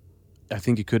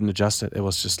think you couldn't adjust it. It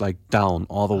was just like down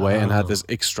all the way and had this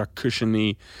extra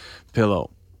cushiony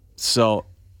pillow. So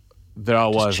there I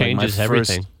was. Changes like my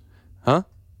everything. Huh?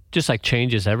 Just like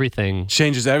changes everything.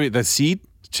 The seat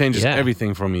changes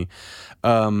everything for me.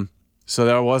 So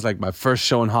there I was, like my first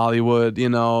show in Hollywood,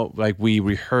 like we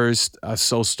rehearsed. I was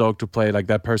so stoked to play, like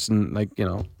that person, like,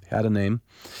 had a name,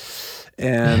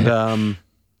 and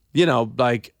you know,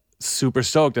 like super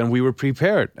stoked, and we were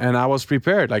prepared, and I was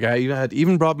prepared. Like I had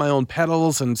even brought my own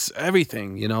pedals and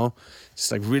everything, you know,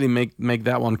 just like really make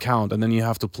that one count. And then you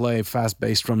have to play fast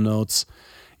bass drum notes,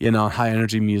 you know, high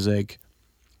energy music,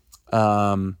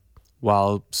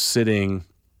 while sitting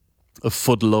a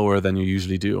foot lower than you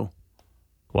usually do.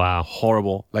 Wow.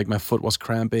 Horrible. Like my foot was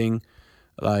cramping,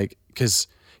 like, because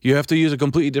you have to use a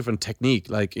completely different technique,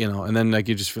 like, you know, and then like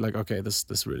you just feel like, okay,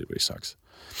 this really sucks.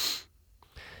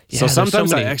 Yeah, so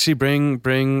sometimes I actually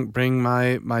bring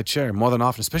my chair more than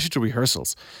often, especially to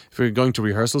rehearsals. If we're going to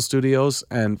rehearsal studios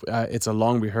and it's a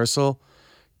long rehearsal,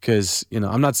 because, you know,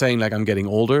 I'm not saying like I'm getting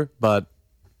older, but,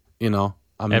 you know,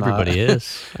 everybody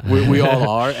is. we all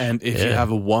are. And if you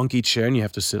have a wonky chair and you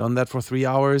have to sit on that for 3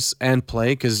 hours and play,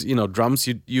 because, you know, drums,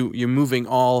 you're moving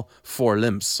all 4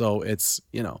 limbs. So it's,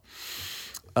 you know,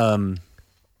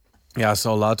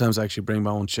 so a lot of times I actually bring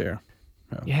my own chair.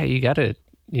 Yeah, you got to,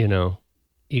 you know,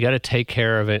 you got to take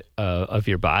care of it, of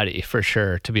your body for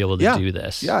sure to be able to do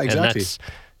this. Yeah, exactly. And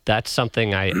that's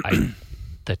something I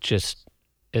that just,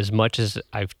 as much as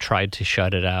I've tried to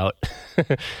shut it out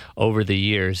over the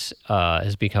years,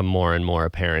 has become more and more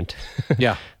apparent.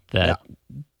 The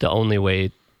only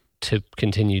way to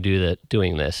continue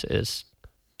doing this is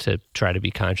to try to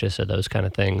be conscious of those kind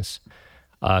of things,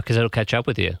 because it'll catch up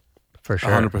with you for sure.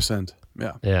 100%.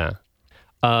 Yeah. Yeah.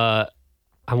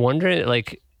 I'm wondering,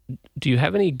 like, do you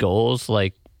have any goals,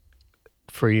 like,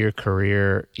 for your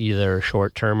career, either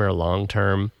short-term or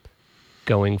long-term,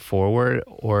 going forward?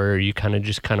 Or are you kind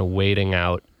of waiting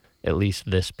out at least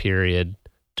this period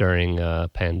during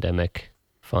pandemic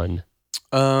fun?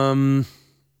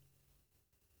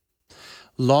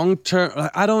 Long-term,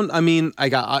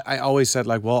 I always said,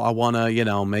 like, well, I want to, you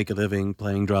know, make a living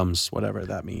playing drums, whatever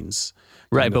that means.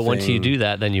 Right, but once you do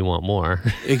that, then you want more.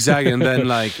 Exactly, and then,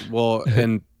 like, well,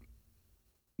 and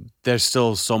there's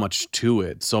still so much to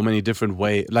it, so many different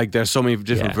ways, like there's so many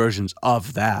different versions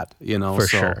of that, you know. For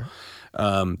sure.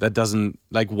 That doesn't,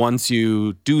 like, once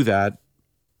you do that,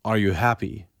 are you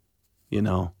happy? You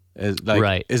know,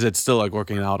 is it still like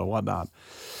working out or whatnot?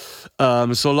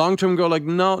 So long-term goal, like,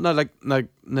 no, not like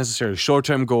necessarily.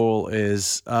 Short-term goal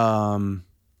is I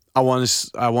want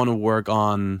to work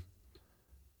on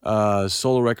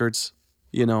solo records,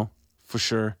 you know, for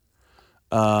sure.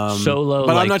 Solo,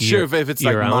 but like I'm not sure if it's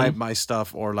like my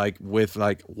stuff or like with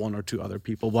like 1 or 2 other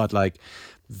people, but like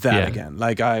that again,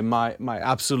 like my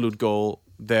absolute goal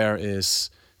there is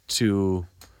to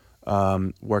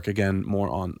work again more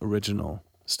on original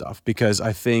stuff, because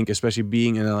I think, especially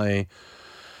being in LA,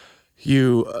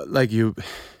 you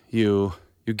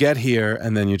get here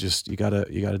and then you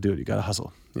gotta do it, you gotta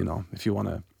hustle, you know, if you want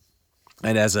to.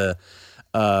 And as a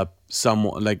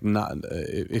someone, like, not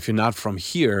if you're not from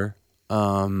here,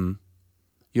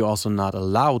 you're also not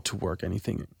allowed to work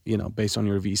anything, you know, based on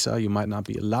your visa. You might not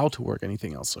be allowed to work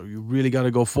anything else. So you really got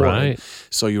to go for it.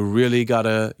 So you're really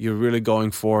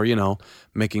going for, you know,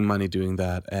 making money doing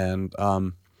that. And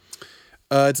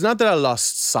it's not that I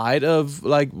lost sight of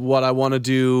like what I want to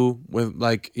do with,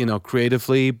 like, you know,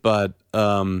 creatively, but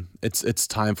it's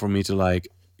time for me to, like,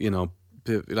 you know,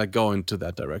 like go into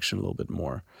that direction a little bit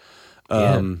more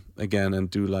again, and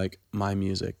do like my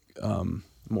music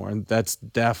more. And that's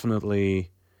definitely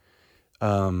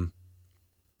because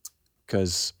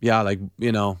like,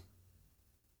 you know,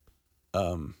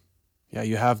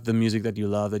 you have the music that you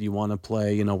love, that you want to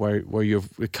play, you know, where you're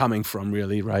coming from,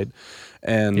 really, right?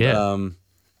 And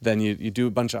then you do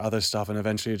a bunch of other stuff, and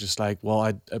eventually you're just like,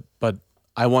 well, but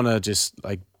I want to just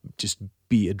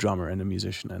be a drummer and a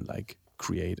musician and like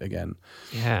create again.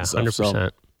 Yeah,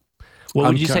 100%. What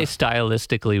would you say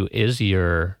stylistically is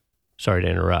your? Sorry to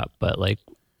interrupt, but like,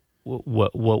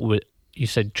 what would you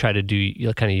said? Try to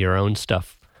do kind of your own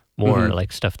stuff more,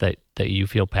 like stuff that you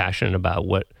feel passionate about.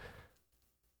 What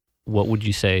would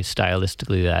you say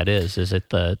stylistically that is? Is it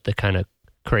the kind of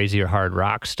crazy or hard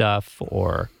rock stuff,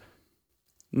 or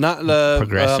not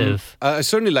progressive? I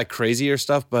certainly like crazier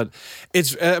stuff, but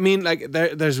it's, I mean, like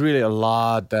there's really a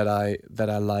lot that I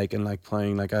like and like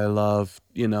playing. Like I love,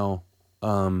 you know,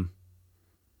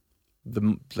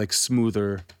 the like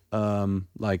smoother,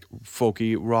 like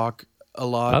folky rock a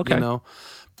lot, you know.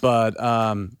 But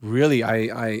really,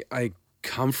 I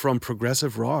come from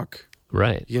progressive rock.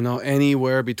 Right. You know,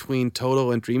 anywhere between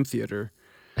Toto and Dream Theater.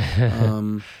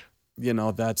 You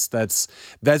know, that's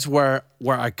where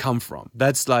I come from.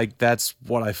 That's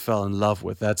what I fell in love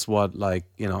with. That's what, like,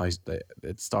 you know,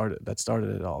 that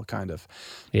started it all, kind of.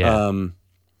 Yeah.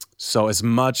 So as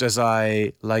much as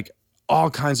I like all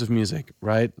kinds of music,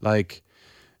 right? Like,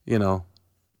 you know,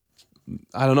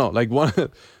 I don't know, like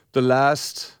the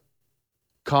last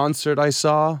concert I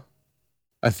saw,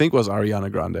 I think was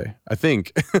Ariana Grande. I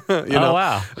think.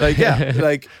 Wow. Like, yeah,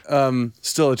 like,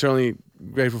 still eternally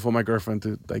grateful for my girlfriend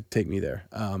to like take me there.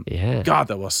 Yeah. God,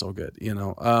 that was so good,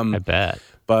 I bet.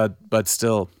 But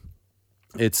still,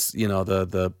 it's,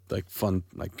 the like fun,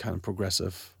 like kind of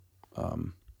progressive,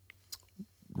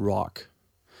 rock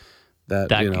that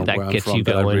that where I'm gets from, you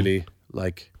that going. I really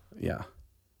like. Yeah.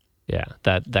 Yeah.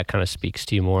 That kind of speaks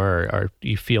to you more, or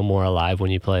you feel more alive when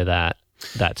you play that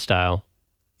style.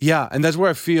 Yeah, and that's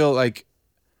where I feel like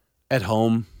at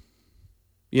home,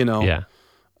 Yeah.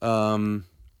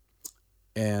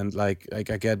 And like I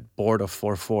get bored of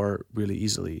 4/4 really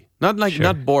easily.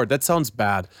 Not bored. That sounds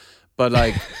bad, but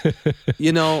like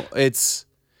it's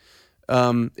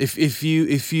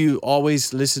if you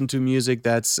always listen to music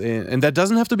and that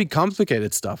doesn't have to be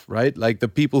complicated stuff, right? Like the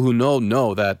people who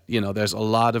know that there's a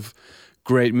lot of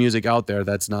great music out there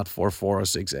that's not 4/4 or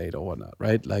 6/8 or whatnot,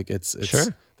 right? Like it's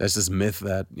Sure. There's this myth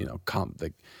that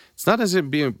like, it's not as it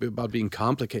being about being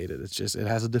complicated. It's just it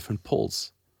has a different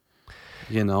pulse.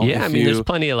 Yeah, I mean, there's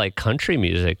plenty of like country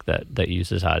music that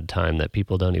uses odd time that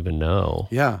people don't even know.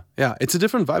 Yeah, it's a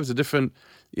different vibe. It's a different,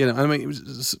 I mean,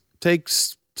 take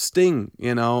Sting,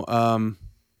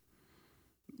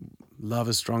 Love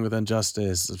is Stronger Than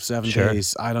Justice, 7 Sure.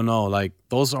 Days. I don't know, like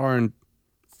those aren't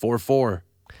 4/4,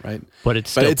 right? But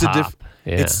it's still pop.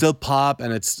 It's still pop,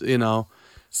 and it's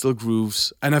still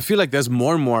grooves. And I feel like there's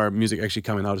more and more music actually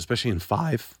coming out, especially in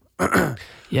 5.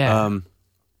 Yeah.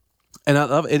 And I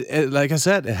love it. Like I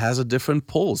said, it has a different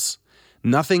pulse.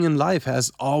 Nothing in life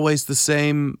has always the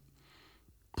same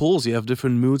pulse. You have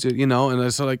different moods, and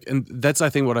it's like, and that's I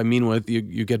think what I mean with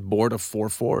you get bored of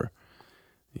 4/4.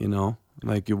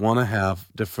 Like you want to have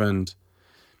different,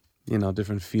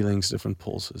 different feelings, different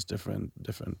pulses, different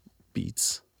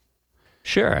beats.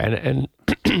 Sure. And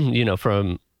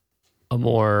from a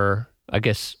more, I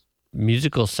guess,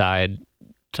 musical side,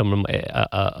 some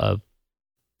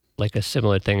like a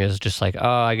similar thing is just like, oh,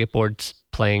 I get bored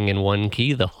playing in one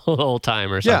key the whole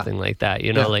time or something like that.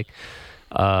 Like,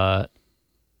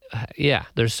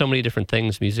 there's so many different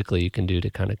things musically you can do to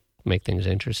kind of make things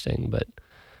interesting. But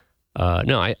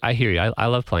no, I hear you. I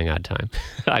love playing odd time.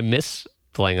 I miss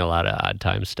playing a lot of odd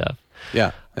time stuff.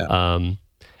 Yeah.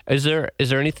 Is there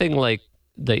anything like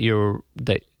that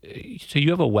so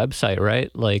you have a website, right?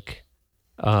 Like,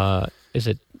 is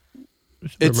it?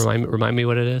 Remind me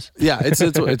what it is. Yeah, it's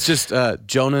just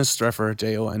Jonas Streffer,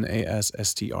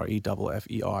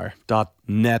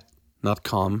 JONASSTREFFER.net, not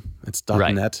 .com. It's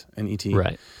Right. .net, N-E-T.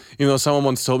 Right. Someone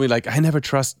once told me like I never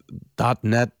trust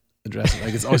 .net addresses.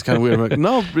 Like it's always kind of weird. I'm like,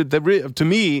 no, to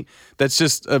me that's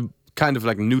just a kind of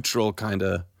like neutral kind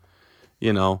of,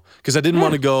 because I didn't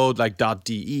want to go like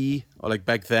 .de or like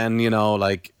back then,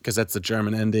 like because that's the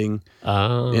German ending.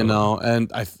 Oh.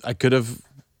 And I could have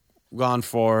gone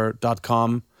for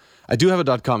 .com. I do have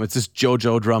a .com. It's just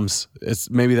JoJo Drums.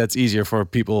 Maybe that's easier for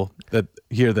people that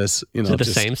hear this. Is it the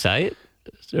same site?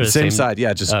 The same site,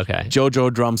 yeah. Just okay.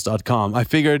 JoJoDrums.com. I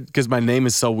figured because my name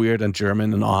is so weird and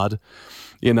German and odd.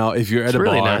 If you're at a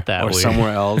really bar not that or weird.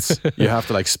 somewhere else, you have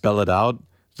to like spell it out.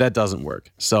 That doesn't work.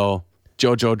 So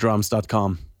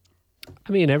JoJoDrums.com.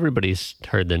 I mean, everybody's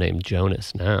heard the name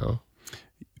Jonas now.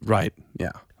 Right.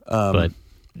 Yeah. But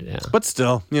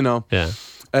still, Yeah.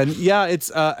 And yeah,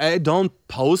 it's I don't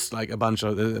post like a bunch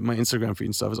of my Instagram feed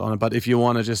and stuff is on it. But if you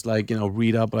want to just like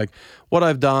read up like what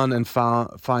I've done and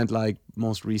find like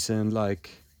most recent like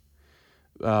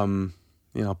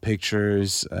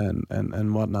pictures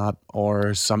and whatnot,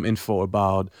 or some info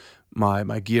about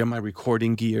my gear, my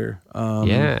recording gear,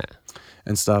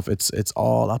 and stuff. It's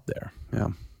all up there.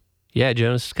 Yeah. Yeah,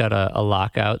 Jonas got a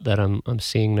lockout that I'm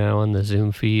seeing now on the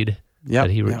Zoom feed. Yeah,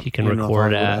 that he can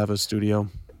record at. I have a studio.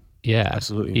 Yeah,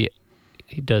 absolutely.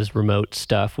 He does remote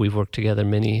stuff. We've worked together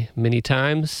many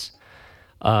times.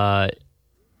 Do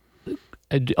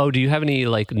you have any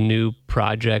like new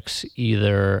projects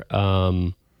either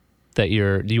that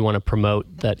do you want to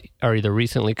promote that are either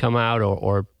recently come out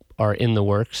or are in the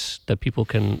works that people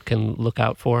can look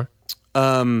out for?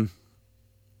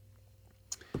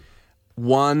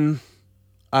 One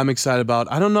I'm excited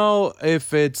about. I don't know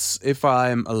if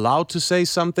I'm allowed to say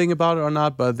something about it or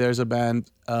not, but there's a band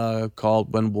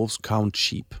called When Wolves Count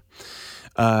Sheep,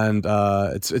 and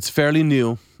it's fairly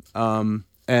new,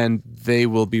 and they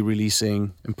will be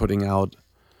releasing and putting out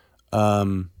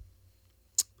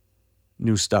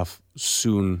new stuff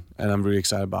soon, and I'm really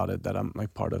excited about it. That I'm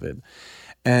like part of it,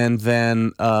 and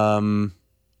then I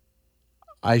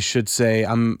should say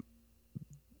I'm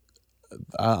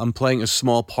playing a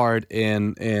small part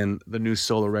in the new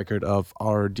solo record of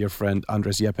our dear friend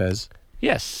Andres Yepes.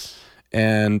 Yes.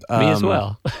 And me as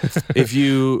well. if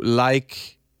you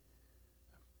like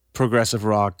progressive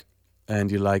rock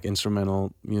and you like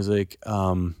instrumental music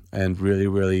and really,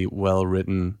 really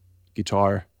well-written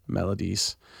guitar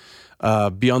melodies,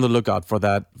 be on the lookout for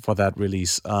that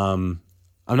release. I'm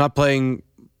not playing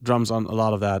drums on a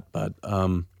lot of that, but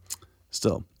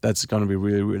still, that's going to be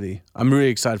really, really. I'm really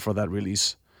excited for that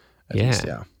release. At least,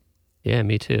 yeah. Yeah,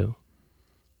 me too.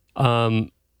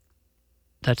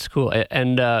 That's cool.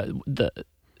 And the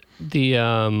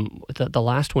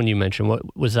last one you mentioned,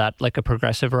 what was that? Like a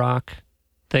progressive rock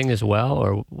thing as well,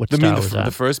 or what style was that?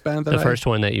 The first band that the first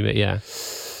one that you made, yeah.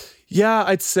 Yeah,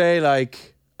 I'd say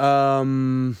like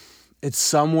it's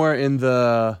somewhere in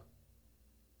the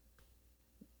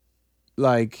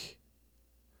like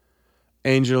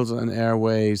Angels and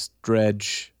Airways,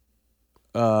 Dredge,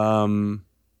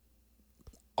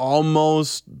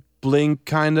 almost Blink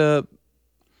kind of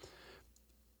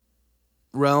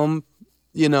realm,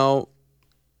 you know.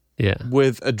 Yeah.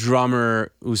 With a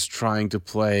drummer who's trying to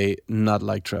play not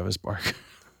like Travis Barker.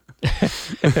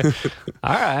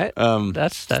 All right.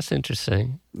 That's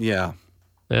interesting. Yeah.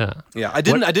 Yeah. Yeah. I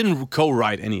didn't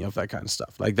co-write any of that kind of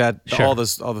stuff. Like that. Sure. All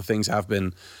the things have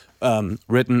been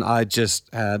written. I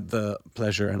just had the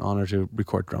pleasure and honor to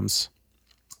record drums.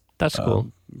 That's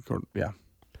cool. Yeah.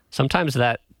 Sometimes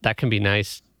that can be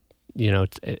nice. You know,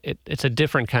 it's a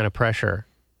different kind of pressure,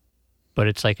 but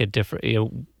it's like a different, you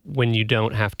know, when you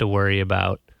don't have to worry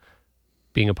about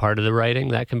being a part of the writing,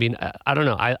 that can be, I don't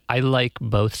know. I like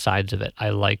both sides of it.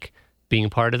 I like being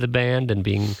part of the band and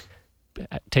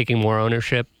taking more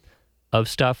ownership of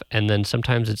stuff. And then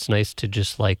sometimes it's nice to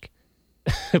just like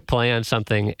play on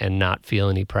something and not feel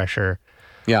any pressure.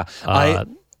 Yeah.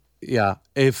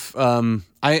 If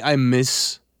I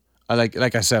miss,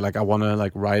 like I said, like I want to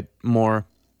like write more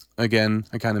again.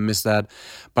 I kind of miss that,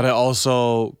 but I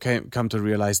also come to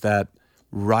realize that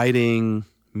writing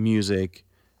music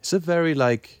is a very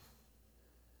like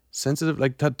sensitive,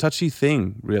 like touchy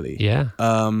thing, really. Yeah.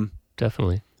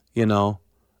 Definitely. You know,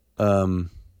 I mean,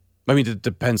 it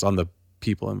depends on the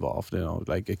people involved. You know,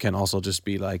 like it can also just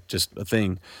be like just a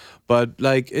thing, but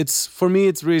like for me,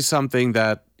 it's really something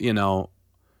that, you know,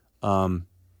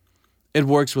 it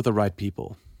works with the right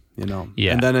people. You know,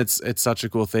 yeah. And then it's such a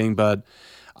cool thing. But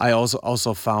I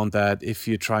also found that if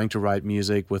you're trying to write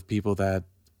music with people that,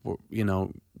 you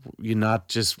know, you're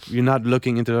not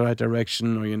looking into the right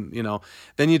direction, or you know,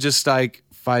 then you're just like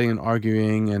fighting and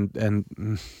arguing and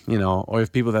you know, or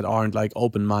if people that aren't like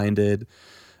open-minded,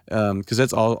 because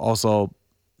that's also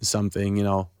something, you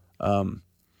know,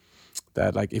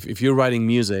 that like if you're writing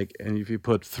music and if you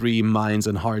put 3 minds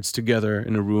and hearts together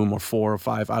in a room, or 4 or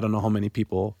 5, I don't know how many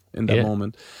people in that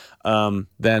moment,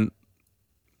 then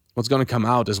what's going to come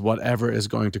out is whatever is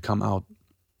going to come out.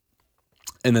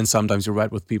 And then sometimes you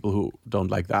write with people who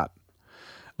don't like that,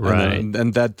 right?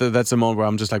 And that's a moment where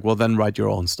I'm just like, well, then write your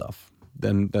own stuff.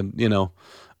 Then you know,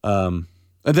 and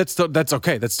that's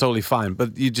okay. That's totally fine.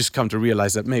 But you just come to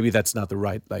realize that maybe that's not the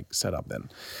right like setup then.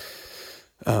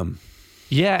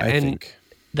 Yeah, I think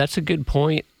that's a good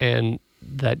point, and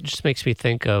that just makes me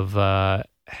think of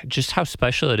just how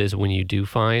special it is when you do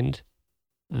find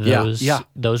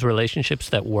those relationships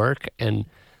that work, and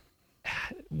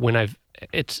when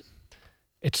it's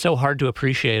so hard to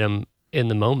appreciate them in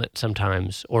the moment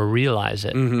sometimes, or realize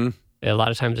it. Mm-hmm. A lot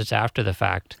of times it's after the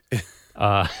fact.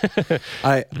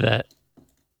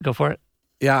 Go for it.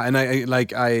 Yeah, and I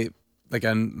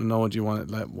know what you want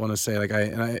to say. Like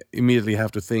I immediately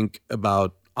have to think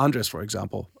about Andres, for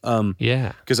example.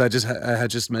 Yeah, because I had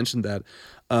just mentioned that.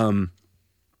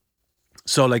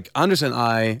 So like Andres and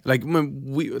I, like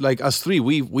we, like us three,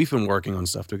 we've been working on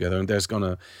stuff together, and there's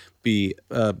gonna be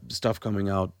stuff coming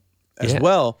out as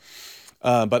well.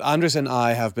 But Andres and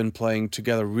I have been playing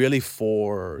together really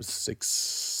for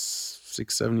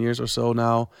 6-7 years or so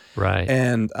now. Right.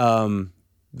 And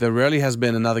there rarely has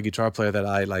been another guitar player that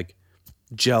I like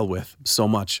gel with so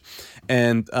much.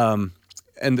 And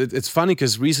it's funny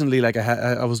because recently, like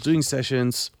I was doing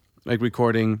sessions, like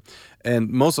recording,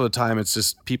 and most of the time it's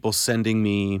just people sending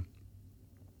me,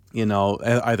 you know,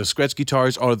 either scratch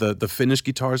guitars or the finished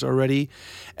guitars already,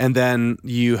 and then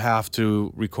you have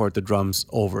to record the drums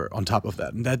over on top of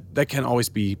that, and that can always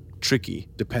be tricky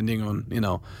depending on, you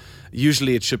know,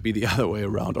 usually it should be the other way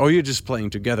around, or you're just playing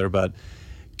together, but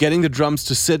getting the drums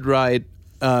to sit right,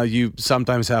 you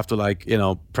sometimes have to, like, you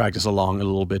know, practice along a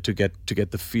little bit to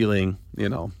get the feeling, you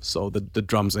know, so the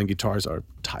drums and guitars are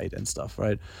tight and stuff,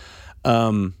 right?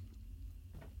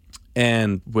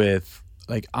 And with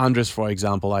like Andres, for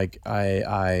example, like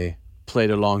I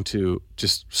played along to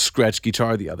just scratch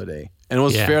guitar the other day, And it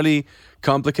was fairly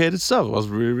complicated stuff. It was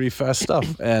really, really fast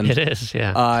stuff. And it is,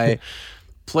 yeah. I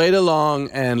played along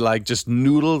and like just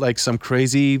noodled like some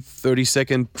crazy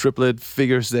 30-second triplet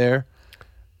figures there,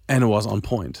 and it was on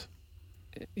point.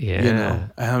 Yeah. You know,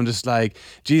 and I'm just like,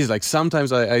 geez, like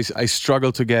sometimes I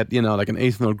struggle to get, you know, like an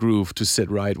eighth note groove to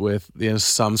sit right with, you know,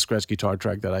 some scratch guitar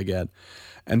track that I get.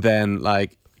 And then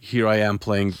like, here I am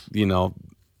playing, you know,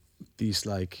 these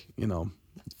like, you know,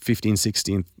 15,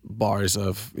 16 bars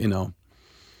of, you know,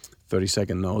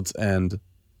 30-second notes, and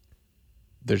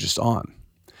they're just on.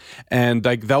 And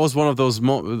like, that was one of those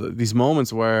these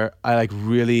moments where I like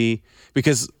really,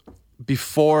 because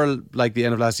before like the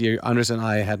end of last year, Andres and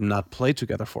I had not played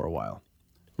together for a while.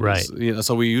 Right. So, you know,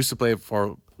 so we used to play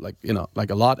for like, you know, like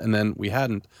a lot, and then we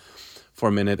hadn't for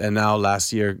a minute. And now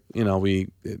last year, you know,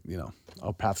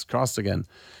 our paths crossed again.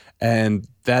 And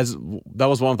that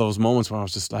was one of those moments where I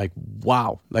was just like,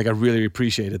 wow, like I really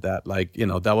appreciated that. Like, you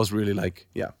know, that was really like,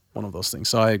 yeah, one of those things.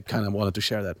 So I kind of wanted to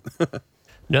share that.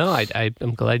 No,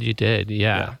 I'm glad you did.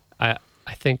 Yeah. I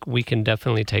think we can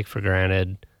definitely take for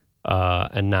granted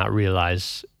and not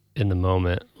realize in the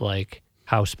moment like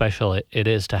how special it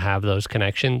is to have those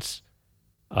connections,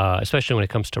 especially when it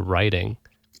comes to writing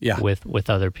with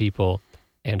other people,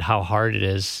 and how hard it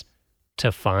is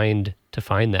to find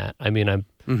that. I mean, I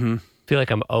feel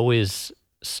like I'm always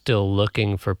still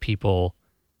looking for people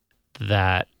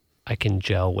that I can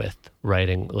gel with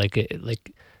writing.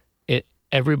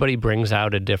 Everybody brings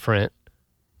out a different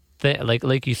thing.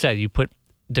 Like you said, you put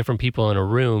different people in a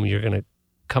room, you're gonna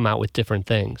come out with different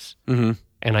things. Mm-hmm.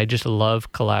 And I just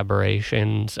love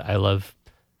collaborations. I love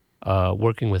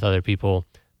working with other people,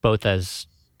 both as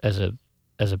a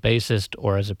bassist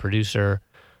or as a producer,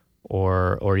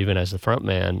 or even as the front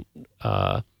man.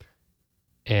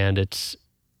 And it's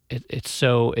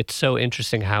so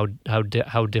interesting how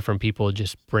different people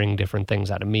just bring different things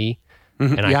out of me,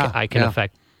 and I can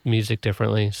affect music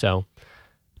differently. So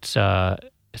it's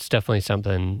definitely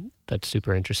something that's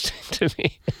super interesting to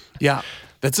me. Yeah,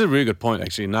 that's a really good point,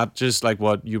 actually. Not just like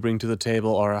what you bring to the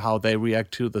table or how they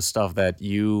react to the stuff that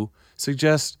you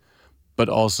suggest, but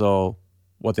also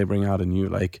what they bring out in you.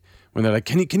 Like when they're like,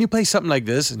 can you play something like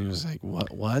this? And you're just like,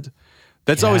 what?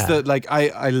 That's always the, like,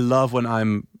 I love when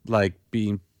I'm like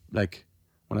being like,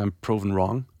 when I'm proven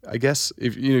wrong, I guess,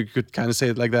 if you could kind of say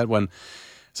it like that, when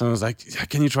someone's like,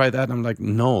 can you try that? And I'm like,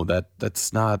 no,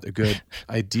 that's not a good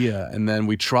idea. And then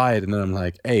we try it, and then I'm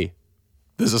like, hey,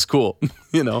 this is cool.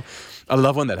 You know, I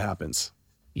love when that happens.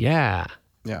 Yeah.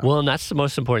 Well, and that's the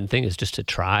most important thing, is just to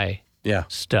try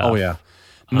stuff. Oh, yeah.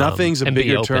 Nothing's a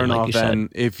bigger turnoff like than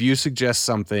if you suggest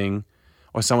something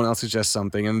or someone else suggests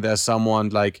something, and there's someone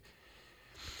like,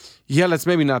 yeah, let's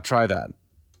maybe not try that.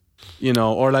 You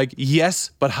know, or like,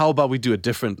 yes, but how about we do it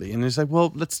differently? And it's like,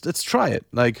 well, let's try it.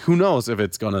 Like, who knows if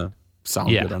it's gonna sound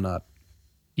good or not?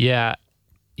 Yeah.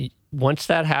 Once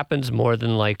that happens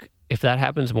if that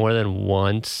happens more than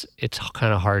once, it's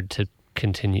kind of hard to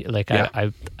continue. Like,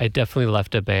 I definitely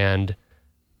left a band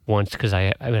once because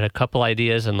I had a couple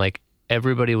ideas, and like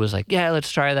everybody was like, yeah,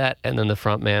 let's try that. And then the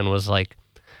front man was like,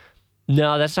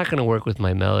 no, that's not going to work with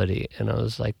my melody. And I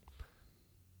was like,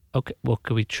 okay, well,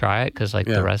 could we try it? Because like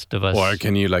the rest of us, or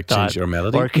can you like change your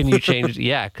melody? Or can you change?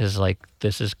 Yeah, because like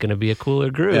this is going to be a cooler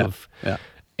groove. Yeah.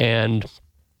 And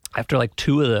after like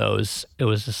two of those, it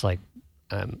was just like,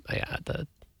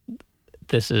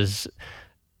 this is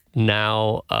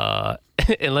now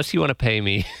unless you want to pay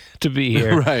me to be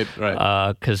here, right.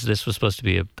 Because this was supposed to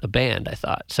be a band, I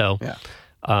thought. So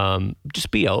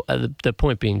just be the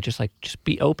point being just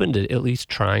be open to at least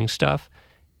trying stuff.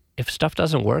 If stuff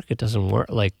doesn't work, it doesn't work.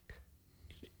 Like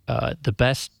the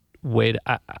best way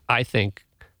to, I think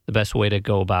the best way to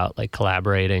go about like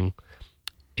collaborating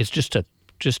is just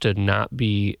to not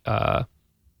be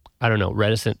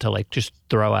reticent to like just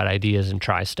throw out ideas and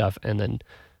try stuff, and then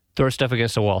throw stuff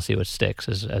against the wall, see what sticks,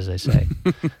 as they say.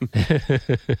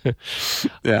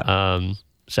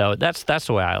 So that's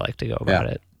the way I like to go about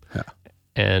it. Yeah.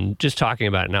 And just talking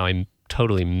about it now, I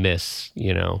totally miss,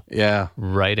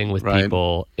 writing with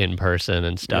people in person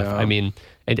and stuff. Yeah. I mean,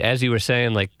 and as you were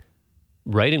saying, like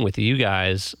writing with you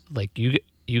guys, like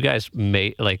you guys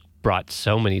brought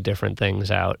so many different things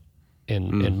out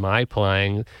in my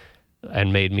playing,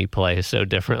 and made me play so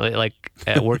differently. Like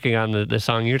working on the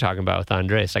song you're talking about with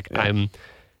Andres, like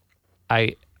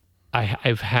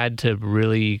I've had to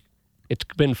really, it's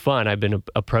been fun. I've been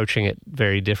approaching it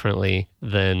very differently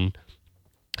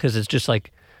because it's just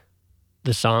like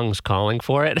the song's calling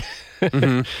for it.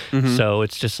 So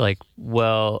it's just like,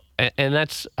 well, and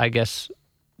that's, I guess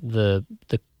the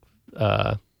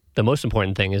most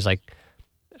important thing is like,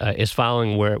 is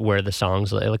following where the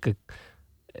song's like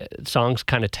songs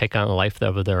kind of take on a life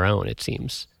of their own, it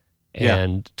seems.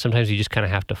 And sometimes you just kind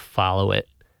of have to follow it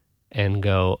and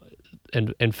go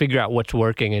and figure out what's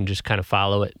working and just kind of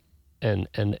follow it. And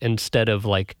instead of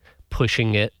like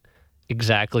pushing it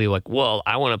exactly like, well,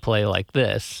 I want to play like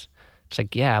this. It's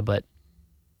like, yeah, but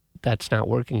that's not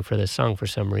working for this song for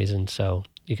some reason. So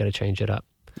you got to change it up.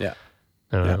 Yeah.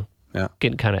 I don't know. Yeah.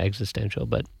 Getting kind of existential,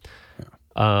 but,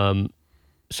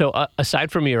 so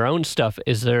aside from your own stuff,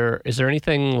 is there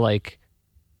anything like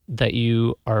that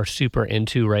you are super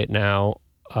into right now,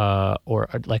 or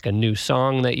like a new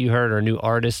song that you heard or a new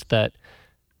artist that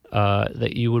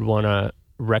you would want to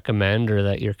recommend or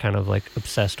that you're kind of like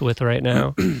obsessed with right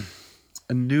now?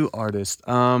 A new artist.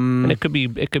 And it could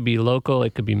be local,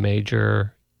 it could be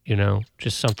major,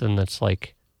 just something that's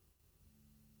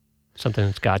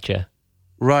got you.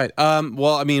 Right.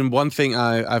 Well, I mean, one thing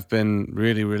I've been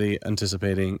really, really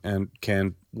anticipating and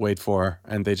can't wait for,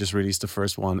 and they just released the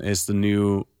first one, is the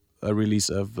new release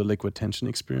of the Liquid Tension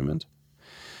Experiment.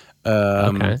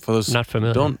 Okay. For those not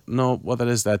familiar, don't know what that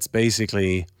is. That's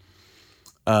basically,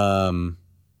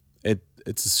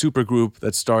 it's a super group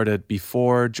that started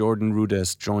before Jordan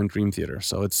Rudess joined Dream Theater.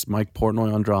 So it's Mike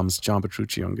Portnoy on drums, John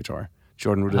Petrucci on guitar,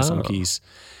 Jordan Rudess on keys,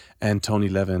 and Tony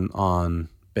Levin on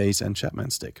bass and Chapman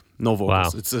stick. No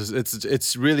vocals. Wow.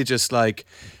 It's really just like,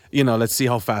 let's see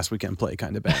how fast we can play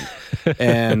kind of band.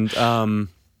 And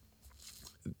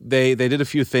they did a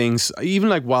few things, even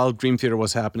like while Dream Theater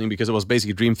was happening, because it was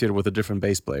basically Dream Theater with a different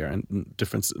bass player and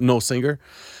no singer.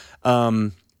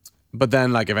 But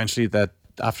then like eventually that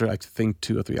after I think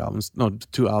 2 albums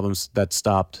that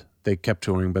stopped. They kept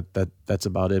touring, but that's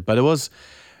about it. But it was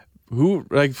for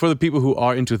the people who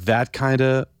are into that kind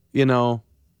of,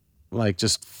 like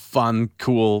just fun,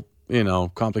 cool,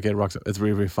 complicated rock stuff. It's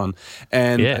really, really fun.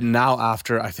 And now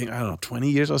after, I think, 20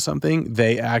 years or something,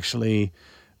 they actually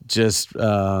just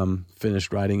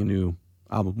finished writing a new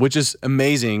album, which is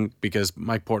amazing because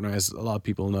Mike Portnoy, as a lot of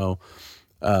people know,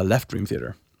 left Dream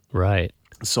Theater. Right.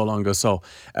 So long ago. So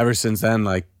ever since then,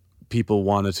 like, people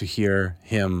wanted to hear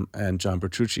him and John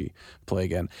Petrucci play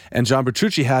again. And John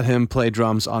Petrucci had him play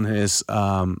drums on his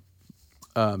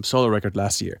solo record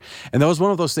last year. And that was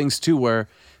one of those things too where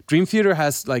Dream Theater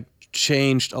has like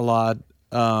changed a lot.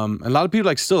 A lot of people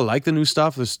like still like the new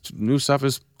stuff. This new stuff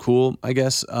is cool, I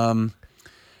guess.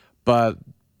 But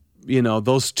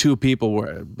those two people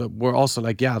were also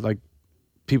like,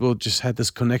 people just had this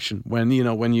connection when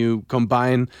you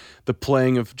combine the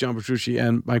playing of John Petrucci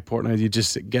and Mike Portnoy, you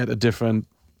just get a different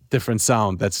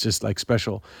sound that's just like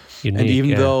special. Unique, and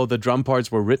even though the drum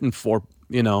parts were written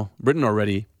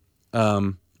already,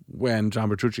 when John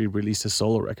Petrucci released his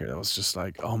solo record, I was just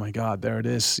like, oh my God, there it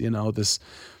is, this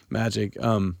magic.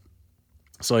 But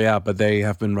they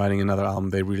have been writing another album.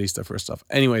 They released their first stuff.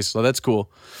 Anyways, so that's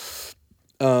cool.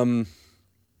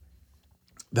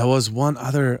 There was one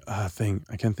other thing.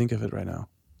 I can't think of it right now.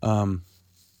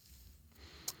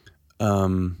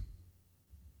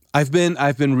 I've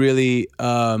been really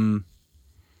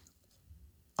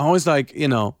always like,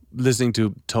 listening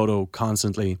to Toto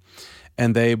constantly.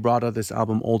 And they brought out this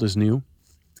album, Old is New.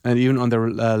 And even on their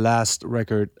last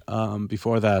record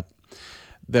before that,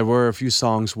 there were a few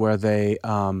songs where they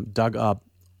dug up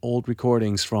old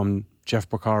recordings from Jeff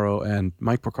Porcaro and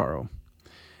Mike Porcaro.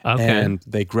 Okay. And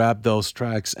they grabbed those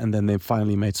tracks and then they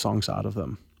finally made songs out of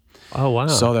them. Oh, wow.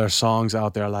 So there are songs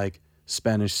out there like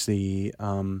Spanish Sea,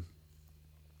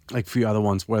 like a few other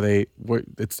ones where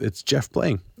it's Jeff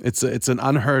playing. It's an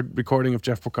unheard recording of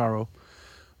Jeff Porcaro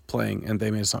playing, and they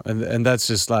made a song, and that's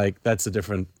just like, that's a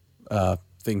different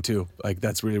thing too. Like,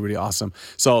 that's really, really awesome.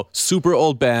 So super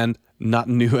old band, not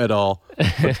new at all,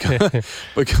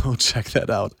 but go check that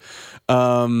out.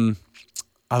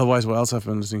 Otherwise, what else have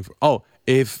I been listening for? Oh,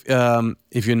 if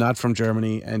you're not from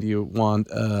Germany and you want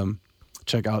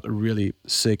check out a really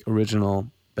sick original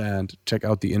band, check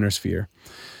out the Inner Sphere.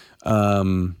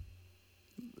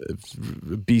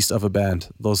 Beast of a band.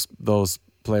 Those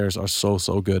players are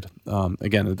so good.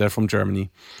 Again, they're from Germany.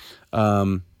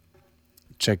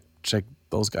 Check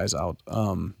those guys out.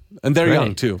 And they're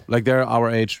young too. Like, they're our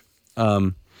age.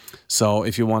 So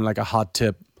if you want like a hot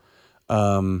tip,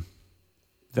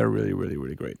 they're really, really,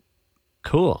 really great.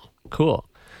 Cool.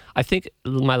 I think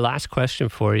my last question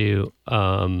for you,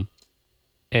 and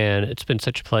it's been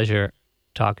such a pleasure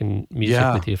talking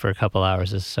music with you for a couple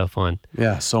hours. This is so fun.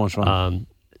 Yeah, so much fun.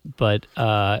 But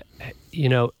I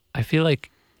feel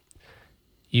like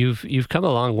you've come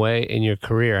a long way in your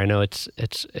career. I know it's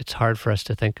hard for us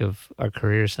to think of our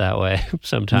careers that way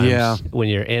sometimes when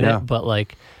you're in it. But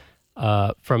like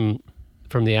from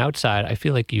the outside, I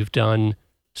feel like you've done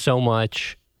so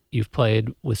much. You've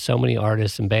played with so many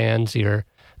artists and bands. You're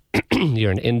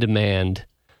you're an in-demand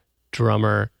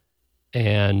drummer,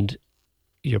 and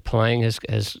your playing has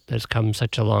come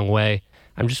such a long way.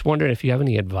 I'm just wondering if you have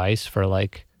any advice for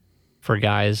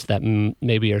guys that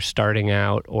maybe are starting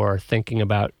out or thinking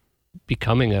about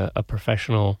becoming a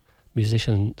professional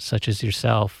musician such as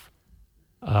yourself.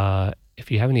 If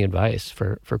you have any advice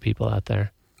for people out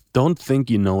there. Don't think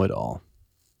you know it all.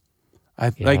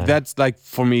 Like that's like,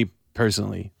 for me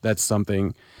personally, that's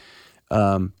something,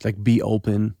 like, be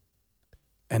open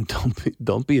and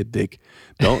don't be a dick.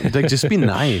 Don't like, just be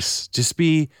nice. Just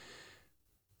be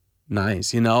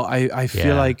nice. I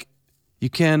feel like you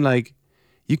can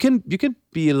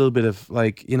be a little bit of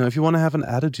like, if you want to have an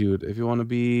attitude, if you want to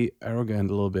be arrogant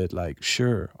a little bit, like,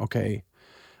 sure, okay.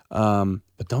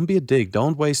 But don't be a dick.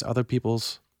 Don't waste other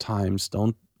people's times.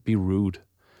 Don't be rude.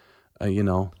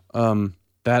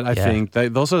 That I think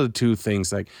that those are the two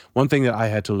things. Like, one thing that I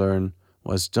had to learn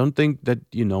was, don't think that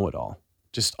you know it all.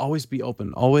 Just always be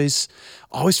open. Always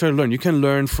try to learn. You can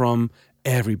learn from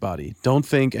everybody.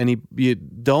 Don't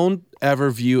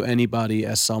ever view anybody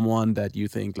as someone that you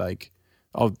think like,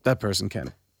 oh, that person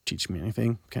can't teach me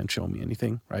anything, can't show me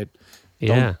anything, right?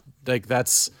 Yeah.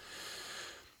 That's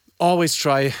always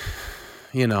try,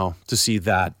 to see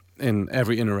that in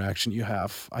every interaction you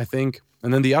have, I think.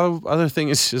 And then the other thing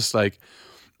is just like,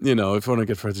 if you want to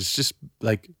get further, it's just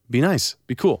like, be nice,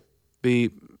 be cool, be,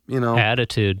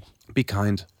 attitude, be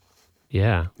kind.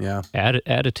 Yeah. Yeah.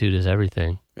 Attitude is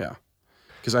everything. Yeah.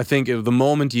 Because I think if the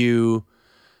moment you're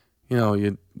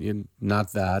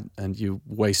not that, and you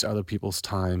waste other people's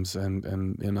times and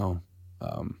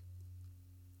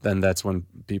then that's when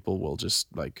people will just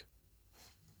like,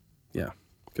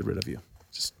 get rid of you.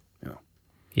 Just,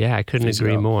 Yeah, I couldn't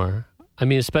agree more. I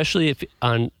mean, especially if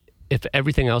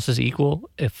everything else is equal,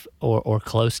 or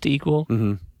close to equal,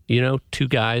 2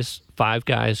 guys, 5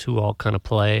 guys who all kind of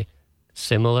play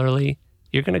similarly,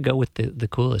 you're going to go with the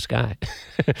coolest guy.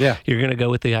 Yeah. You're going to go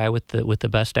with the guy with the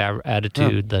best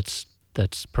attitude, that's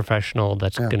professional,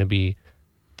 that's going to be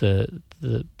the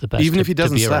best, even if he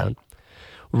doesn't slap.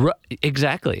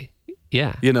 Exactly.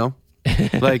 Yeah.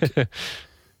 Like,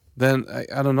 then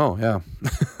I don't know. Yeah.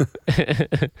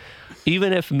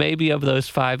 Even if maybe of those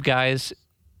 5 guys,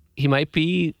 he might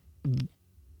be,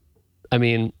 I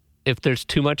mean, if there's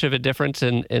too much of a difference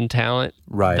in talent,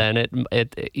 right, then it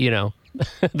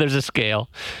there's a scale.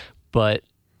 But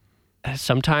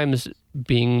sometimes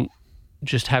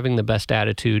just having the best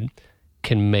attitude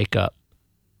can make up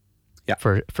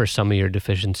for some of your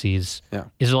deficiencies. Yeah.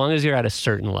 As long as you're at a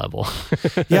certain level.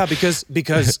 Yeah, because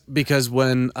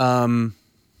when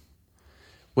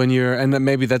you're, and then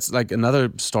maybe that's like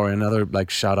another story, another like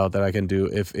shout out that I can do.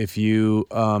 If you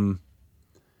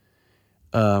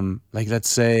like, let's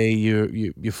say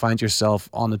you find yourself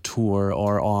on a tour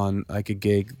or on like a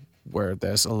gig where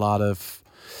there's a lot of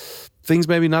things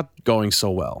maybe not going so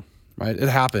well, right? It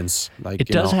happens. Like, it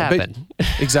does happen.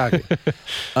 Exactly.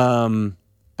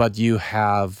 But you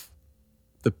have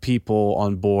the people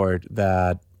on board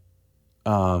that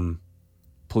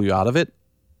pull you out of it,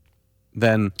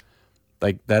 then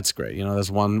like, that's great.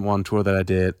 There's one tour that I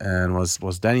did, and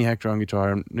was Danny Hector on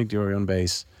guitar, Nick Diori on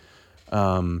bass,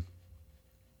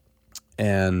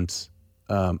 and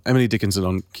Emily Dickinson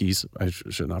on keys. I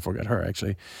should not forget her,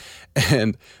 actually.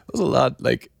 And it was a lot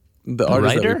like the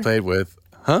artists writer? that we played with.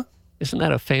 Huh? Isn't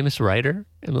that a famous writer,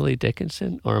 Emily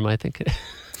Dickinson? Or am I thinking?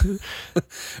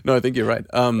 No, I think you're right.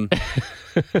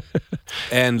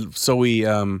 And so we,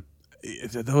 it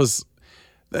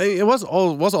was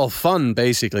all fun,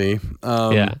 basically.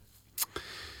 Yeah.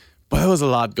 But there was a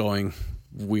lot going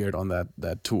weird on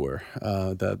that tour.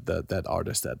 That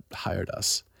artist that hired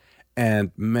us,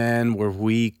 and man, were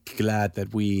we glad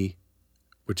that we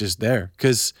were just there,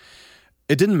 because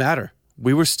it didn't matter.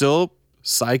 We were still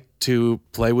psyched to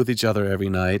play with each other every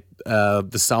night.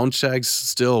 The sound checks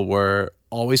still were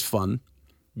always fun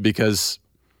because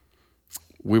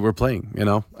we were playing.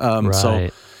 Right. So.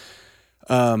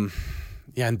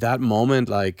 Yeah, in that moment,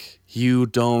 like, you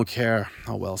don't care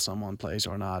how well someone plays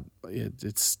or not.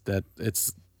 It's the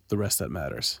rest that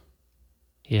matters.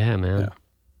 Yeah, man. Yeah.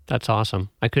 That's awesome.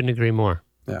 I couldn't agree more.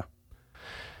 Yeah.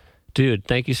 Dude,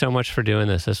 thank you so much for doing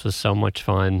this. This was so much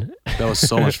fun. That was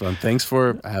so much fun. Thanks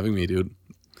for having me, dude.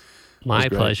 My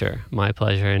pleasure. My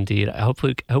pleasure indeed. I hope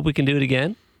we can do it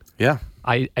again. Yeah.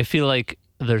 I feel like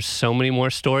there's so many more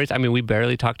stories. I mean, we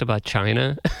barely talked about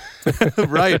China.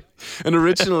 Right. And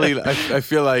originally, I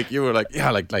feel like you were like,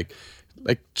 yeah, like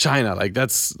China, like,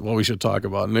 that's what we should talk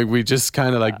about. And like, we just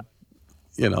kind of like,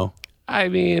 I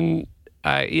mean,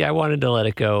 I wanted to let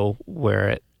it go where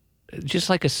it, just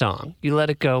like a song, you let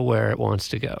it go where it wants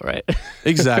to go, right?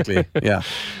 Exactly. Yeah.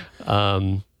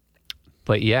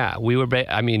 But yeah, we were.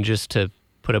 I mean, just to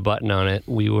put a button on it,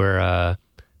 we were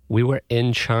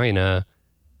in China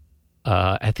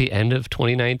at the end of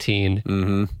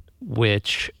 2019,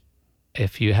 which,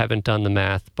 if you haven't done the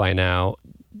math by now,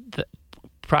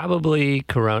 probably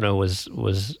Corona was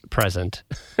present.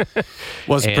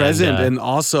 And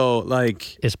also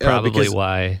like is probably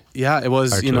why. Yeah, it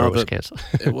was. Our tour was canceled.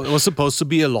 It was supposed to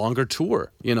be a longer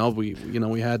tour. We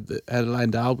had it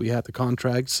lined out. We had the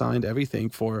contract signed, everything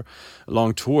for a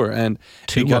long tour, and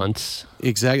 2 months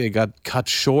exactly. It got cut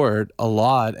short a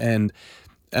lot, and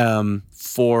to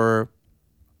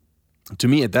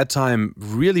me at that time,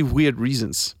 really weird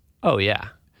reasons. Oh yeah.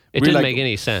 It didn't make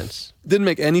any sense. Didn't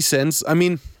make any sense. I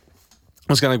mean,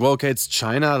 I was kind of like, well, okay, it's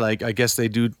China. Like, I guess they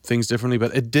do things differently,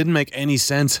 but it didn't make any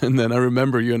sense. And then I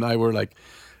remember you and I were like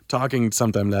talking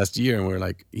sometime last year, and we are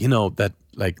like, that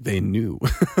like they knew.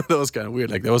 That was kind of weird.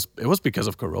 Like it was because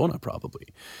of Corona, probably.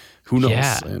 Who knows?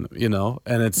 Yeah. And,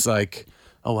 and it's like,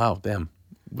 oh wow, damn,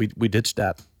 we ditched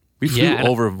that. We flew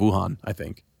over Wuhan, I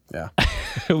think. Yeah.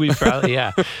 We probably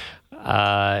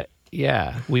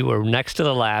yeah, we were next to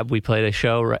the lab. We played a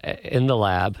show in the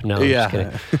lab. No, I'm just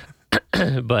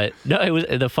kidding. But no, it was.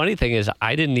 The funny thing is,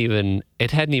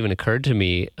 it hadn't even occurred to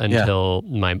me until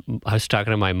I was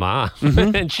talking to my mom,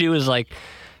 and she was like,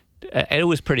 and it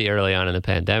was pretty early on in the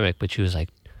pandemic, but she was like,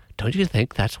 "Don't you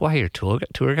think that's why your tour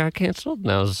got canceled?" And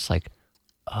I was just like,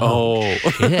 "Oh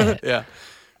shit, yeah."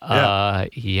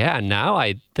 Now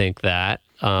I think that.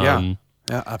 Yeah,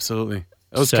 absolutely.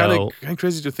 It was kind of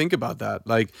crazy to think about that.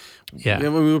 Like,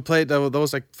 when we would play, that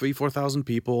was like 3,000-4,000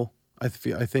 people. I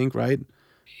think, right?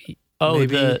 Oh,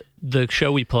 maybe. the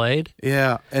show we played.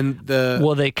 Yeah, and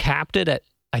they capped it at,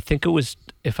 I think it was,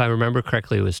 if I remember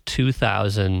correctly, it was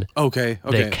 2,000. Okay.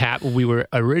 We were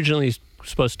originally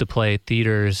supposed to play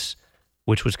theaters,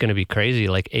 which was going to be crazy,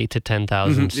 like 8,000 to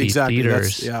 10,000 seat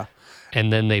theaters. Yeah.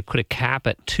 And then they put a cap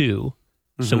at 2,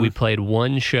 so we played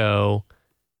one show.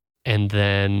 And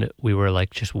then we were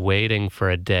like just waiting for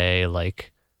a day,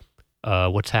 like,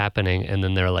 what's happening? And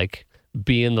then they're like,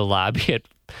 be in the lobby at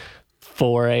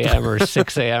 4 a.m. or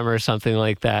 6 a.m. or something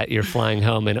like that. You're flying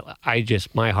home. And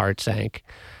my heart sank.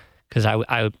 Because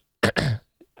I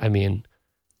mean,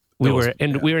 we were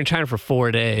in China for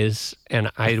 4 days,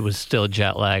 and I was still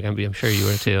jet lagged. I mean, I'm sure you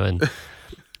were too. And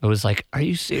I was like, are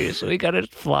you serious? We got to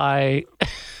fly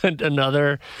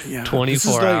another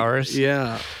 24 hours?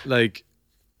 Yeah, like...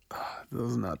 That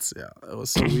was nuts. Yeah, it was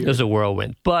so weird. It was a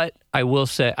whirlwind. But I will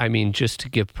say, I mean, just to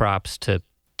give props to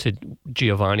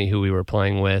Giovanni, who we were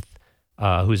playing with,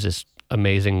 who's this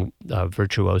amazing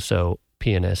virtuoso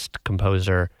pianist,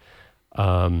 composer.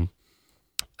 I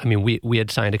mean, we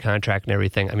had signed a contract and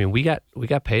everything. I mean, we got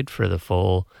paid for the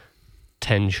full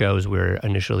 10 shows we were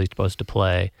initially supposed to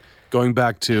play. Going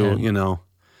back to,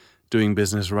 doing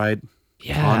business right.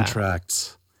 Yeah.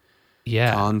 Contracts.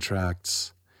 Yeah.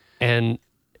 Contracts. And...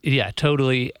 yeah,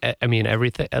 totally. I mean,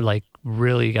 everything, like,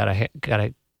 really gotta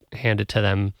hand it to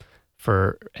them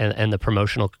and the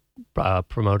promotional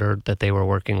promoter that they were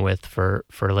working with for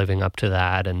living up to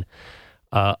that. And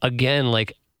again,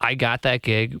 like, I got that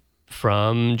gig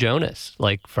from Jonas,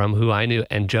 like, from who I knew,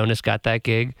 and Jonas got that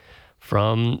gig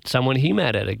from someone he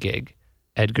met at a gig,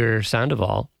 Edgar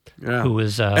Sandoval, who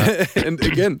was and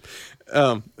again,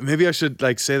 maybe I should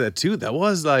like say that too. That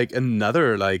was like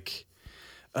another like.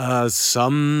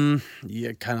 Some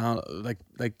kind of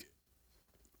like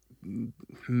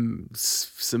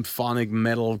symphonic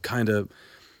metal kind of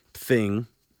thing,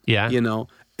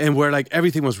 and where like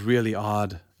everything was really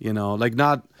odd, like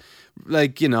not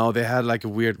like they had like a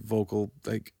weird vocal,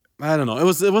 like I don't know, it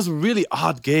was a really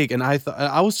odd gig, and I thought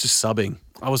I was just subbing,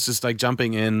 I was just like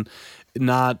jumping in,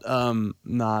 not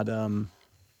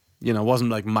wasn't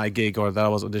like my gig or that I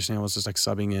was auditioning. I was just like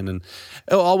subbing in, and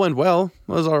it all went well.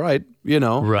 It was all right,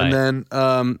 Right. And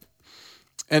then,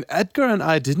 and Edgar and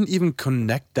I didn't even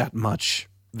connect that much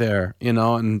there,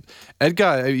 And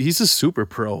Edgar, he's a super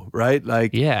pro, right?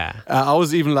 Like, I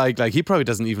was even like he probably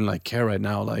doesn't even like care right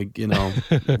now, like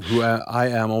who I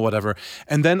am or whatever.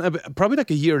 And then probably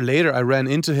like a year later, I ran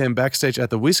into him backstage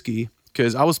at the Whiskey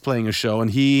because I was playing a show,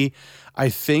 and he, I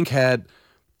think, had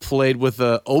played with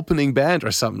the opening band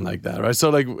or something like that, right?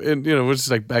 So like, we're just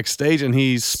like backstage, and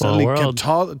he suddenly kept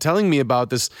telling me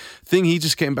about this thing. He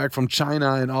just came back from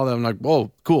China and all that. I'm like,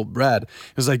 whoa, cool, Brad.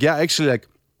 He was like, yeah, actually, like,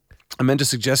 I meant to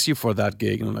suggest you for that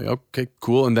gig. And I'm like, okay,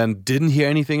 cool. And then didn't hear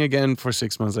anything again for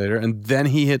 6 months later. And then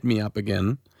he hit me up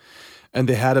again, and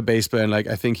they had a bass player, and like,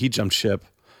 I think he jumped ship.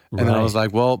 And then I was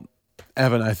like, well,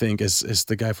 Evan, I think is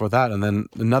the guy for that. And then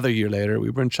another year later,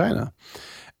 we were in China.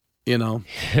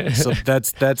 So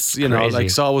that's Crazy. Like,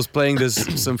 so I was playing this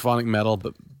symphonic metal,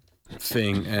 but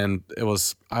thing, and it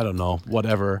was, I don't know,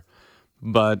 whatever.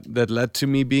 But that led to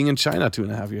me being in China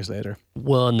 2.5 years later.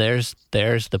 Well, and there's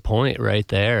the point right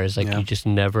there. Is like you just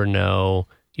never know.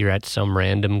 You're at some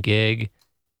random gig.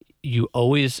 You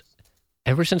always,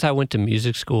 ever since I went to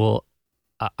music school,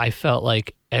 I felt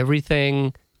like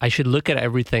everything. I should look at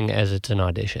everything as it's an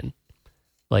audition.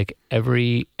 Like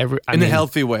every in a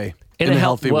healthy way. In a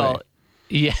healthy way.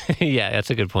 Yeah,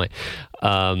 that's a good point.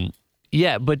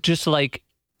 Yeah, but just like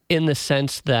in the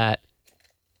sense that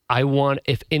I want,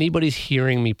 if anybody's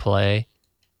hearing me play,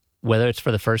 whether it's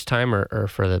for the first time or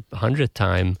for the 100th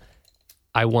time,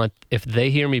 if they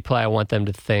hear me play, I want them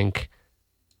to think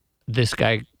this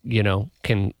guy,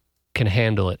 can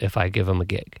handle it if I give him a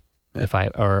gig, if I,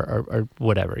 or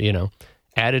whatever,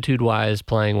 attitude wise,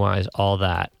 playing wise, all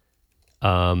that.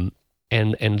 And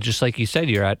just like you said,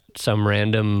 you're at some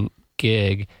random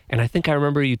gig, and I think I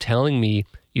remember you telling me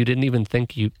you didn't even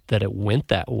think that it went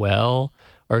that well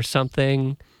or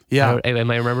something. Yeah. Am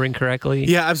I remembering correctly?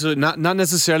 Yeah, absolutely. Not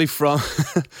necessarily from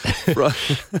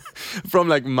from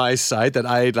like my side that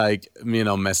I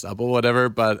messed up or whatever,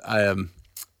 but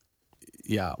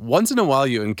once in a while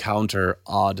you encounter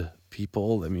odd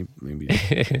people. I mean, maybe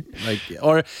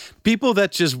or people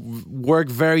that just work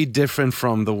very different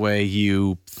from the way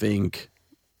you think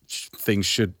things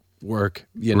should work,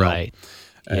 Right.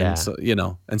 And so,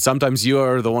 and sometimes you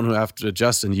are the one who have to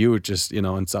adjust, and you just,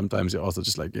 and sometimes you're also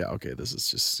just like, yeah, okay, this is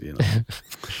just,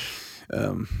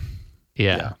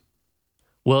 yeah.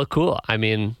 Well, cool. I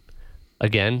mean,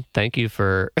 again, thank you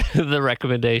for the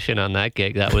recommendation on that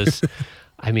gig. That was,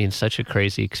 I mean, such a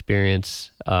crazy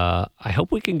experience. I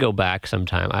hope we can go back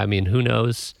sometime. I mean, who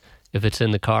knows if it's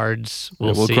in the cards?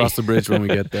 We'll see. Cross the bridge when we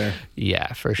get there.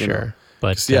 Yeah, for sure.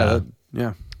 But yeah.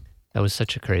 That was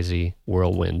such a crazy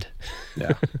whirlwind.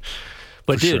 Yeah.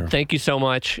 But dude, thank you so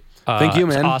much. Thank you,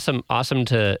 man. It's awesome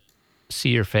to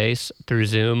see your face through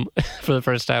Zoom for the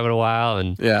first time in a while.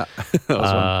 And yeah, that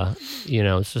was fun.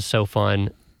 It's just so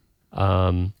fun.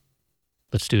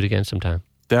 Let's do it again sometime.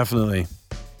 Definitely.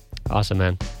 Awesome,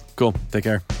 man. Cool. Take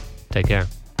care. Take care.